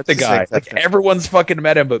haven't met the guy. Like, everyone's fucking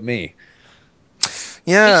met him but me.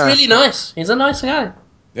 Yeah, He's really nice. He's a nice guy.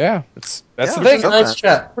 Yeah, that's the He's thing. a nice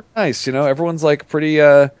chap. Pretty nice, everyone's like pretty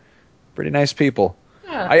nice people.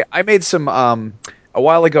 Yeah. I made some a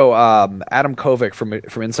while ago. Adam Kovic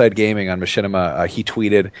from Inside Gaming on Machinima, he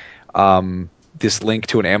tweeted this link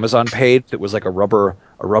to an Amazon page that was like a rubber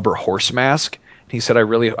horse mask. He said, I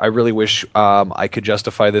really wish I could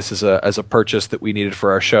justify this as a purchase that we needed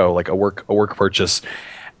for our show, like a work purchase.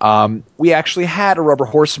 We actually had a rubber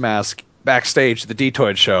horse mask backstage at the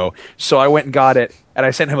Podtoid show, so I went and got it, and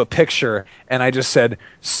I sent him a picture, and I just said,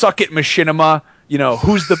 "Suck it, Machinima.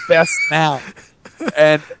 Who's the best now?"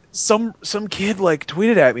 And some kid like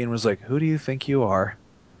tweeted at me and was like, "Who do you think you are?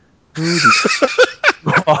 Who do you think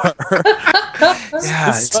you are?"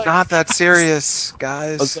 yeah, it's like, not that serious,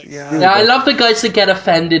 guys. like, Yeah, I love the guys that get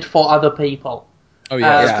offended for other people. Oh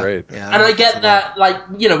yeah, that's yeah, great. yeah, And I get that, like,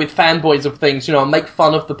 with fanboys of things, I make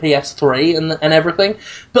fun of the PS3 and everything,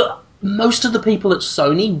 but most of the people at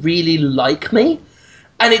Sony really like me,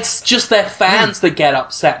 and it's just their fans that get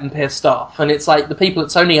upset and pissed off, and it's like the people at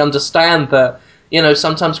Sony understand that,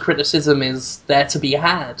 sometimes criticism is there to be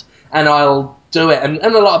had, and I'll do it, and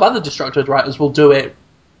a lot of other Destructoid writers will do it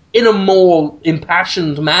in a more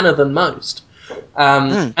impassioned manner than most.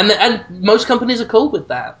 And most companies are cool with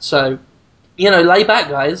that, so... lay back,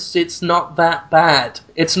 guys. It's not that bad.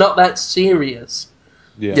 It's not that serious.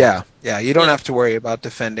 Yeah. You don't have to worry about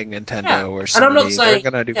defending Nintendo or Sony. And I'm not saying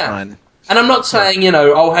they're gonna do fine. And I'm not saying,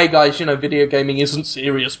 oh, hey guys, video gaming isn't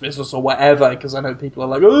serious business or whatever, because I know people are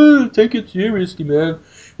like, oh, take it seriously, man.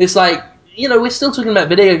 It's like, we're still talking about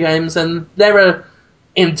video games, and there are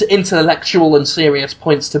intellectual and serious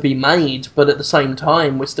points to be made, but at the same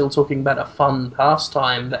time, we're still talking about a fun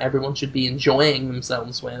pastime that everyone should be enjoying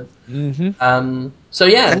themselves with. Mm-hmm. So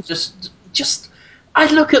yeah, just I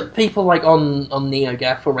look at people like on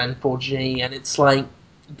NeoGAF or N4G, and it's like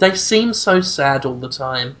they seem so sad all the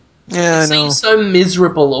time. Yeah, They I seem know. so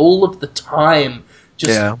miserable all of the time,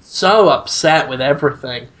 just so upset with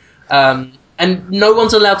everything. And no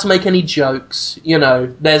one's allowed to make any jokes.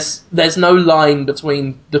 There's no line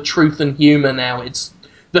between the truth and humour now. It's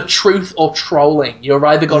the truth or trolling. You're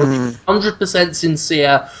either got to be 100%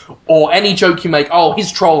 sincere, or any joke you make, oh,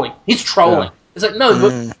 he's trolling. He's trolling. Yeah. It's like, no,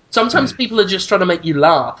 but sometimes people are just trying to make you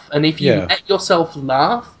laugh. And if you let yourself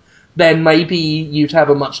laugh, then maybe you'd have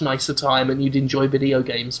a much nicer time and you'd enjoy video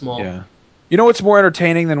games more. Yeah. You know what's more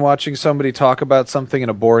entertaining than watching somebody talk about something in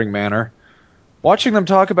a boring manner? Watching them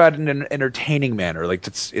talk about it in an entertaining manner. Like,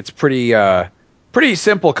 it's pretty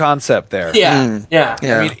simple concept there. Yeah.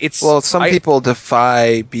 I mean, some people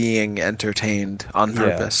defy being entertained on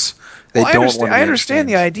purpose. They don't want to be I understand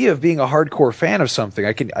the idea of being a hardcore fan of something.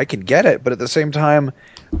 I can get it, but at the same time,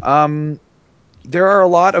 there are a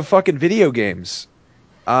lot of fucking video games,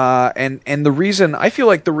 and the reason I feel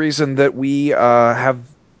like the reason that we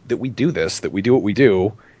that we do this, that we do what we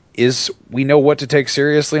do, is we know what to take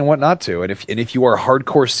seriously and what not to. And if you are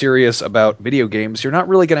hardcore serious about video games, you're not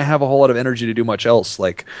really going to have a whole lot of energy to do much else.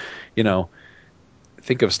 Like,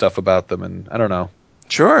 think of stuff about them, and I don't know.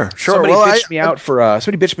 Sure. Somebody bitched me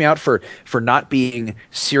out for not being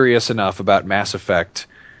serious enough about Mass Effect.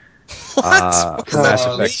 For Mass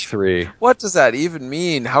Effect 3. What does that even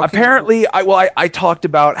mean? Apparently, I talked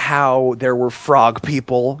about how there were frog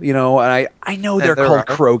people, and I know they're called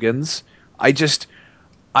Krogans.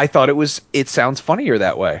 I thought it sounds funnier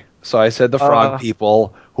that way. So I said the frog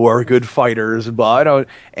people who are good fighters and blah.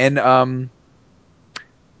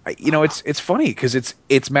 It's funny because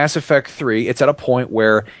it's Mass Effect 3. It's at a point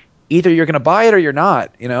where either you're going to buy it or you're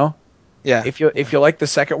not. Yeah. If you like the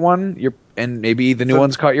second one, and maybe the new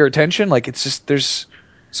one's caught your attention. Like, it's just there's.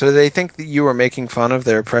 So they think that you were making fun of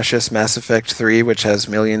their precious Mass Effect 3, which has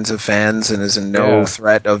millions of fans and is in no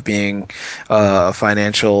threat of being a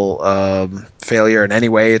financial failure in any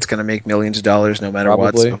way. It's going to make millions of dollars no matter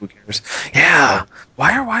what, so who cares? Yeah.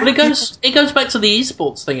 Why? But it goes back to the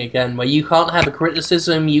esports thing again, where you can't have a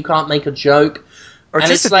criticism, you can't make a joke. Or and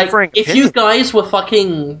just it's a like, different if opinion. you guys were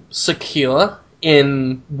fucking secure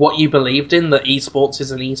in what you believed in, that esports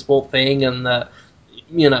is an esport thing and that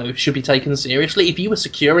should be taken seriously. If you were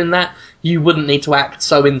secure in that, you wouldn't need to act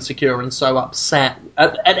so insecure and so upset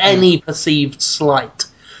at any perceived slight.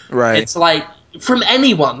 Right. It's like, from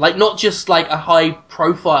anyone, like not just like a high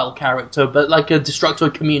profile character, but like a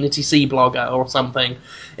Destructoid Community C blogger or something.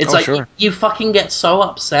 It's like sure. you fucking get so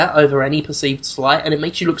upset over any perceived slight, and it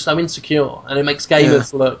makes you look so insecure, and it makes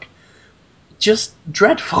gamers look just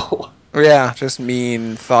dreadful. Yeah, just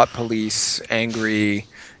mean, thought police, angry,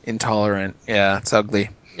 intolerant. Yeah, it's ugly.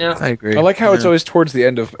 Yeah. I agree. I like how it's Yeah. always towards the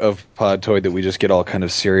end of Podtoid that we just get all kind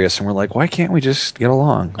of serious and we're like, why can't we just get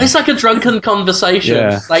along? It's like a drunken conversation.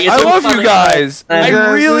 Yeah. Like, it's I all love fun you and guys. games, I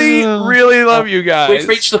and really, really love you guys. we've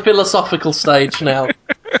reached the philosophical stage now.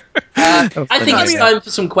 I think it's time for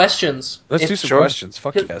some questions. Let's do some questions.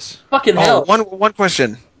 Fuck yes. Fucking hell. One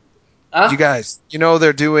question. You guys,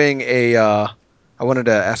 they're doing a. I wanted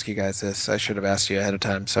to ask you guys this. I should have asked you ahead of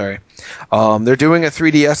time. Sorry. They're doing a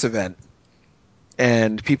 3DS event,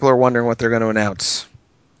 and people are wondering what they're going to announce.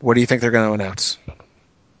 What do you think they're going to announce?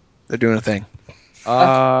 They're doing a thing.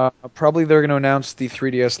 Probably they're going to announce the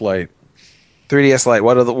 3DS Lite. 3DS Lite.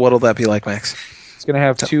 What'll that be like, Max? It's going to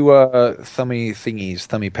have two thummy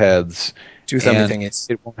pads. Two thummy and thingies.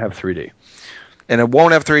 It won't have 3D. And it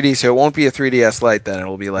won't have 3D, so it won't be a 3DS Lite. Then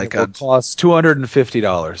it'll be like it will cost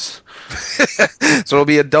 $250. So it'll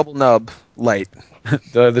be a double nub Lite.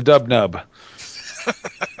 the dub nub.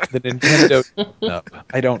 The Nintendo nub.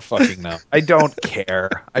 I don't fucking know. I don't care.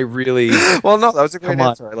 I really. Well, no, that was a great Come on.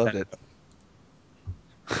 answer. I loved it.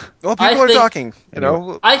 Well, people are talking.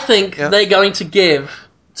 I think they're going to give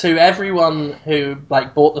to everyone who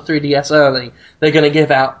bought the 3DS early. They're going to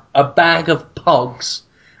give out a bag of Pogs,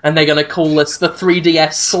 and they're going to call us the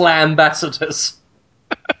 3DS Slam Ambassadors.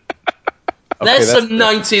 There's some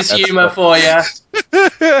 90s humour for you.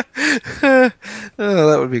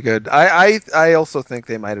 That would be good. I also think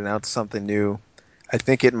they might announce something new. I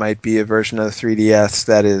think it might be a version of the 3DS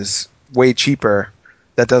that is way cheaper,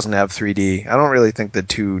 that doesn't have 3D. I don't really think the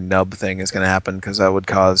two nub thing is going to happen, because that would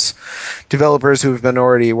cause developers who've been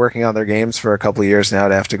already working on their games for a couple of years now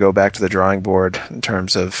to have to go back to the drawing board in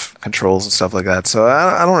terms of controls and stuff like that. So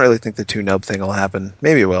I don't really think the two nub thing will happen.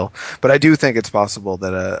 Maybe it will, but I do think it's possible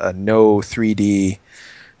that a no 3D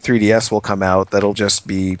 3DS will come out that'll just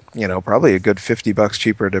be, probably a good $50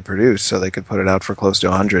 cheaper to produce, so they could put it out for close to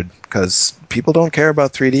 100, because people don't care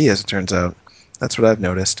about 3D, as it turns out. That's what I've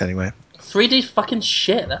noticed anyway. 3D fucking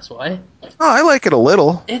shit, that's why. Oh, I like it a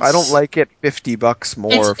little. I don't like it $50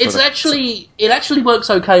 more. It actually works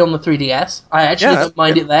okay on the 3DS. I actually don't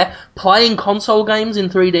mind it there. Playing console games in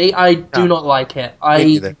 3D, I do not like it.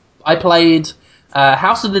 I played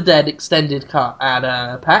House of the Dead Extended Cut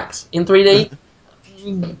at PAX in 3D.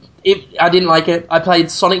 I didn't like it. I played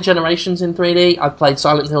Sonic Generations in 3D. I played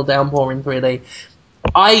Silent Hill Downpour in 3D.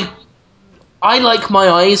 I like my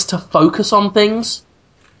eyes to focus on things.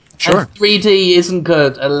 Sure. And 3D isn't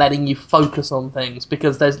good at letting you focus on things,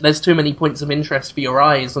 because there's too many points of interest for your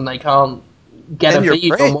eyes, and they can't get a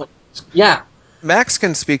bead on what. Yeah. Max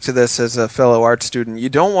can speak to this as a fellow art student. You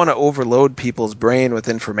don't want to overload people's brain with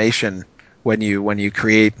information when you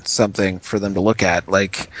create something for them to look at.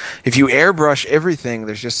 Like, if you airbrush everything,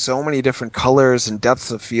 there's just so many different colors and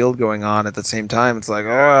depths of field going on at the same time. It's like,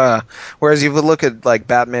 whereas if you look at like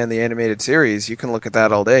Batman the Animated Series, you can look at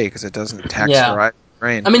that all day because it doesn't tax your eye.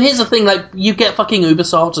 Brain. I mean, here's the thing: you get fucking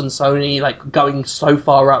Ubisoft and Sony going so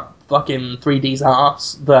far up fucking 3D's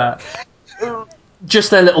ass that just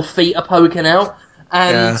their little feet are poking out,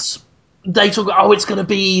 and they talk. Oh, it's going to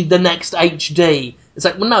be the next HD. It's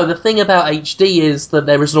like, well, no. The thing about HD is that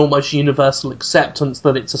there is an almost universal acceptance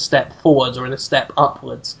that it's a step forwards or a step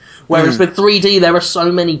upwards. Whereas with 3D, there are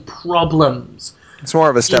so many problems. It's more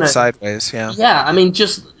of a step sideways. Yeah. Yeah, I mean,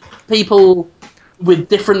 just people with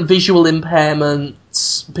different visual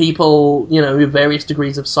impairments, people, with various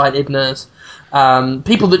degrees of sightedness,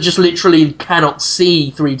 people that just literally cannot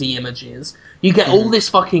see 3D images. You get all this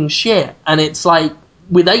fucking shit, and it's like,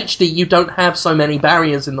 with HD, you don't have so many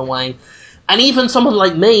barriers in the way. And even someone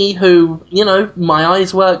like me, who, my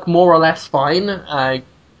eyes work more or less fine, I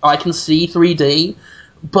can see 3D,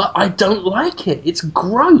 but I don't like it. It's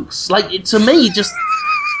gross. To me, just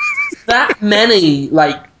that many,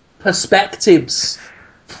 perspectives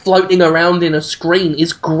floating around in a screen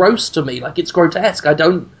is gross to me. It's grotesque. I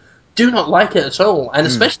do not like it at all. And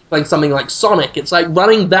especially playing something like Sonic, it's like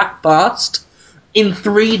running that fast in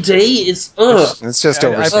 3D is It's just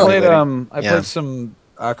overstimulating. I played some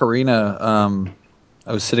Ocarina.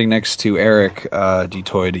 I was sitting next to Eric,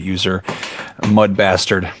 Dtoid user, Mud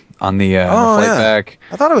Bastard, on the flight back.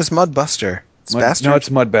 I thought it was Mud Buster. It's Bastard? No,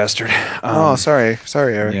 it's Mud Bastard. Sorry,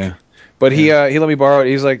 Eric. Yeah. But he let me borrow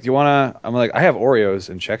it. He's like, "Do you wanna?" I'm like, "I have Oreos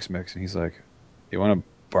and Chex Mix," and he's like, "You want to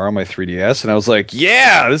borrow my 3DS?" And I was like,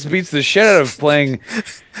 "Yeah, this beats the shit out of playing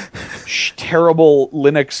terrible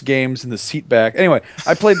Linux games in the seat back. Anyway,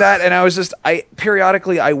 I played that, and I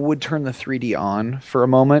periodically I would turn the 3D on for a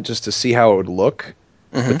moment just to see how it would look,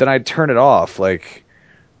 but then I'd turn it off. Like,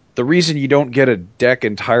 the reason you don't get a deck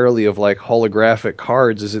entirely of like holographic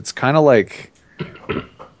cards is it's kind of like,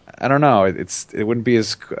 I don't know. It wouldn't be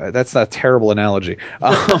as, that's not a terrible analogy. No,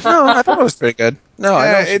 I thought it was pretty good. No,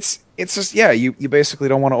 I know. It's just, yeah, you basically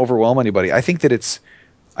don't want to overwhelm anybody. I think that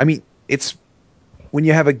I mean, it's when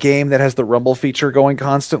you have a game that has the rumble feature going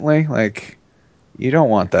constantly, like, you don't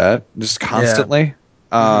want that just Yeah. constantly.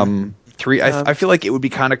 I feel like it would be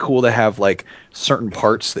kind of cool to have like certain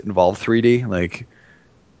parts that involve 3D, like,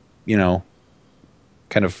 you know,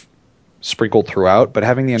 kind of sprinkled throughout, but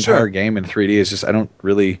having the entire Sure. game in 3D is just,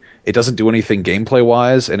 it doesn't do anything gameplay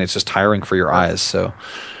wise, and it's just tiring for your eyes. So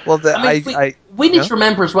Well, I mean, we need to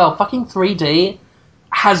remember as well, fucking 3D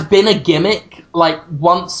has been a gimmick like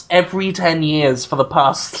once every 10 years for the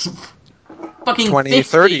past fucking 20, 30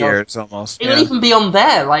 50 or years almost. it'll Yeah. even be on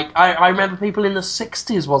there. Like, I remember people in the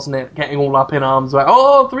 60s, wasn't it, getting all up in arms about,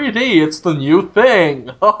 oh, 3D, it's the new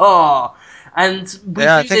thing. And we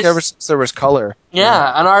Yeah, I do think this. ever since there was color.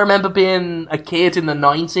 Yeah, and I remember being a kid in the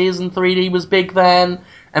 90s and 3D was big then,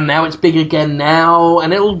 and now it's big again now,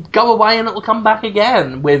 and it'll go away and it'll come back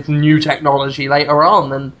again with new technology later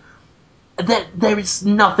on, and there is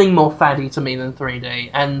nothing more faddy to me than 3D,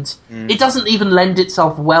 and it doesn't even lend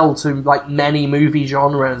itself well to, like, many movie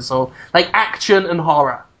genres, or, like, action and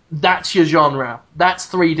horror. That's your genre. That's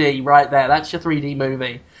 3D right there. That's your 3D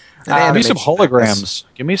movie. give me some Animation, I guess. holograms.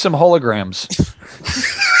 Give me some holograms.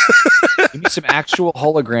 Give me some actual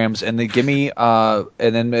holograms, and then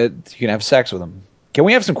you can have sex with them. Can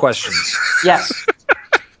we have some questions? Yes.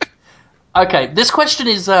 Okay, this question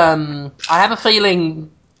is, I have a feeling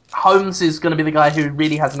Holmes is going to be the guy who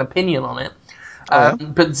really has an opinion on it. Oh, yeah?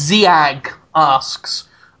 But Ziag asks,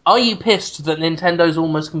 are you pissed that Nintendo's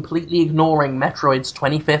almost completely ignoring Metroid's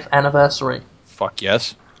 25th anniversary? Fuck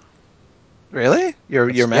yes. Really? You're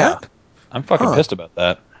Yeah, mad? I'm fucking pissed about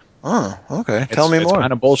that. Oh, okay. Tell me It's more.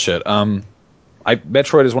 kind of bullshit.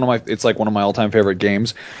 Metroid is it's like one of my all time favorite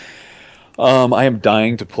games. I am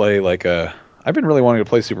dying to play I've been really wanting to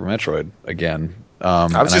play Super Metroid again.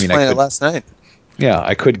 I was just playing it last night. Yeah,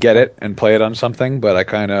 I could get it and play it on something, but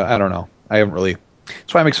I don't know. I haven't really.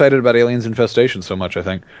 That's why I'm excited about Aliens Infestation so much, I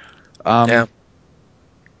think. Yeah.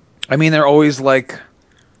 I mean, they're always like,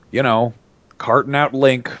 you know, carting out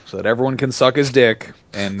Link so that everyone can suck his dick.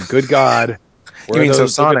 And good God, You where are mean so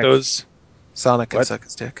those? Look at Sonic? those. Sonic can What? suck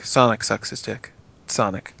his dick. Sonic sucks his dick.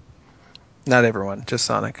 Sonic. Not everyone, just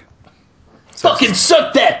Sonic. Fucking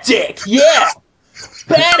suck that dick! Yeah!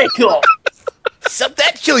 Panicle! Sup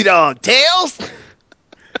that chili dog, Tails?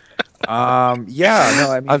 Yeah,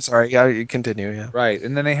 no, I mean, I'm sorry. Yeah, you continue. Yeah. right.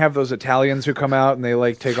 And then they have those Italians who come out and they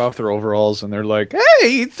like take off their overalls and they're like,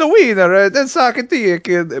 "Hey, it's the winner, that's suck a dick."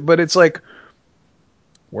 But it's like,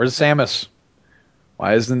 where's Samus?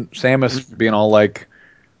 Why isn't Samus being all like,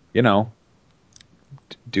 you know,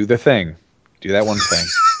 do the thing, do that one thing,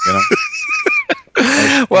 you know? She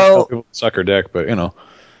can't tell Well, people to suck her dick, but you know.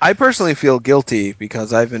 I personally feel guilty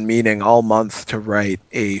because I've been meaning all month to write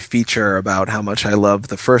a feature about how much I love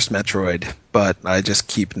the first Metroid, but I just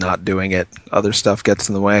keep not doing it. Other stuff gets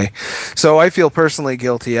in the way. So I feel personally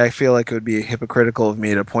guilty. I feel like it would be hypocritical of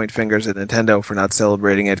me to point fingers at Nintendo for not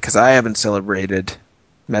celebrating it because I haven't celebrated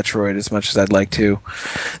Metroid as much as I'd like to.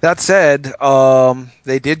 That said,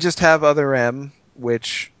 they did just have Other M,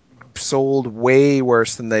 which sold way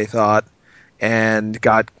worse than they thought and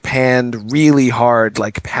got panned really hard,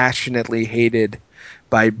 like passionately hated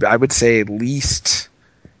by, I would say, at least,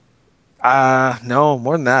 no,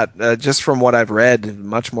 more than that. Just from what I've read,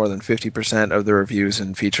 much more than 50% of the reviews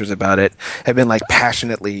and features about it have been like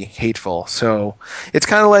passionately hateful. So it's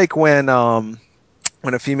kind of like when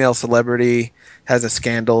a female celebrity has a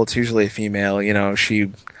scandal, it's usually a female. You know,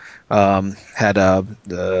 she had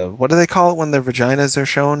what do they call it when their vaginas are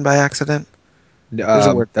shown by accident? There's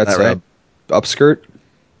a word for That's that, right? upskirt.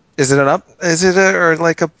 Is it an up? Is it or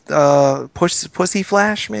like a pussy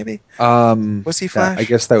flash maybe? Pussy I flash?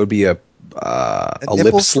 guess that would be A a lip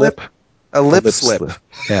nipple slip? slip. A A lip lip slip. slip.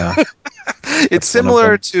 Yeah, It's that's one of similar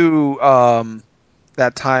them. to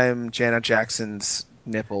that time Janet Jackson's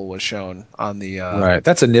nipple was shown on the. Right,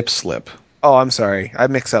 that's a nip slip. Oh, I'm sorry. I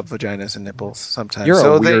mix up vaginas and nipples sometimes. You're a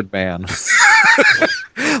So they. weird man.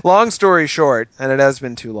 Long story short, and it has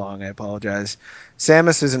been too long. I apologize.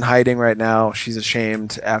 Samus is in hiding right now. She's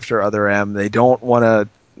ashamed after Other M. They don't want to.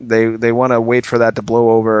 They want to wait for that to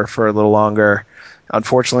blow over for a little longer.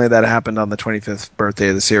 Unfortunately, that happened on the 25th birthday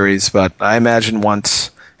of the series. But I imagine once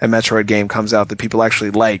a Metroid game comes out that people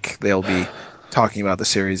actually like, they'll be talking about the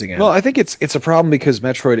series again. Well, I think it's a problem because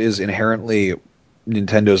Metroid is inherently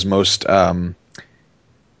Nintendo's most not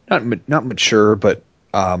mature, but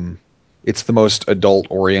it's the most adult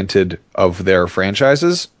oriented of their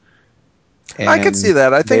franchises. I could see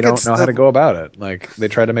that. I They think don't it's know how to go about it. Like they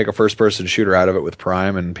tried to make a first person shooter out of it with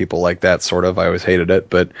Prime, and people like that sort of. I always hated it,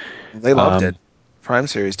 but they loved um, it. Prime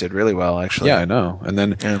series did really well, actually. yeah, I know. And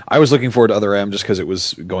then Yeah. I was looking forward to Other M just because it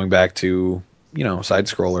was going back to side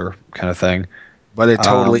scroller kind of thing. But it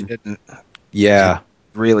totally Um, didn't. It yeah,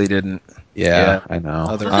 really didn't. yeah, Yeah. I know.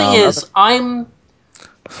 The Other, thing other is,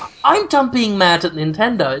 I'm done being mad at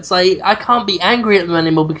Nintendo. It's like I can't be angry at them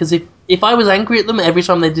anymore because if I was angry at them every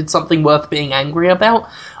time they did something worth being angry about,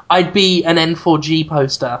 I'd be an N4G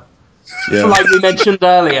poster, Yeah. like we mentioned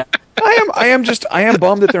earlier. I am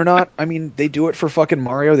bummed that they're not. I mean, they do it for fucking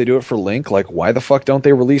Mario. They do it for Link. Like, why the fuck don't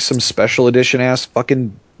they release some special edition ass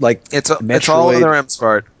fucking like it's all Metroid? other M's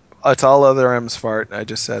fault. It's all other M's fault. I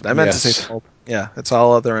just said. I meant to say Yes, fault. Yeah, it's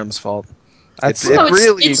all other M's fault. that's No, It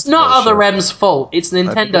really. it's not bullshit. other M's fault. It's I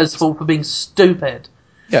think it Nintendo's is. fault for being stupid.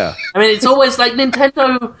 Yeah, I mean, it's always like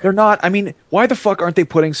Nintendo. they're not. I mean, why the fuck aren't they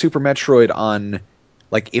putting Super Metroid on?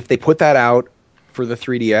 Like, if they put that out for the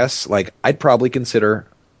 3DS, like I'd probably consider,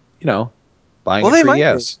 you know, buying Well, a they might be.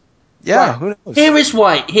 3DS. Yeah, Right. who knows? Here is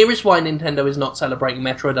why Nintendo is not celebrating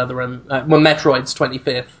Metroid Metroid's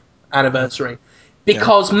 25th anniversary. Yeah.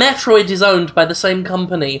 Because Metroid is owned by the same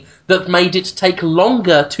company that made it take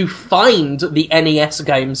longer to find the NES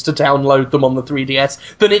games to download them on the 3DS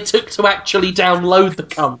than it took to actually download the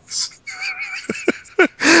cunts.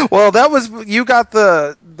 Well, that was you got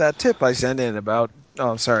that tip I sent in about.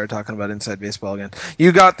 Oh, sorry, talking about Inside Baseball again.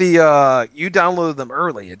 You got you downloaded them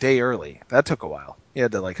early, a day early. That took a while. You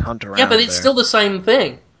had to like hunt Yeah, but around it's there. still the same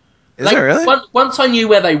thing. Is it Like really? once I knew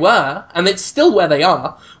where they were, and it's still where they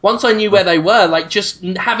are. Once I knew where they were, like just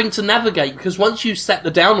having to navigate because once you set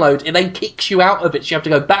the download, it then kicks you out of it. So you have to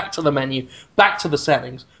go back to the menu, back to the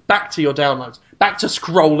settings, back to your downloads, back to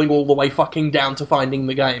scrolling all the way fucking down to finding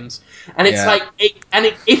the games. And it's Yeah. like,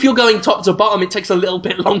 if you're going top to bottom, it takes a little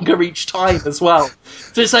bit longer each time as well.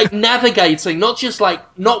 So it's like navigating, not just like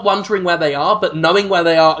not wondering where they are, but knowing where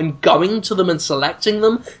they are and going to them and selecting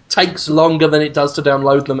them takes longer than it does to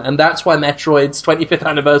download them. And that's why Metroid's 25th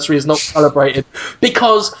anniversary is not celebrated.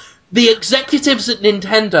 Because the executives at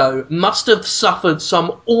Nintendo must have suffered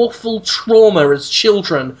some awful trauma as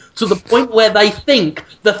children to the point where they think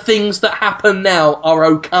the things that happen now are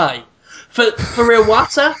okay. For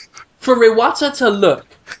Iwata to look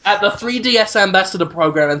at the 3DS Ambassador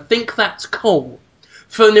program and think that's cool,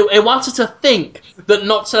 for Iwata to think that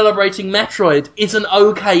not celebrating Metroid is an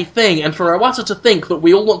okay thing, and for Iwata to think that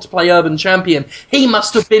we all want to play Urban Champion, he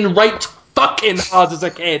must have been raped fucking hard as a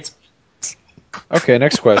kid. Okay,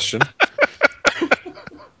 next question.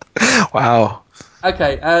 Wow.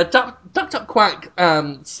 Okay, Duck Quack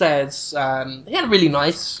says he had a really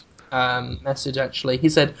nice message actually. He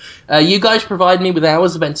said, "You guys provide me with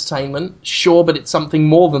hours of entertainment, sure, but it's something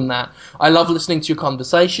more than that. I love listening to your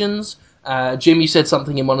conversations. Jim, you said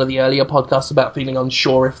something in one of the earlier podcasts about feeling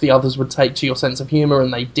unsure if the others would take to your sense of humour,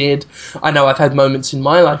 and they did. I know I've had moments in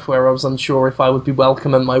my life where I was unsure if I would be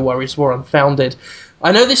welcome and my worries were unfounded.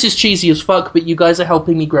 I know this is cheesy as fuck, but you guys are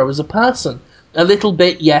helping me grow as a person. A little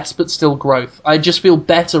bit, yes, but still growth. I just feel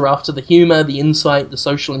better after the humour, the insight, the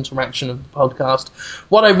social interaction of the podcast.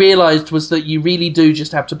 What I realised was that you really do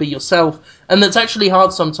just have to be yourself, and that's actually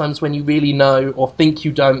hard sometimes when you really know or think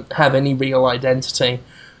you don't have any real identity.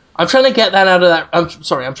 I'm trying to get that out of that. I'm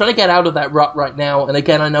trying to get out of that rut right now. And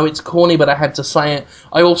again, I know it's corny, but I had to say it.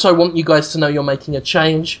 I also want you guys to know you're making a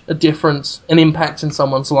change, a difference, an impact in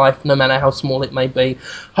someone's life, no matter how small it may be.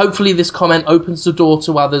 Hopefully, this comment opens the door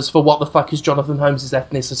to others for what the fuck is Jonathan Holmes'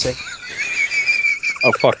 ethnicity."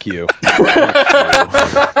 Oh, fuck you.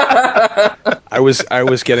 I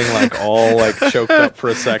was getting like all like choked up for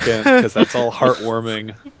a second because that's all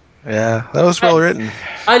heartwarming. Yeah, that was well written.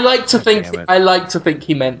 I like to think. damn it. I like to think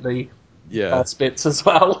he meant the Yeah. last bits as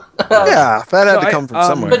well. Yeah, that had No, to come from I,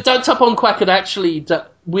 somewhere. But Ducked Up on Quack had actually...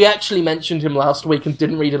 We actually mentioned him last week and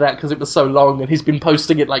didn't read it out because it was so long, and he's been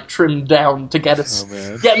posting it like trimmed down to get us, Oh,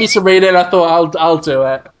 man. get me to read it. And I thought I'll do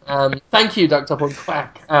it. Thank you, Ducked Up on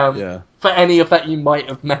Quack, Yeah. for any of that you might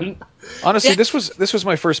have meant. Honestly, Yeah. this was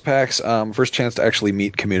my first PAX, first chance to actually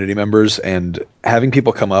meet community members, and having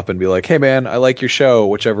people come up and be like, "Hey, man, I like your show,"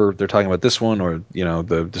 whichever they're talking about, this one or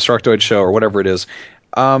the Destructoid show or whatever it is.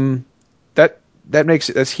 That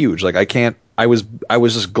that's huge. Like I was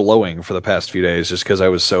just glowing for the past few days just because I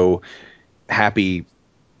was so happy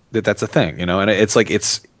that that's a thing, And it's like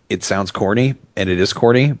it sounds corny, and it is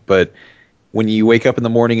corny, but when you wake up in the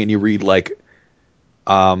morning and you read like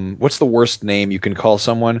What's the worst name you can call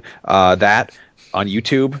someone? That on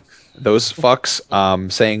YouTube, those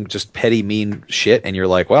fucks saying just petty, mean shit, and you're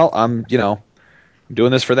like, well, I'm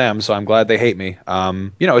doing this for them, so I'm glad they hate me. It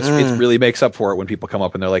Mm. really makes up for it when people come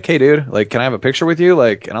up and they're like, hey, dude, like, can I have a picture with you?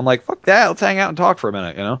 Like, and I'm like, fuck that, let's hang out and talk for a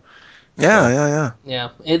minute, Yeah, So yeah, yeah.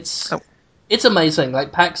 Yeah, Oh, it's amazing.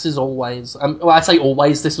 Like PAX is always. Well, I say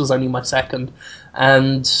always. This was only my second,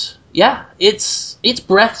 and yeah, it's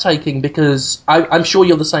breathtaking because I'm sure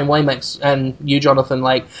you're the same way, Max, and you, Jonathan.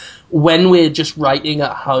 Like when we're just writing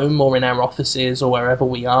at home or in our offices or wherever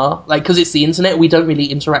we are, like because it's the internet, we don't really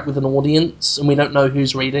interact with an audience, and we don't know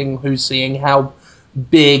who's reading, who's seeing, how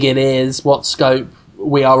big it is, what scope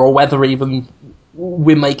we are, or whether even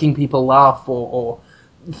we're making people laugh or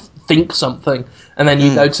think something, and then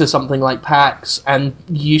you go to something like PAX and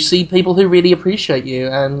you see people who really appreciate you,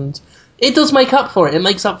 and it does make up for it. It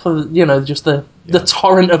makes up for just the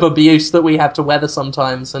torrent of abuse that we have to weather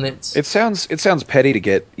sometimes, and it's it sounds petty to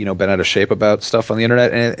get bent out of shape about stuff on the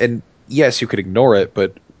internet, and yes, you could ignore it,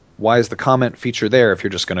 but why is the comment feature there if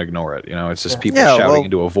you're just going to ignore it? It's just yeah, people yeah. shouting Well,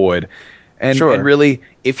 into a void, and sure. really,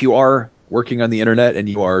 if you are working on the internet and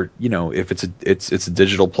you are, if it's a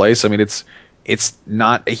digital place, I mean, it's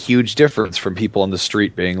not a huge difference from people on the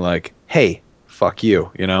street being like, hey, fuck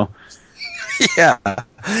you. Yeah,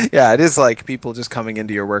 yeah. It is like people just coming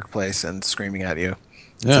into your workplace and screaming at you.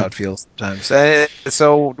 That's how Yeah. it feels sometimes.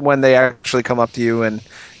 So when they actually come up to you and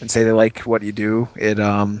say they like what you do,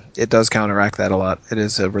 it does counteract that a lot. It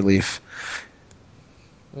is a relief,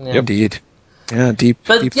 yeah. Yep. indeed. Yeah, deep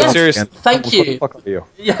But But thoughts yes, seriously, again. thank what the you. fuck are you?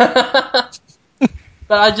 Yeah,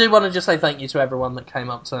 but I do want to just say thank you to everyone that came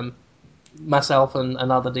up to myself and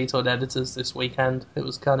other Detoid editors this weekend. It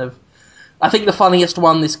was kind of. I think the funniest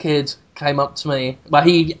one, this kid came up to me, but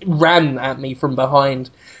he ran at me from behind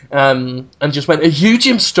and just went, "Are you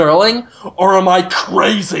Jim Sterling, or am I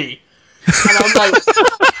crazy?" And I'm like,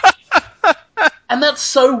 and that's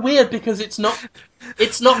so weird because it's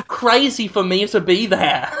not crazy for me to be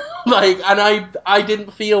there. Like, and I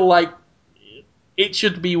didn't feel like it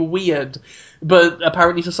should be weird, but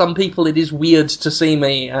apparently to some people it is weird to see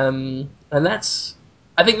me, and I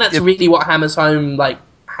think that's It, really what hammers home like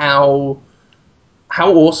how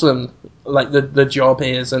awesome like the job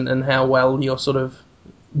is, and how well you're sort of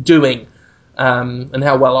doing, and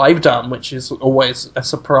how well I've done, which is always a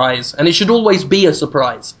surprise, and it should always be a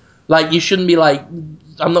surprise. Like you shouldn't be like,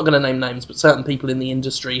 I'm not going to name names, but certain people in the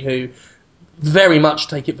industry who very much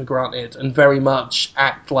take it for granted and very much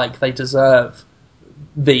act like they deserve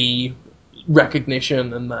the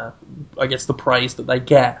recognition and I guess the praise that they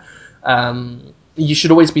get. You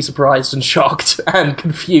should always be surprised and shocked and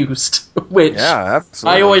confused, which yeah, I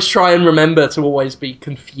absolutely. always try and remember to always be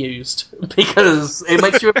confused because it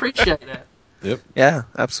makes you appreciate it. Yep. Yeah,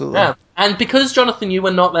 absolutely. Yeah. And because, Jonathan, you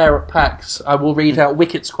were not there at PAX, I will read out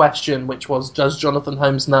Wicket's question, which was, does Jonathan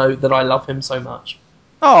Holmes know that I love him so much?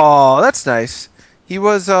 Oh, that's nice. He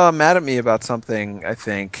was mad at me about something, I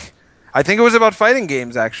think. I think it was about fighting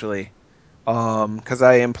games actually. Because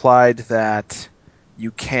I implied that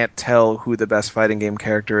you can't tell who the best fighting game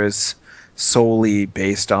character is solely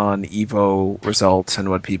based on Evo results and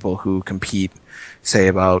what people who compete say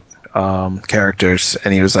about characters.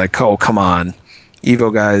 And he was like, "Oh, come on,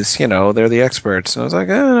 Evo guys, they're the experts." And I was like,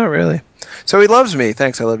 not really." So he loves me.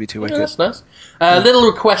 Thanks. I love you too, Yeah, Wicked. that's nice. Yeah. Little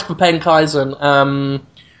request for Pen Kaizen. Um,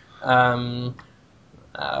 um,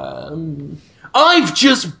 I've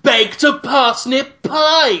just baked a parsnip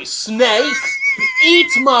pie, Snake! Eat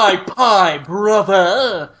my pie,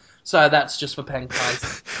 brother! So that's just for Pen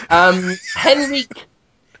Kaizen.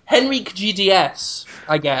 Henrik GDS,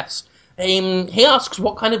 I guess. He asks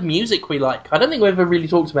what kind of music we like. I don't think we've ever really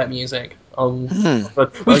talked about music. Hmm. We've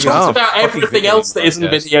Like, this talked is a Oh. about fucking everything video game else that isn't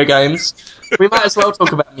podcast. video games. We might as well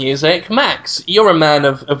talk about music. Max, you're a man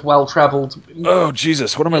of well-travelled Oh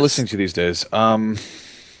Jesus, what am I years. listening to these days? I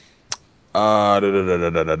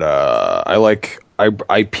like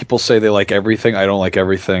I people say they like everything. I don't like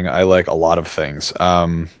everything. I like a lot of things.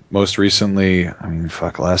 Most recently, I mean,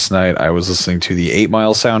 fuck, last night I was listening to the 8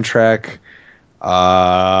 Mile soundtrack,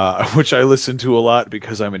 which I listen to a lot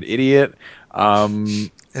because I'm an idiot.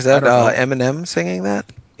 Is I that don't know. Eminem singing that?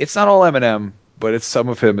 It's not all Eminem, but it's some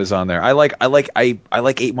of him is on there. I like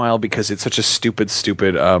 8 Mile because it's such a stupid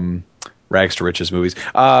rags to riches movies.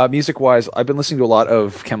 Music wise, I've been listening to a lot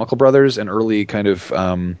of Chemical Brothers and early kind of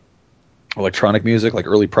electronic music, like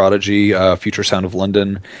early Prodigy, Future Sound of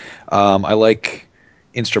London. I like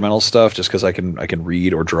instrumental stuff just because I can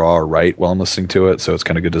read or draw or write while I'm listening to it, so it's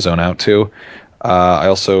kind of good to zone out to. I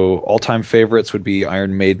also all time favorites would be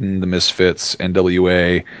Iron Maiden, The Misfits,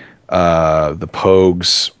 NWA, the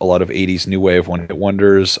Pogues, a lot of 80s new wave one-hit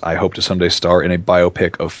wonders. I hope to someday star in a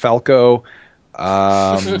biopic of Falco.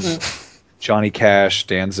 Johnny Cash,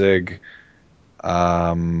 Danzig,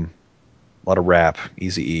 a lot of rap,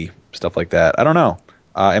 Eazy-E, stuff like that. I don't know.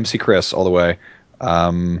 MC Chris all the way.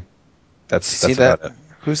 That's about it.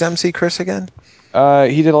 Who's MC Chris again?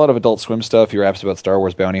 He did a lot of Adult Swim stuff. He raps about Star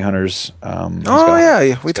Wars bounty hunters.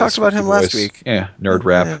 We talked about him last week. Yeah, nerd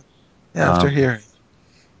rap. Yeah, after hearing.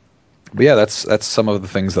 But yeah, that's some of the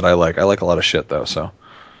things that I like. I like a lot of shit though. So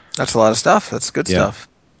that's a lot of stuff. That's good stuff.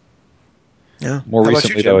 Yeah. More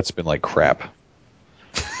recently though, it's been like crap.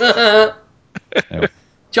 Anyway. Jonathan,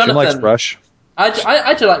 Jim likes Rush.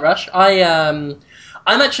 I do like Rush. I'm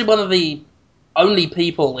actually one of the only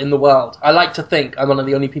people in the world. I like to think I'm one of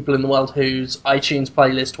the only people in the world whose iTunes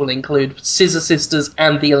playlist will include Scissor Sisters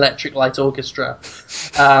and the Electric Light Orchestra.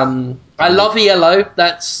 I love ELO.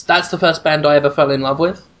 That's the first band I ever fell in love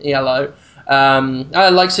with. ELO. I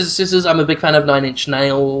like Scissor Sisters. I'm a big fan of Nine Inch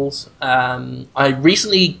Nails. I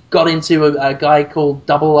recently got into a guy called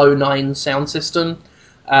 009 Sound System,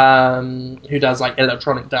 who does like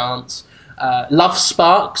electronic dance. Love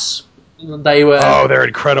Sparks. They're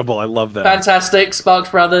incredible. I love them. Fantastic.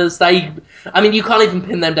 Sparks Brothers. You can't even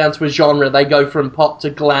pin them down to a genre. They go from pop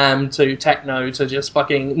to glam to techno to just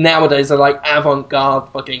fucking, nowadays they're like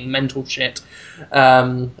avant-garde fucking mental shit.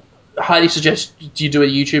 Highly suggest you do a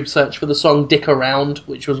YouTube search for the song Dick Around,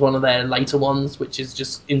 which was one of their later ones, which is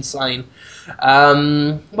just insane.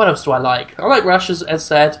 What else do I like? I like Rush, as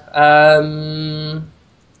said.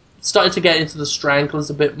 Started to get into the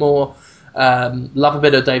Stranglers a bit more. Love a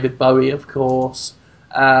bit of David Bowie, of course,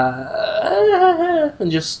 and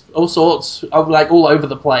just all sorts of like all over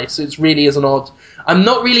the place. It really is an odd. I'm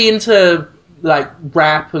not really into like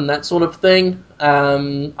rap and that sort of thing.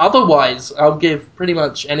 Otherwise, I'll give pretty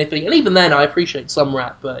much anything, and even then, I appreciate some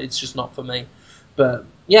rap, but it's just not for me. But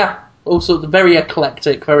yeah, also very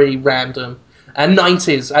eclectic, very random, and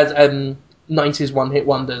 90s as 90s one-hit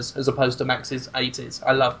wonders as opposed to Max's 80s.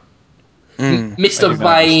 I love Mr.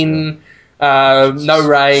 Vane. No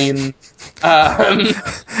Rain.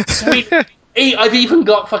 Sweet. I've even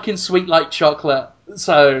got fucking Sweet Like Chocolate.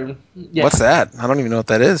 So yeah. What's that? I don't even know what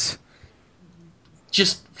that is.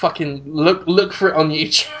 Just fucking look for it on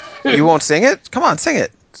YouTube. You won't sing it? Come on, sing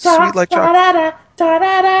it. Sweet Like Chocolate.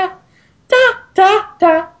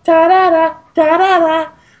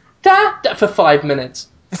 For 5 minutes.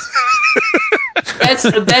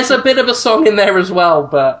 There's a bit of a song in there as well,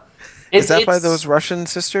 but is that by those Russian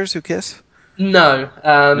sisters who kiss? No.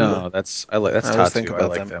 No, that's Tattoo. I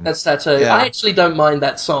like them. That's Tattoo. Yeah. I actually don't mind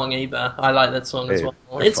that song either. I like that song as well.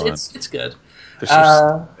 It's good.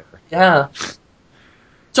 Yeah.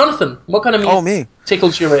 Jonathan, what kind of music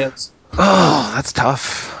tickles your ears? Oh, that's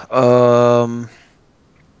tough.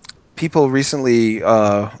 People recently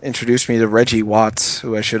introduced me to Reggie Watts,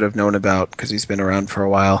 who I should have known about because he's been around for a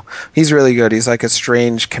while. He's really good. He's like a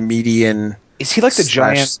strange comedian. Is he like the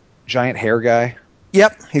giant hair guy?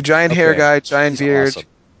 Yep, he giant hair guy, giant beard. Awesome.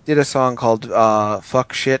 Did a song called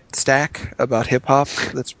 "Fuck Shit Stack" about hip hop.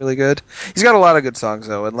 That's really good. He's got a lot of good songs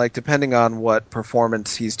though, and like depending on what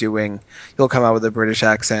performance he's doing, he'll come out with a British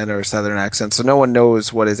accent or a Southern accent, so no one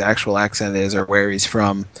knows what his actual accent is or where he's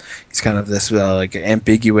from. He's kind of this like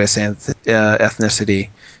ambiguous ethnicity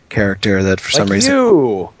character that for some reason.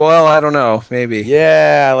 Well, I don't know, maybe.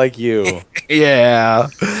 Yeah, like you. Yeah.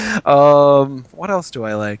 What else do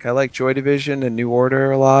I like? I like Joy Division and New Order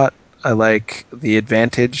a lot. I like The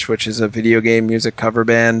Advantage, which is a video game music cover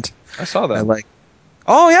band. I saw them.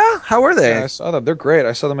 Oh yeah, how were they? Yeah, I saw them. They're great.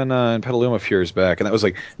 I saw them in Petaluma a few years back, and that was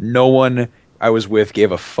like no one I was with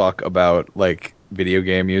gave a fuck about like video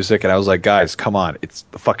game music, and I was like, guys, come on, it's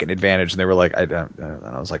the fucking Advantage, and they were like, I don't. And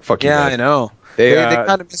I was like, fuck you. Yeah, guys. I know. They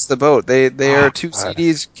kind of missed the boat. Their two God.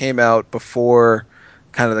 CDs came out before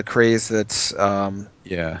kind of the craze that's kind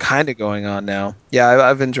of going on now. Yeah,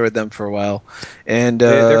 I've enjoyed them for a while, and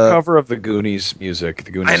their cover of the Goonies music.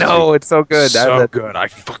 The Goonies. I know it's so good. So good. I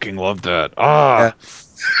fucking love that. Yeah.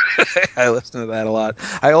 I listen to that a lot.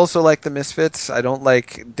 I also like the Misfits. I don't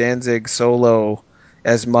like Danzig solo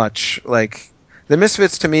as much. Like the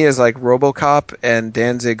Misfits to me is like RoboCop, and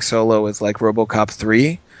Danzig solo is like RoboCop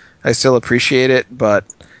 3. I still appreciate it, but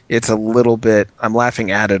it's a little bit. I'm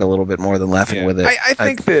laughing at it a little bit more than laughing with it. I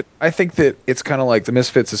think that it's kind of like the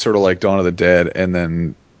Misfits is sort of like Dawn of the Dead, and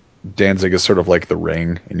then Danzig is sort of like The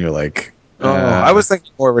Ring, and you're like, I was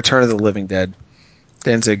thinking more Return of the Living Dead.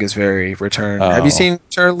 Danzig is very Return. Have you seen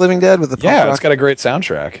Return of the Living Dead with the punk rock? It's got a great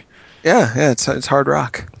soundtrack. Yeah, it's hard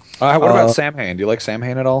rock. What about Samhain? Do you like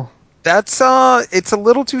Samhain at all? That's it's a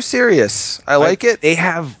little too serious. I like it. They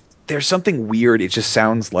have there's something weird. It just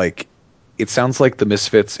sounds like the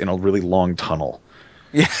Misfits in a really long tunnel,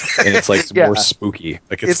 Yeah, and it's like more yeah. spooky.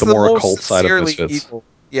 Like it's It's the the more most occult side of sincerely Misfits. evil.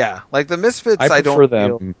 Yeah, like the I Misfits. I don't prefer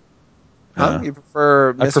feel. them. Huh? Yeah. You prefer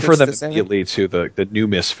I prefer Misfits them to Sammy? immediately to the new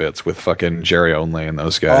Misfits with fucking Jerry Only and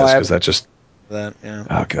those Oh, I guys because haven't that just that. Yeah.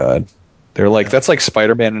 oh god, they're like Yeah. that's like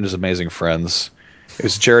Spider-Man and his Amazing Friends. It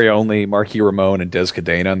was Jerry Only, Marky Ramone, and Des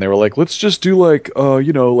Cadena, and they were like, let's just do like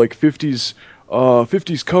like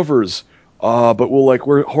 50s covers, but we'll like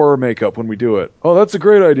wear horror makeup when we do it. Oh, that's a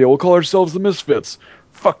great idea. We'll call ourselves the Misfits.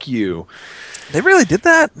 Fuck you. They really did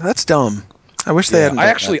that? That's dumb. I wish they Yeah, hadn't I done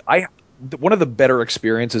that. actually I one of the better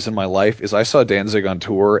experiences in my life is I saw Danzig on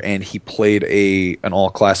tour and he played an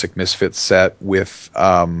all classic Misfits set with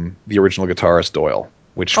the original guitarist Doyle,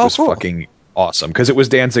 which Oh, was cool. fucking awesome because it was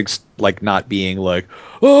Danzig's like not being like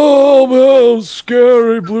oh well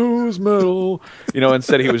scary blues metal,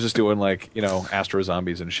 instead he was just doing like Astro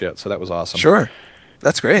Zombies and shit. So that was awesome. Sure.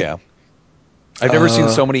 That's great. Yeah. I've never seen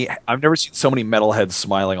so many metalheads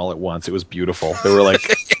smiling all at once. It was beautiful. They were like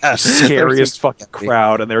Yeah. the They're super scariest fucking happy.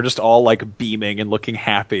 crowd, and they were just all like beaming and looking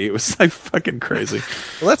happy. It was like fucking crazy.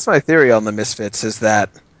 Well, that's my theory on the Misfits is that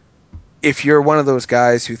if you're one of those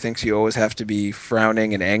guys who thinks you always have to be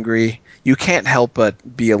frowning and angry, you can't help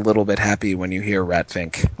but be a little bit happy when you hear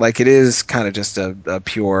Ratfink. Like it is kind of just a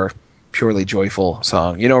purely joyful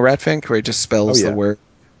song. You know Ratfink, where it just Oh spells the yeah. word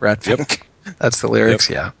Yep. Ratfink. That's the Yep. lyrics.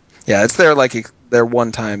 Yeah, yeah. It's their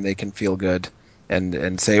one time they can feel good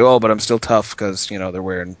and say, oh, but I'm still tough because they're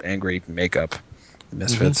wearing angry makeup. The hmm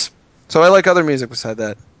Misfits. So I like other music beside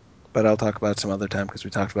that, but I'll talk about it some other time because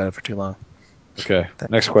we talked about it for too long. Okay. Next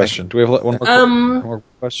Thank you. question. Do we have one more Um, more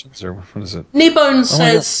questions or what is it? Kneebone Oh my god.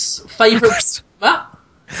 says favorite. What?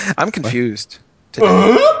 I'm What? confused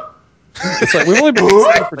today. It's like we've only been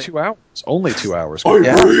recording for 2 hours. Only 2 hours.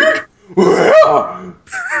 Yeah.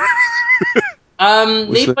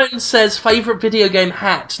 Was the Kneebone says favorite video game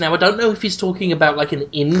hat. Now I don't know if he's talking about like an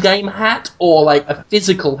in-game hat or like a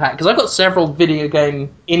physical hat because I've got several video game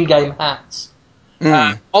in-game hats.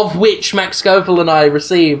 Mm. Of which Max Scoville and I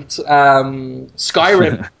received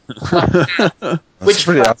Skyrim, That's a which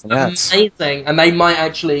pretty were awesome hats. amazing, and they might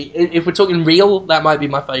actually, if we're talking real, that might be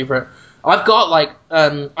my favourite. I've got like,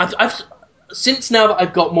 I've since now that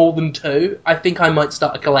I've got more than two, I think I might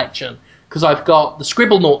start a collection because I've got the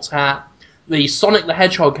Scribblenauts hat, the Sonic the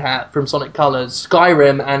Hedgehog hat from Sonic Colors,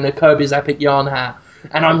 Skyrim, and the Kirby's Epic Yarn hat,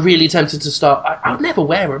 and I'm really tempted to start. I would never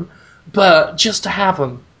wear them, but just to have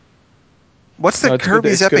them. What's the no, it's good.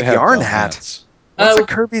 Kirby's It's good to Epic have Yarn dumb hat? hats. What's Uh, a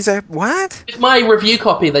Kirby's what? With my review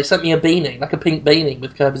copy, they sent me a beanie, like a pink beanie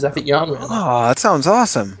with Kirby's Epic Yarn written on it. Oh, that sounds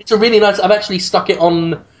awesome. It's a really nice. I've actually stuck it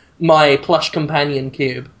on my plush companion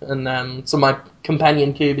cube, and so my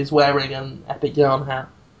companion cube is wearing an Epic Yarn hat.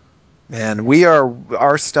 Man,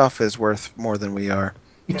 our stuff is worth more than we are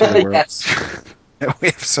to the world. Yes. We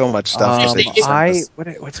have so much stuff because they just sent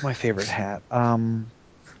us. What's my favorite hat?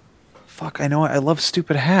 Fuck, I know I love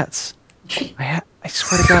stupid hats. I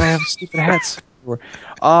swear to God, I have stupid hats.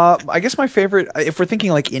 I guess my favorite, if we're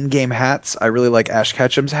thinking like in-game hats, I really like Ash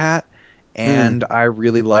Ketchum's hat, Mm. and I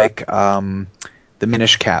really like the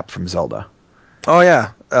Minish cap from Zelda. Oh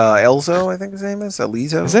yeah, Elzo, I think his name is Is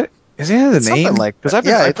Elizo. it? Is he the It's something name? like Because that.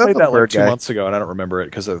 Yeah, I it's a played that like bird two guy. months ago and I don't remember it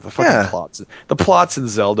because of the fucking Yeah, plots. The plots in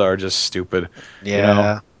Zelda are just stupid. You know,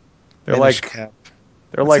 yeah. they're Minish like cap.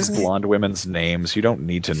 they're What's his like name? blonde women's names. You don't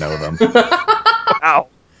need to know them. Wow.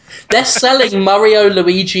 They're selling Mario,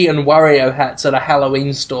 Luigi, and Wario hats at a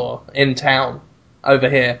Halloween store in town over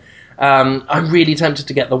here. I'm really tempted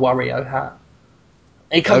to get the Wario hat.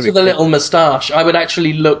 It That'd comes be with a cool. little moustache. I would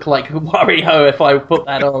actually look like Wario if I put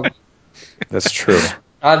that on. That's true.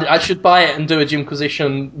 I should buy it and do a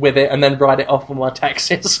Jimquisition with it and then write it off on my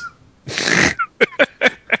taxes.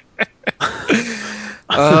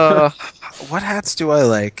 Uh, what hats do I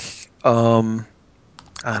like?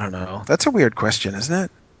 I don't know. That's a weird question, isn't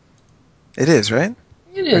it? It is, right?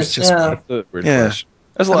 It Or it's is, just yeah. me? That's a weird Yeah. question.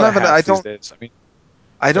 There's a I'm lot of not. I hats these don't. days. I mean,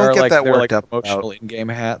 I don't get that there are like worked up about. promotional in-game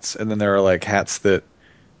hats, and then there are like hats that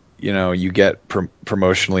you get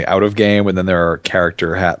promotionally out of game, and then there are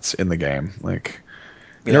character hats in the game. Like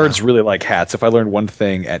Yeah. nerds really like hats. If I learned one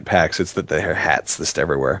thing at PAX, it's that they are hats just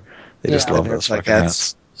everywhere. They just Yeah. The love those nerds like fucking hats.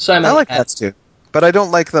 hats. So I many like hats. hats too, but I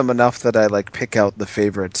don't like them enough that I like pick out the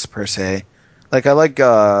favorites per se. Like I like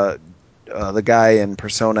the guy in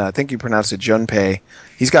Persona. I think you pronounce it Junpei.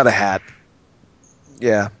 He's got a hat.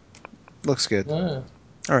 Yeah, looks good. Yeah.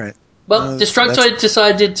 All right. Well, That's Destructoid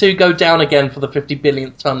decided to go down again for the 50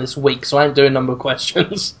 billionth time this week, so I ain't doing number of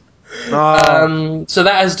questions. oh So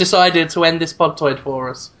that has decided to end this Podtoid for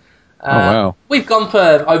us. Oh, wow. We've gone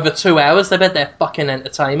for over 2 hours. They bet they're fucking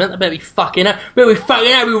entertainment. They better be fucking out. Better be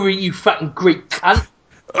fucking out with you fucking Greek cunt.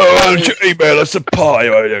 Oh, don't you email us a pie,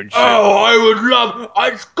 why don't you? Oh, I would love.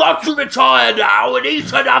 I've got to retire now and eat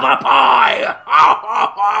another pie.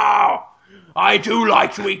 I do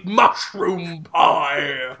like to eat mushroom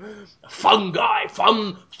pie, fungi,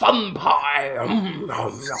 fun pie.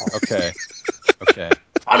 Okay. Okay.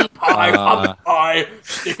 Fun pie.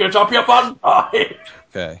 Stick it up your fun pie.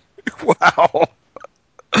 Okay. Wow.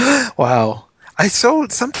 Wow.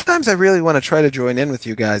 Sometimes I really want to try to join in with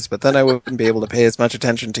you guys, but then I wouldn't be able to pay as much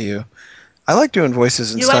attention to you. I like doing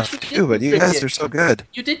voices and You stuff actually did too, but you guys contribute. are so good.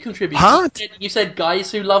 You did contribute. Huh? You said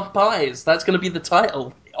guys who love pies. That's going to be the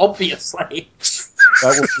title, obviously.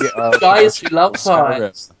 That will be our Guys who love Skyrim.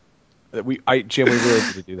 pies. Jim, we really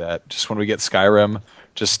need to do that. Just when we get Skyrim,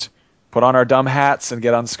 just put on our dumb hats and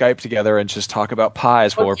get on Skype together and just talk about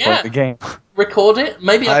pies while we're playing the game. Record it.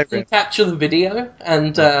 Maybe I can Rim. capture the video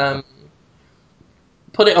and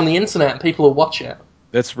put it on the internet and people will watch it.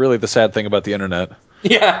 That's really the sad thing about the internet.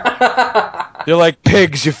 Yeah. They're like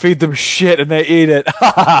pigs. You feed them shit and they eat it.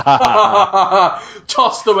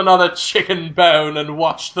 Toss them another chicken bone and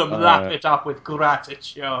watch them lap it up with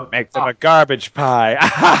gratitude. Make them a garbage pie.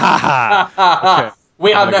 Okay.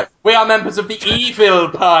 We are members of the Evil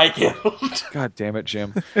Pie Guild. God damn it,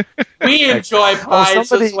 Jim. We enjoy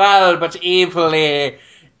pies as well, but evilly.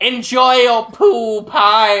 Enjoy your poo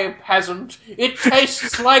pie, peasant. It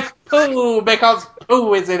tastes like poo because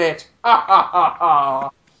poo is in it.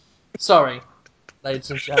 Sorry, ladies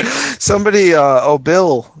and gentlemen.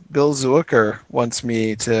 Bill Zucker wants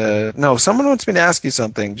me to. No, someone wants me to ask you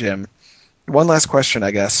something, Jim. One last question, I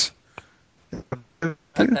guess.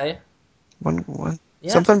 Okay. One.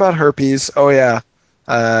 Yeah. Something about herpes. Oh yeah.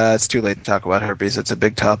 It's too late to talk about herpes. It's a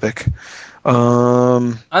big topic.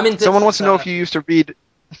 I'm in. Someone wants to know if you used to read.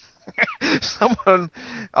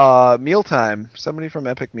 Mealtime. Somebody from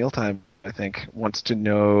Epic Mealtime, I think, wants to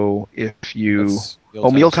know if you.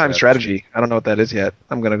 Mealtime strategy. I don't know what that is yet.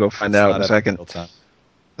 I'm gonna go find out in a second.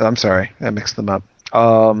 I'm sorry, I mixed them up.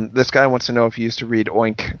 This guy wants to know if you used to read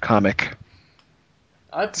Oink comic.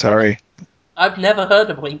 Sorry. I've never heard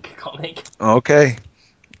of Wink comic. Okay.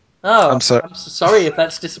 Oh, I'm sorry. I'm sorry if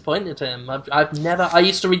that's disappointed him. I've never. I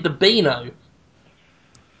used to read the Beano.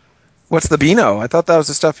 What's the Beano? I thought that was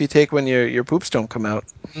the stuff you take when your poops don't come out.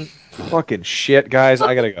 Fucking shit, guys.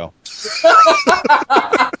 I gotta go.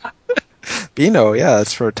 Beano, yeah,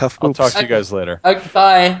 it's for tough I'll poops. talk to you guys later. Okay,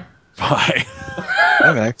 bye. Bye.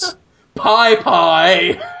 Hi, Max.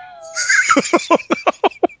 Pie.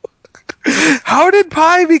 How did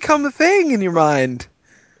pie become a thing in your mind?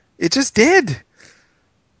 It just did.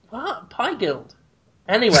 What? Pie Guild.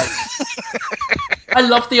 Anyway. I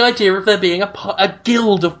love the idea of there being a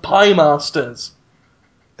guild of pie masters.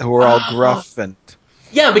 Who are all gruff and...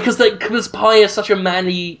 Yeah, because pie is such a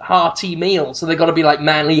manly, hearty meal, so they got to be like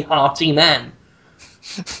manly, hearty men.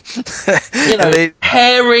 You know,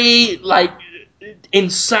 hairy, like, in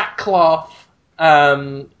sackcloth.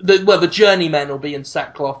 The journeymen will be in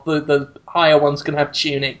sackcloth. The higher ones can have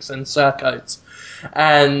tunics and surcoats.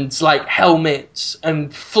 And, like, helmets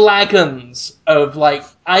and flagons of, like,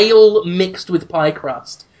 ale mixed with pie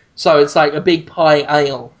crust. So it's like a big pie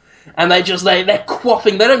ale. And they're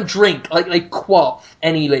quaffing, they don't drink, like, they quaff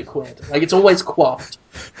any liquid. Like, it's always quaffed.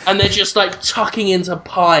 And they're just, like, tucking into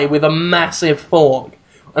pie with a massive fork.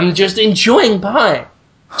 And just enjoying pie.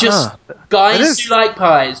 Just guys who like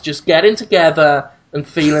pies, just getting together and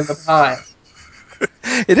feeling the pie.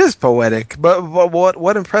 It is poetic, but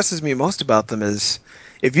what impresses me most about them is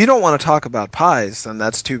if you don't want to talk about pies, then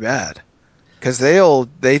that's too bad. Because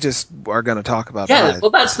they just are going to talk about pies. Yeah,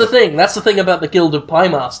 well, that's the thing. That's the thing about the Guild of Pie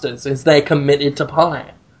Masters, is they're committed to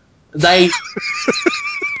pie. They...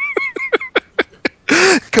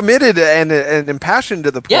 committed and impassioned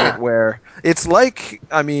to the point where it's like,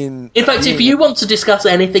 I mean... In fact, if you want to discuss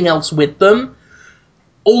anything else with them,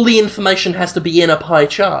 all the information has to be in a pie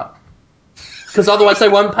chart. Because otherwise they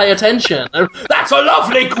won't pay attention. That's a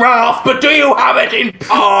lovely graph, but do you have it in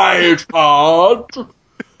pie chart?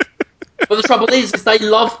 But the trouble is they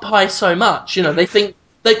love pie so much, you know, they think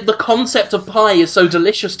the concept of pie is so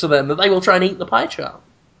delicious to them that they will try and eat the pie chart.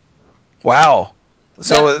 Wow.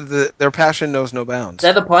 So their passion knows no bounds.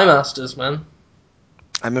 They're the pie masters, man.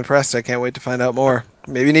 I'm impressed. I can't wait to find out more.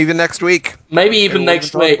 Maybe even next week. Maybe even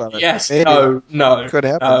next week. Yes. Maybe. No. Could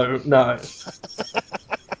happen. No.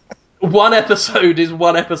 One episode is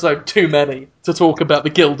one episode too many to talk about the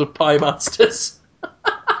Guild of Pie Masters.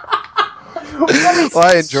 Well,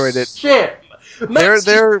 I enjoyed it. Shit. Max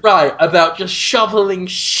is right about just shoveling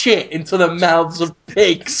shit into the mouths of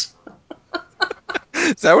pigs.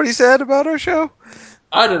 Is that what he said about our show?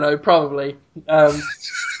 I don't know, probably.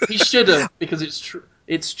 He should have, because it's true.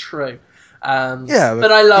 It's true. Yeah, But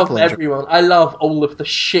but I love people enjoy. everyone. I love all of the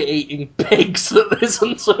shit-eating pigs that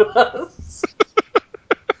listen to us.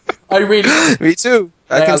 I really do. Me too.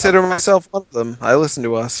 I They are consider myself one of them. I listen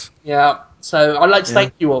to us. Yeah, so I'd like to Yeah.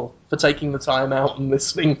 thank you all for taking the time out and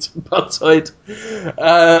listening to Podtoid.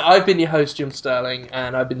 I've been your host, Jim Sterling,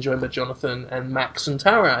 and I've been joined by Jonathan and Max and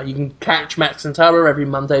Tara. You can catch Max and Tara every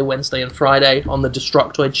Monday, Wednesday, and Friday on the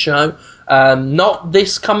Destructoid show. Not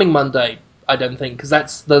this coming Monday, I don't think, because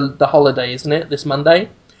that's the holiday, isn't it? This Monday.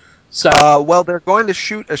 So, Well, they're going to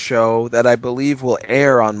shoot a show that I believe will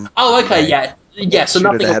air on oh, okay, Monday. yeah. They'll Yeah, so shoot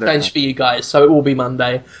it nothing will ahead of change time. for you guys, so it will be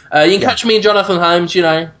Monday. You can Yeah. catch me and Jonathan Holmes,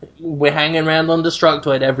 we're hanging around on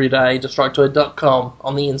Destructoid every day, destructoid.com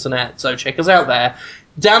on the internet, so check us out there.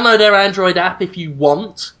 Download our Android app if you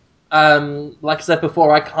want. Like I said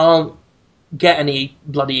before, I can't get any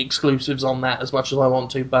bloody exclusives on that as much as I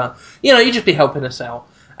want to, but, you just be helping us out.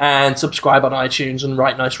 And subscribe on iTunes and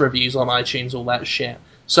write nice reviews on iTunes, all that shit.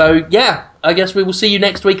 So, yeah, I guess we will see you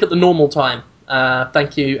next week at the normal time.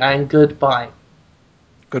 Thank you, and goodbye.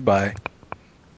 Goodbye.